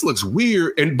like, this looks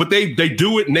weird. But they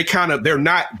do it and they're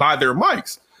not by their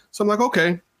mics. So I'm like,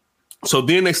 okay. So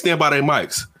then they stand by their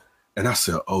mics. And I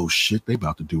said, oh shit, they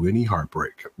about to do Any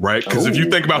Heartbreak, right? Because if you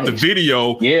think about the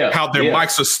video, how their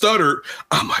mics are stuttered.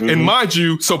 I'm like, and mind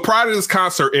you, so prior to this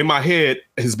concert, in my head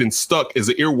has been stuck as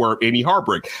an earworm, Any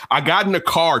Heartbreak. I got in the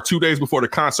car 2 days before the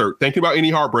concert, thinking about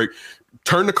Any Heartbreak,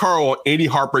 turned the car on, Any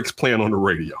Heartbreak's playing on the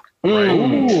radio.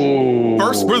 Right.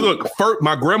 First,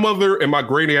 my grandmother and my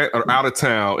great aunt are out of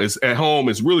town. Is at home.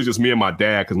 It's really just me and my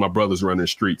dad because my brother's running the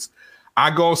streets. I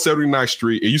go on 79th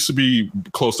Street. It used to be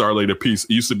close to Our Lady of Peace.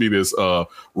 It used to be this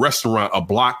restaurant a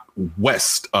block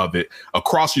west of it.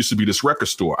 Across used to be this record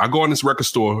store. I go in this record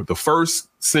store. The first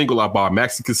single I buy,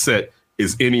 maxi cassette,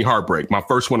 is Any Heartbreak. My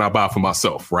first one I buy for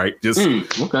myself, right? Just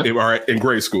in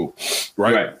grade school,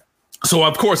 right? So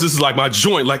of course this is like my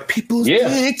joint, like people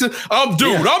think I'm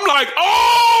like,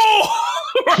 oh,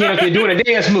 they're doing the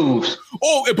dance moves.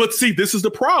 Oh, but see, this is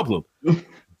the problem.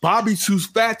 Bobby's too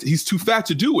fat. He's too fat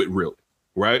to do it, really,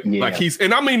 right? Yeah. Like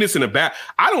and I mean this in a bad.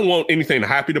 I don't want anything to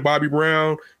happen to Bobby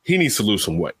Brown. He needs to lose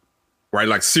some weight, right?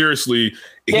 Like seriously.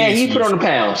 He put on the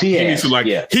pounds. He needs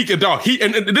to he can dog.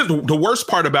 The worst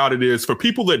part about it is for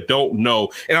people that don't know,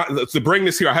 and to bring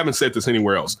this here, I haven't said this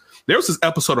anywhere else. There was this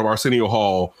episode of Arsenio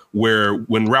Hall where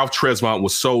when Ralph Tresvant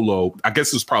was solo, I guess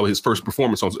this was probably his first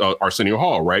performance on Arsenio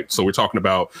Hall, right? So we're talking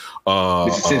about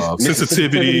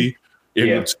Sensitivity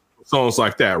and songs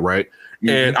like that, right? Mm-hmm.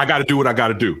 And I Got to Do What I Got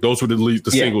to Do. Those were the lead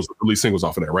singles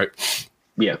off of that, right?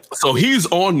 Yeah. So he's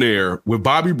on there with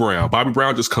Bobby Brown. Bobby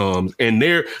Brown just comes and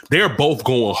they're both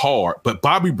going hard, but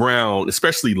Bobby Brown,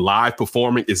 especially live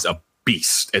performing, is a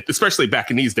beast, especially back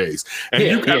in these days.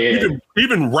 And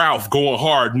even Ralph going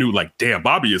hard knew, like, damn,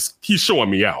 he's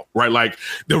showing me out, right? Like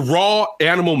the raw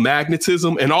animal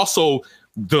magnetism, and also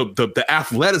the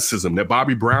athleticism that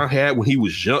Bobby Brown had when he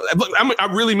was young. Look, I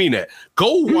really mean that.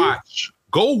 Go watch.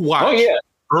 Oh, yeah.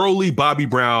 Early Bobby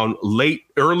Brown,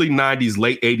 early 90s,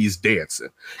 late 80s dancing.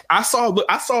 I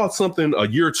saw something a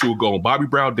year or two ago on Bobby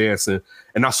Brown dancing,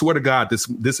 and I swear to God, this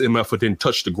MF didn't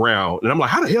touch the ground. And I'm like,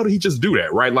 how the hell did he just do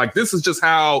that? Right? Like, this is just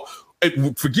how,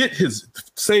 forget his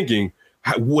singing,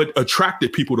 what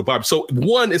attracted people to Bobby. So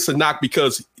one, it's a knock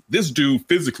because this dude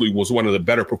physically was one of the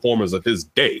better performers of his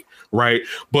day, right?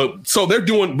 But so they're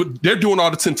doing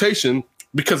all the temptation,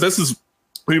 because this is,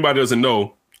 anybody doesn't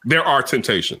know, there are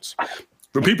temptations.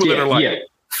 For people that are like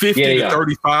 50 to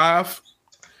 35,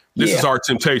 this is our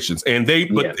temptations. And they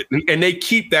and they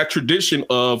keep that tradition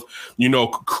of,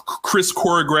 Chris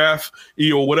choreograph,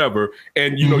 or whatever.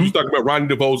 And, you talk about Ronnie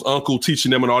DeVoe's uncle teaching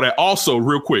them and all that. Also,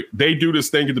 real quick, they do this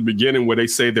thing at the beginning where they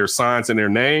say their signs and their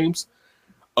names.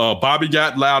 Bobby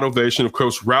got loud ovation. Of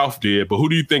course, Ralph did. But who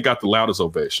do you think got the loudest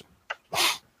ovation?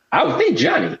 I would think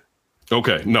Johnny.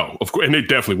 Okay, no, of course, and it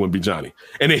definitely wouldn't be Johnny.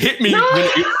 And it hit me when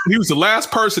he was the last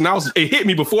person. It hit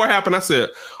me before it happened. I said,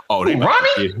 "Oh, they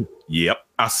Ronnie." Yep,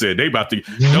 I said they about to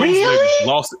really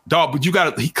lost it, dog. But you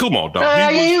got to come on,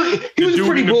 dog. He was a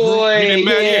pretty boy.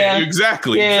 Yeah,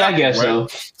 exactly. Yeah, exactly, I guess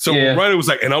right? So Ronnie was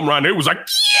like, and I'm Ronnie. It was like,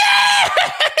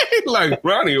 yeah, like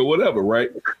Ronnie or whatever, right?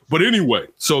 But anyway,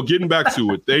 so getting back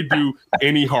to it, they do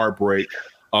Any Heartbreak.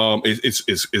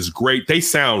 It's great. They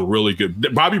sound really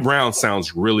good. Bobby Brown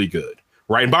sounds really good.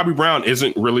 Right. And Bobby Brown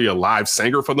isn't really a live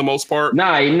singer for the most part.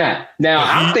 Nah, he's not. Now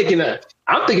I'm thinking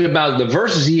about the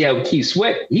verses he had with Keith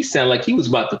Sweat. He sounded like he was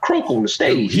about to croak on the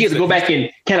stage. He had to go back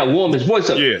and kind of warm his voice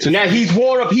up. Yeah. So now he's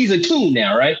warmed up. He's in tune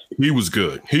now, right? He was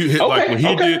good. Like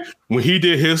when he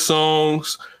did his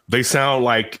songs, they sound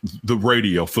like the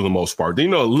radio for the most part. A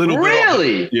little bit.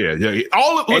 Really? Yeah.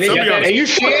 And you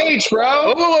should age,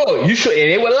 bro. Oh, you should.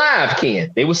 And they were live,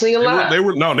 Ken. They were singing live. They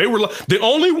were the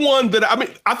only one that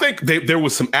I think there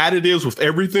was some additives with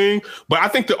everything, but I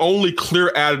think the only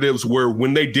clear additives were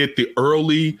when they did the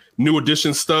early New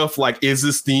Edition stuff, like Is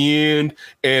This the End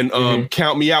and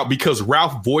Count Me Out, because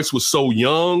Ralph's voice was so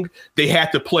young, they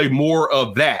had to play more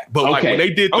of that. But like when they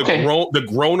did the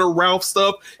groaner Ralph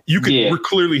stuff, you could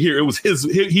clearly hear it was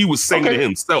he was singing to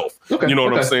himself. You know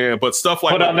what I'm saying? But stuff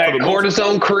like put on that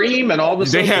cortisone cream and all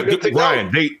this. They have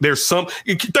Ryan. There's some.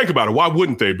 Think about it. Why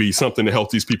wouldn't there be something to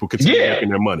help these people continue making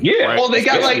their money? Yeah. Right? Well, they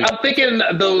got I'm thinking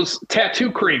those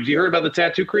tattoo creams. You heard about the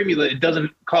tattoo cream? It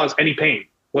doesn't cause any pain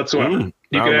whatsoever.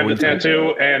 You can have the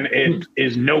tattoo and it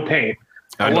is no pain.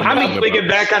 I'm thinking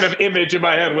that kind of image in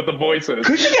my head with the voices.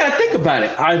 Because you got to think about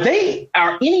it.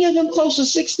 Are any of them close to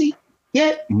 60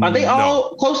 yet? Are they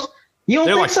all close? You don't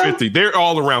They're think like so? 50. They're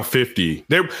all around 50.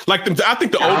 They're like I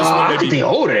think the oldest one. Maybe they're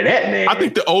older than that, man. I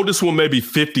think the oldest one may be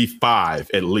 55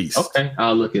 at least. Okay,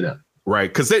 I'll look it up. Right,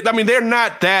 because they're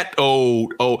not that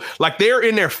old. Like they're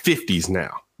in their 50s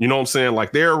now. You know what I'm saying?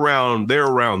 Like they're around there.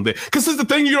 Because the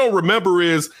thing you don't remember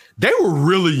is they were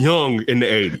really young in the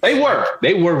 80s.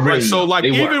 They were really right? So like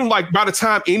young. Like by the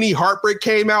time Any Heartbreak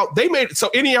came out,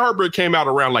 Any Heartbreak came out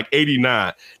around like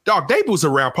 89. Dog, they was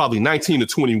around probably 19 to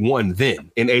 21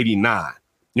 then in 89.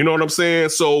 You know what I'm saying?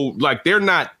 So like they're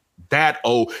not that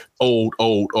old.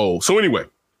 So anyway,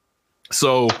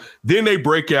 so then they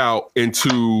break out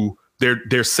into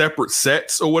their separate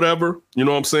sets or whatever. You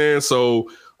know what I'm saying? So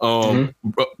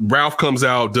Ralph comes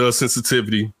out, does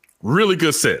Sensitivity. Really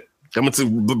good set. Coming to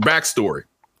the backstory.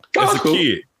 As a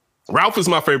kid, Ralph is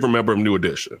my favorite member of New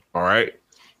Edition. All right.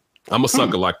 I'm a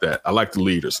sucker like that. I like the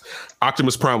leaders.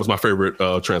 Optimus Prime was my favorite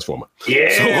Transformer. Yeah.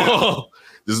 So,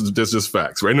 this is just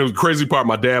facts, right? And the crazy part,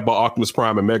 my dad bought Optimus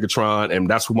Prime and Megatron, and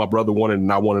that's what my brother wanted,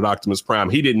 and I wanted Optimus Prime.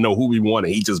 He didn't know who he wanted.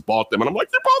 He just bought them, and I'm like,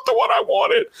 you bought the one I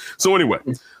wanted. So anyway,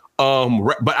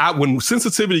 but when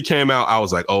Sensitivity came out, I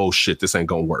was like, oh shit, this ain't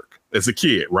gonna work. As a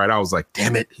kid, right? I was like,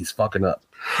 damn it, he's fucking up.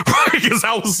 Because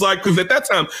I was like, because at that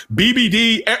time,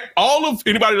 BBD,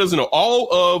 anybody doesn't know,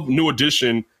 all of New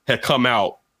Edition had come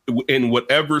out in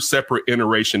whatever separate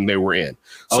iteration they were in.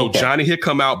 So Johnny had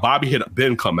come out, Bobby had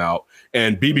been come out,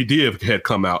 and BBD had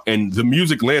come out, and the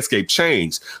music landscape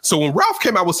changed. So when Ralph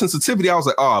came out with Sensitivity, I was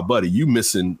like, oh, buddy, you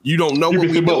don't know what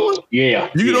we're doing. Yeah.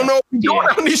 You don't know what we're doing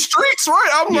on these streets, right?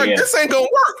 I'm like, this ain't gonna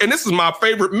work. And this is my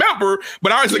favorite member.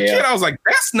 But as a kid, I was like,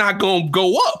 that's not gonna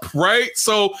go up, right?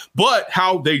 So, but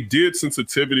how they did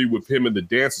Sensitivity with him and the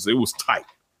dancers, it was tight,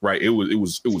 right? It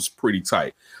was pretty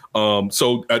tight.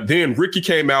 So then Ricky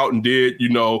came out and did,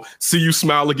 See You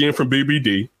Smile Again from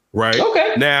BBD, right?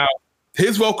 Okay. Now,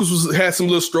 his vocals had some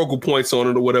little struggle points on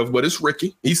it or whatever, but it's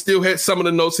Ricky. He still had some of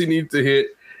the notes he needed to hit.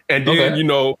 And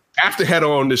then, After had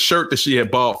on this shirt that she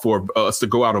had bought for us to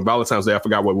go out on Valentine's Day. I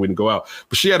forgot why we didn't go out,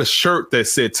 but she had a shirt that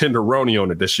said Tenderoni on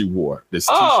it that she wore. This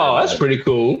that's pretty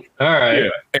cool. All right. Yeah.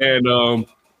 And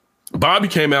Bobby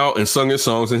came out and sung his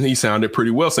songs, and he sounded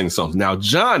pretty well singing songs. Now,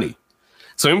 Johnny,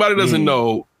 so anybody doesn't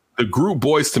know, the group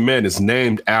Boyz II Men is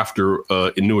named after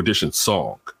a New Edition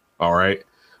song. All right.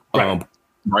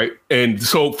 Right. And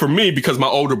so for me, because my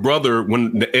older brother,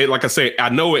 like I say, I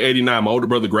know in 89, my older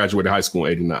brother graduated high school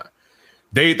in 89.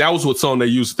 That was what song they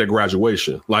used at their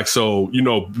graduation. Like, so, you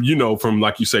know, from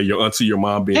like you say, your auntie, your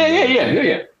mom being,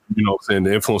 yeah. You know, and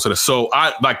the influence of that. So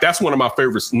that's one of my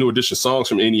favorite New Edition songs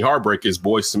from Any Heartbreak is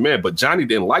Boyz II Men. But Johnny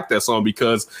didn't like that song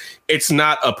because it's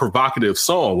not a provocative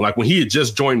song. Like when he had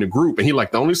just joined the group and he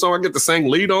like, the only song I get to sing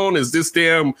lead on is this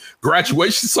damn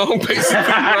graduation song, basically.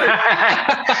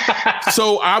 Right?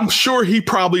 So I'm sure he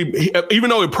probably, even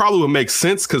though it probably would make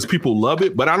sense because people love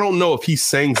it, but I don't know if he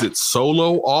sings it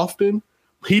solo often.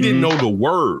 He didn't know the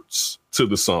words to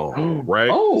the song, right?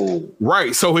 Oh,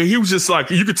 right. So he was just like,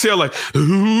 you could tell, like,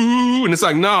 ooh, and it's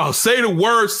like, no, say the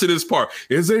words to this part.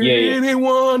 Is there any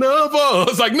one of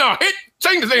us? Like, no,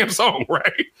 sing the damn song,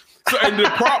 right? So, and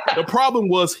the problem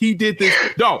was he did this.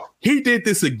 No, he did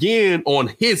this again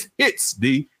on his hits,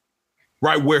 D.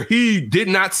 Right, where he did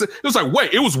not say. It was like,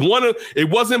 wait, it was it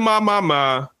wasn't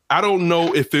my. I don't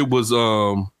know if it was.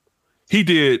 He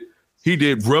did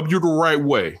Rub You the Right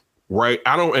Way. Right,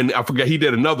 and I forget he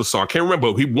did another song. I can't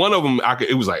remember. One of them.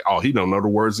 It was like, oh, he don't know the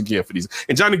words again for these.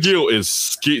 And Johnny Gill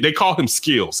they call him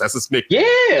Skills. That's his nickname.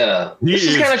 Yeah, this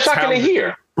is kind of shocking to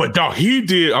hear. But dog, he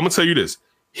did. I'm gonna tell you this.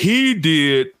 He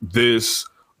did this.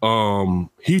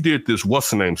 He did this. What's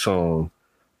the name song?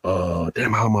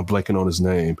 Damn, how am I blanking on his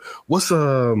name? What's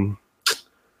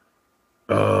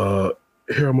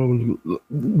here I'm over.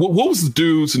 What was the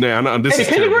dude's name? Teddy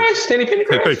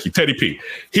Pendergrass. Thank you, Teddy P.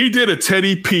 He did a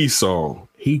Teddy P song.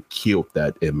 He killed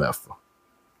that MF,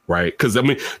 right? Because I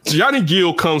mean, Johnny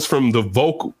Gill comes from the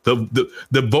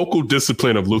vocal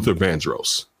discipline of Luther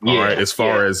Vandross. All right, as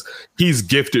far as he's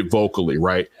gifted vocally,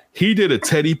 right? He did a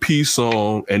Teddy P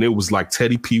song, and it was like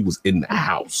Teddy P was in the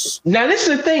house. Now this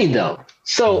is the thing, though.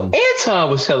 So Anton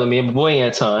was telling me, my boy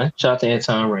Anton, shout out to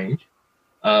Anton Range.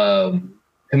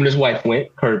 Him and his wife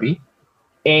went, Kirby,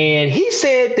 and he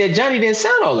said that Johnny didn't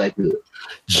sound all that good.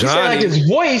 He said like his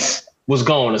voice was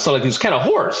gone, so like he was kind of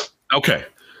hoarse. Okay,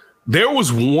 there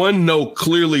was one note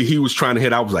clearly he was trying to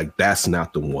hit. I was like, that's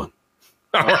not the one.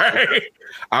 All right.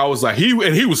 I was like, he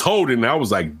was holding, and I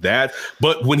was like, that.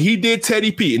 But when he did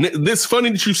Teddy P, and it's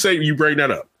funny that you bring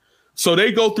that up. So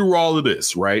they go through all of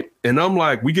this, right? And I'm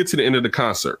like, we get to the end of the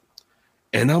concert,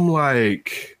 and I'm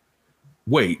like,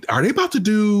 wait, are they about to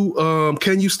do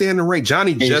Can You Stand the Rain?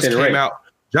 Johnny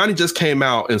just came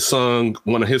out and sung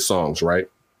one of his songs, right?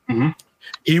 Mm-hmm.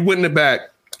 He went in the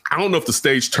back. I don't know if the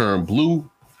stage turned blue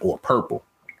or purple.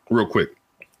 Real quick.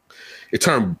 It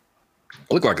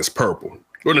looked like it's purple.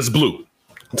 Well, it's blue.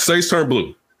 The stage turned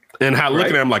blue. And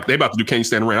looking at him like they about to do Can You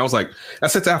Stand the Rain. I was like, I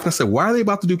said to Alfred, I said, why are they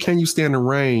about to do Can You Stand the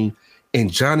Rain?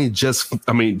 And Johnny just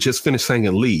finished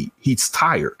singing lead. He's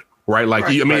tired. Right, like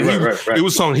it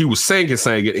was a song he was singing.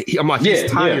 I'm like, he's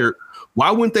tired.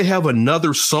 Why wouldn't they have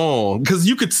another song? Because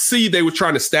you could see they were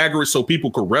trying to stagger it so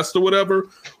people could rest or whatever.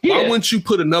 Yeah. Why wouldn't you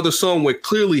put another song where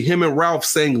clearly him and Ralph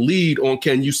sang lead on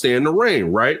Can You Stand the Rain?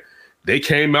 Right, they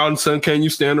came out and sang Can You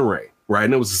Stand the Rain? Right,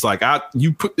 and it was just like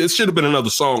it should have been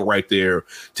another song right there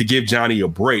to give Johnny a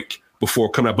break before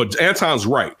coming out. But Anton's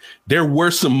right. There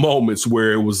were some moments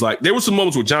where it was like there were some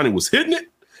moments where Johnny was hitting it,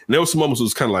 and there were some moments where it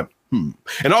was kind of like.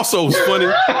 And also it was funny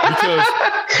because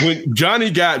when Johnny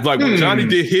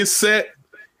did his set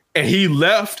and he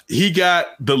left, he got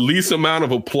the least amount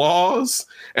of applause.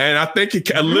 And I think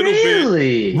a little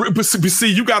bit. But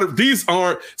see, you got to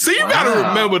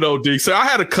remember though, D. So I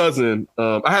had a cousin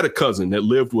that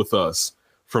lived with us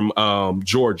from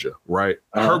Georgia, right?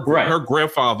 Her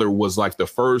grandfather was like the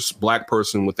first black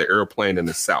person with the airplane in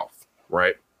the South,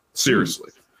 right?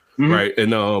 Seriously, right?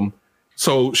 And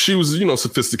so she was,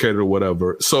 sophisticated or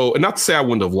whatever. So, and not to say I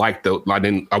wouldn't have liked I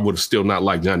would have still not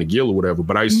liked Johnny Gill or whatever,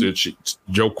 but I used to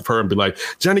joke with her and be like,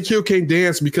 Johnny Gill can't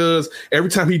dance because every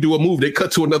time he do a move, they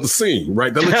cut to another scene,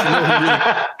 right? They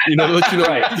let you know,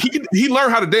 right. He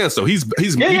learned how to dance though. He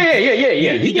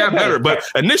got better. But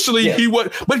initially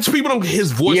but people don't,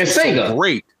 his voice was so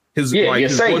great. His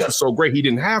voice was so great. He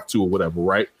didn't have to or whatever.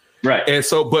 Right. Right. And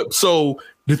so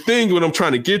the thing what I'm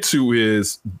trying to get to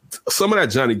is some of that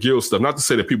Johnny Gill stuff, not to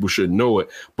say that people should know it,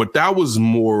 but that was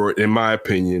more, in my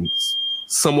opinion,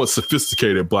 somewhat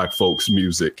sophisticated black folks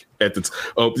music at the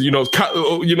what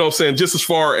I'm saying, just as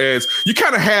far as you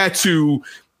kind of had to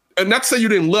and not to say you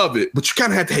didn't love it, but you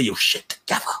kind of had to have your shit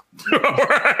together.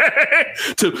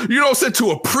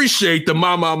 To appreciate the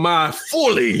my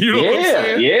fully. You know what I'm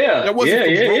saying? Yeah. That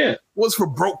wasn't was for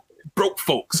broke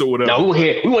folks or whatever. No,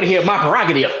 we want to hear my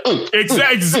prerogative.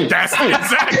 Exactly. That's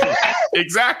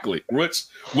exactly. Which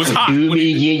was hot. Do me,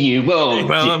 you won't.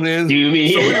 Do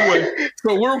me. So anyway,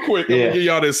 real quick, I'm gonna give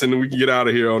y'all this and then we can get out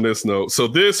of here on this note. So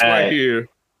this right here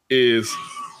is,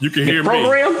 you can hear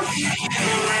program? me.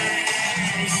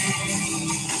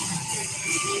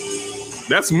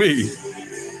 That's me.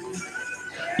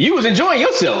 You was enjoying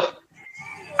yourself.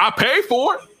 I paid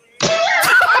for it.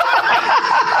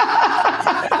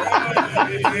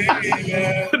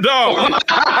 Dog.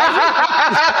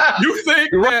 You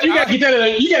think that you gotta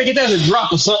get that as a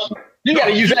drop or something. You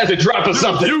gotta use that as a drop or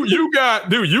something. You got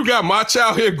my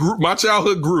childhood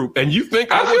group, and you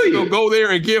think I was gonna go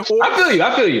there and get horny?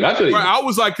 I feel you. Right, I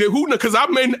was like, who? Because I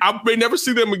may never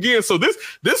see them again. So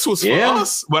this was for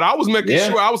us, but I was making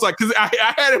sure. I was like, because I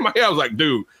had it in my head, I was like,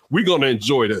 dude, we're gonna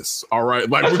enjoy this. All right,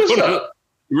 like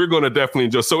we're gonna definitely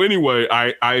enjoy. So anyway,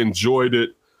 I enjoyed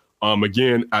it.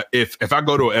 Again, if I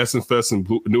go to an Essence Fest and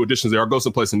New Editions there, or go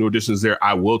someplace and New Editions there,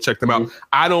 I will check them out.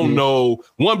 I don't know,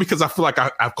 one, because I feel like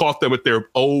I've caught them at their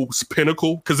old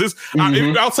pinnacle. Because this, let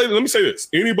me say this: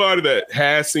 anybody that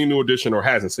has seen New Edition or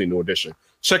hasn't seen New Edition,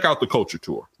 check out the Culture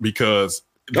Tour, because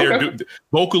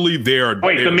vocally they're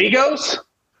the Migos.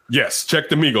 Yes, check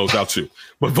the Migos out too.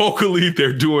 But vocally,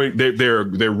 they're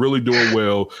really doing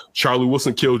well. Charlie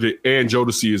Wilson killed it, and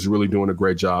Jodeci is really doing a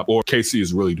great job, or Casey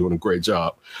is really doing a great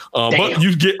job. But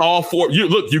you get all four.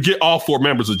 You get all four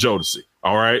members of Jodeci.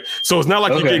 All right, so it's not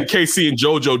like you're getting Casey and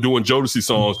JoJo doing Jodeci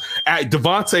songs.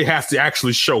 Devontae has to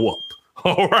actually show up.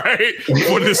 All right,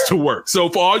 for this to work. So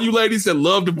for all you ladies that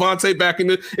love Devontae back in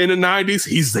the 90s,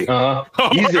 he's there.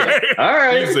 He's there. All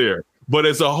right, he's there. But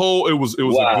as a whole, it was a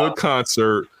good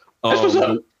concert.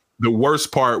 The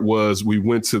worst part was we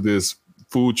went to this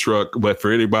food truck, but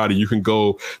for anybody, you can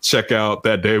go check out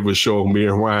that David show. Me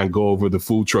and Ryan go over the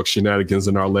food truck shenanigans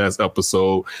in our last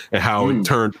episode and how it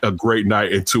turned a great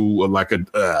night into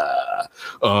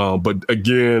but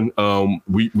again,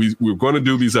 we're going to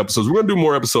do these episodes. We're going to do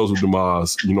more episodes with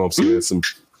Demaz. You know what I'm saying? Some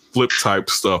flip type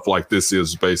stuff like this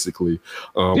is basically.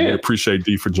 We appreciate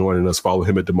D for joining us. Follow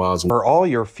him at Demaz. For all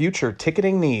your future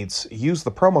ticketing needs, use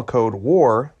the promo code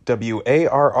WARR,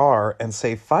 WARR, and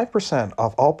save 5%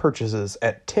 off all purchases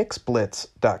at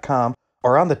TixBlitz.com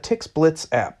or on the Tix Blitz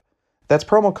app. That's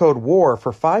promo code WARR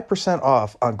for 5%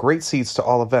 off on great seats to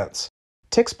all events.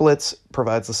 Tix Blitz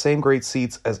provides the same great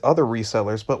seats as other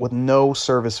resellers, but with no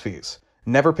service fees.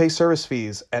 Never pay service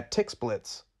fees at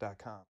TixBlitz.com.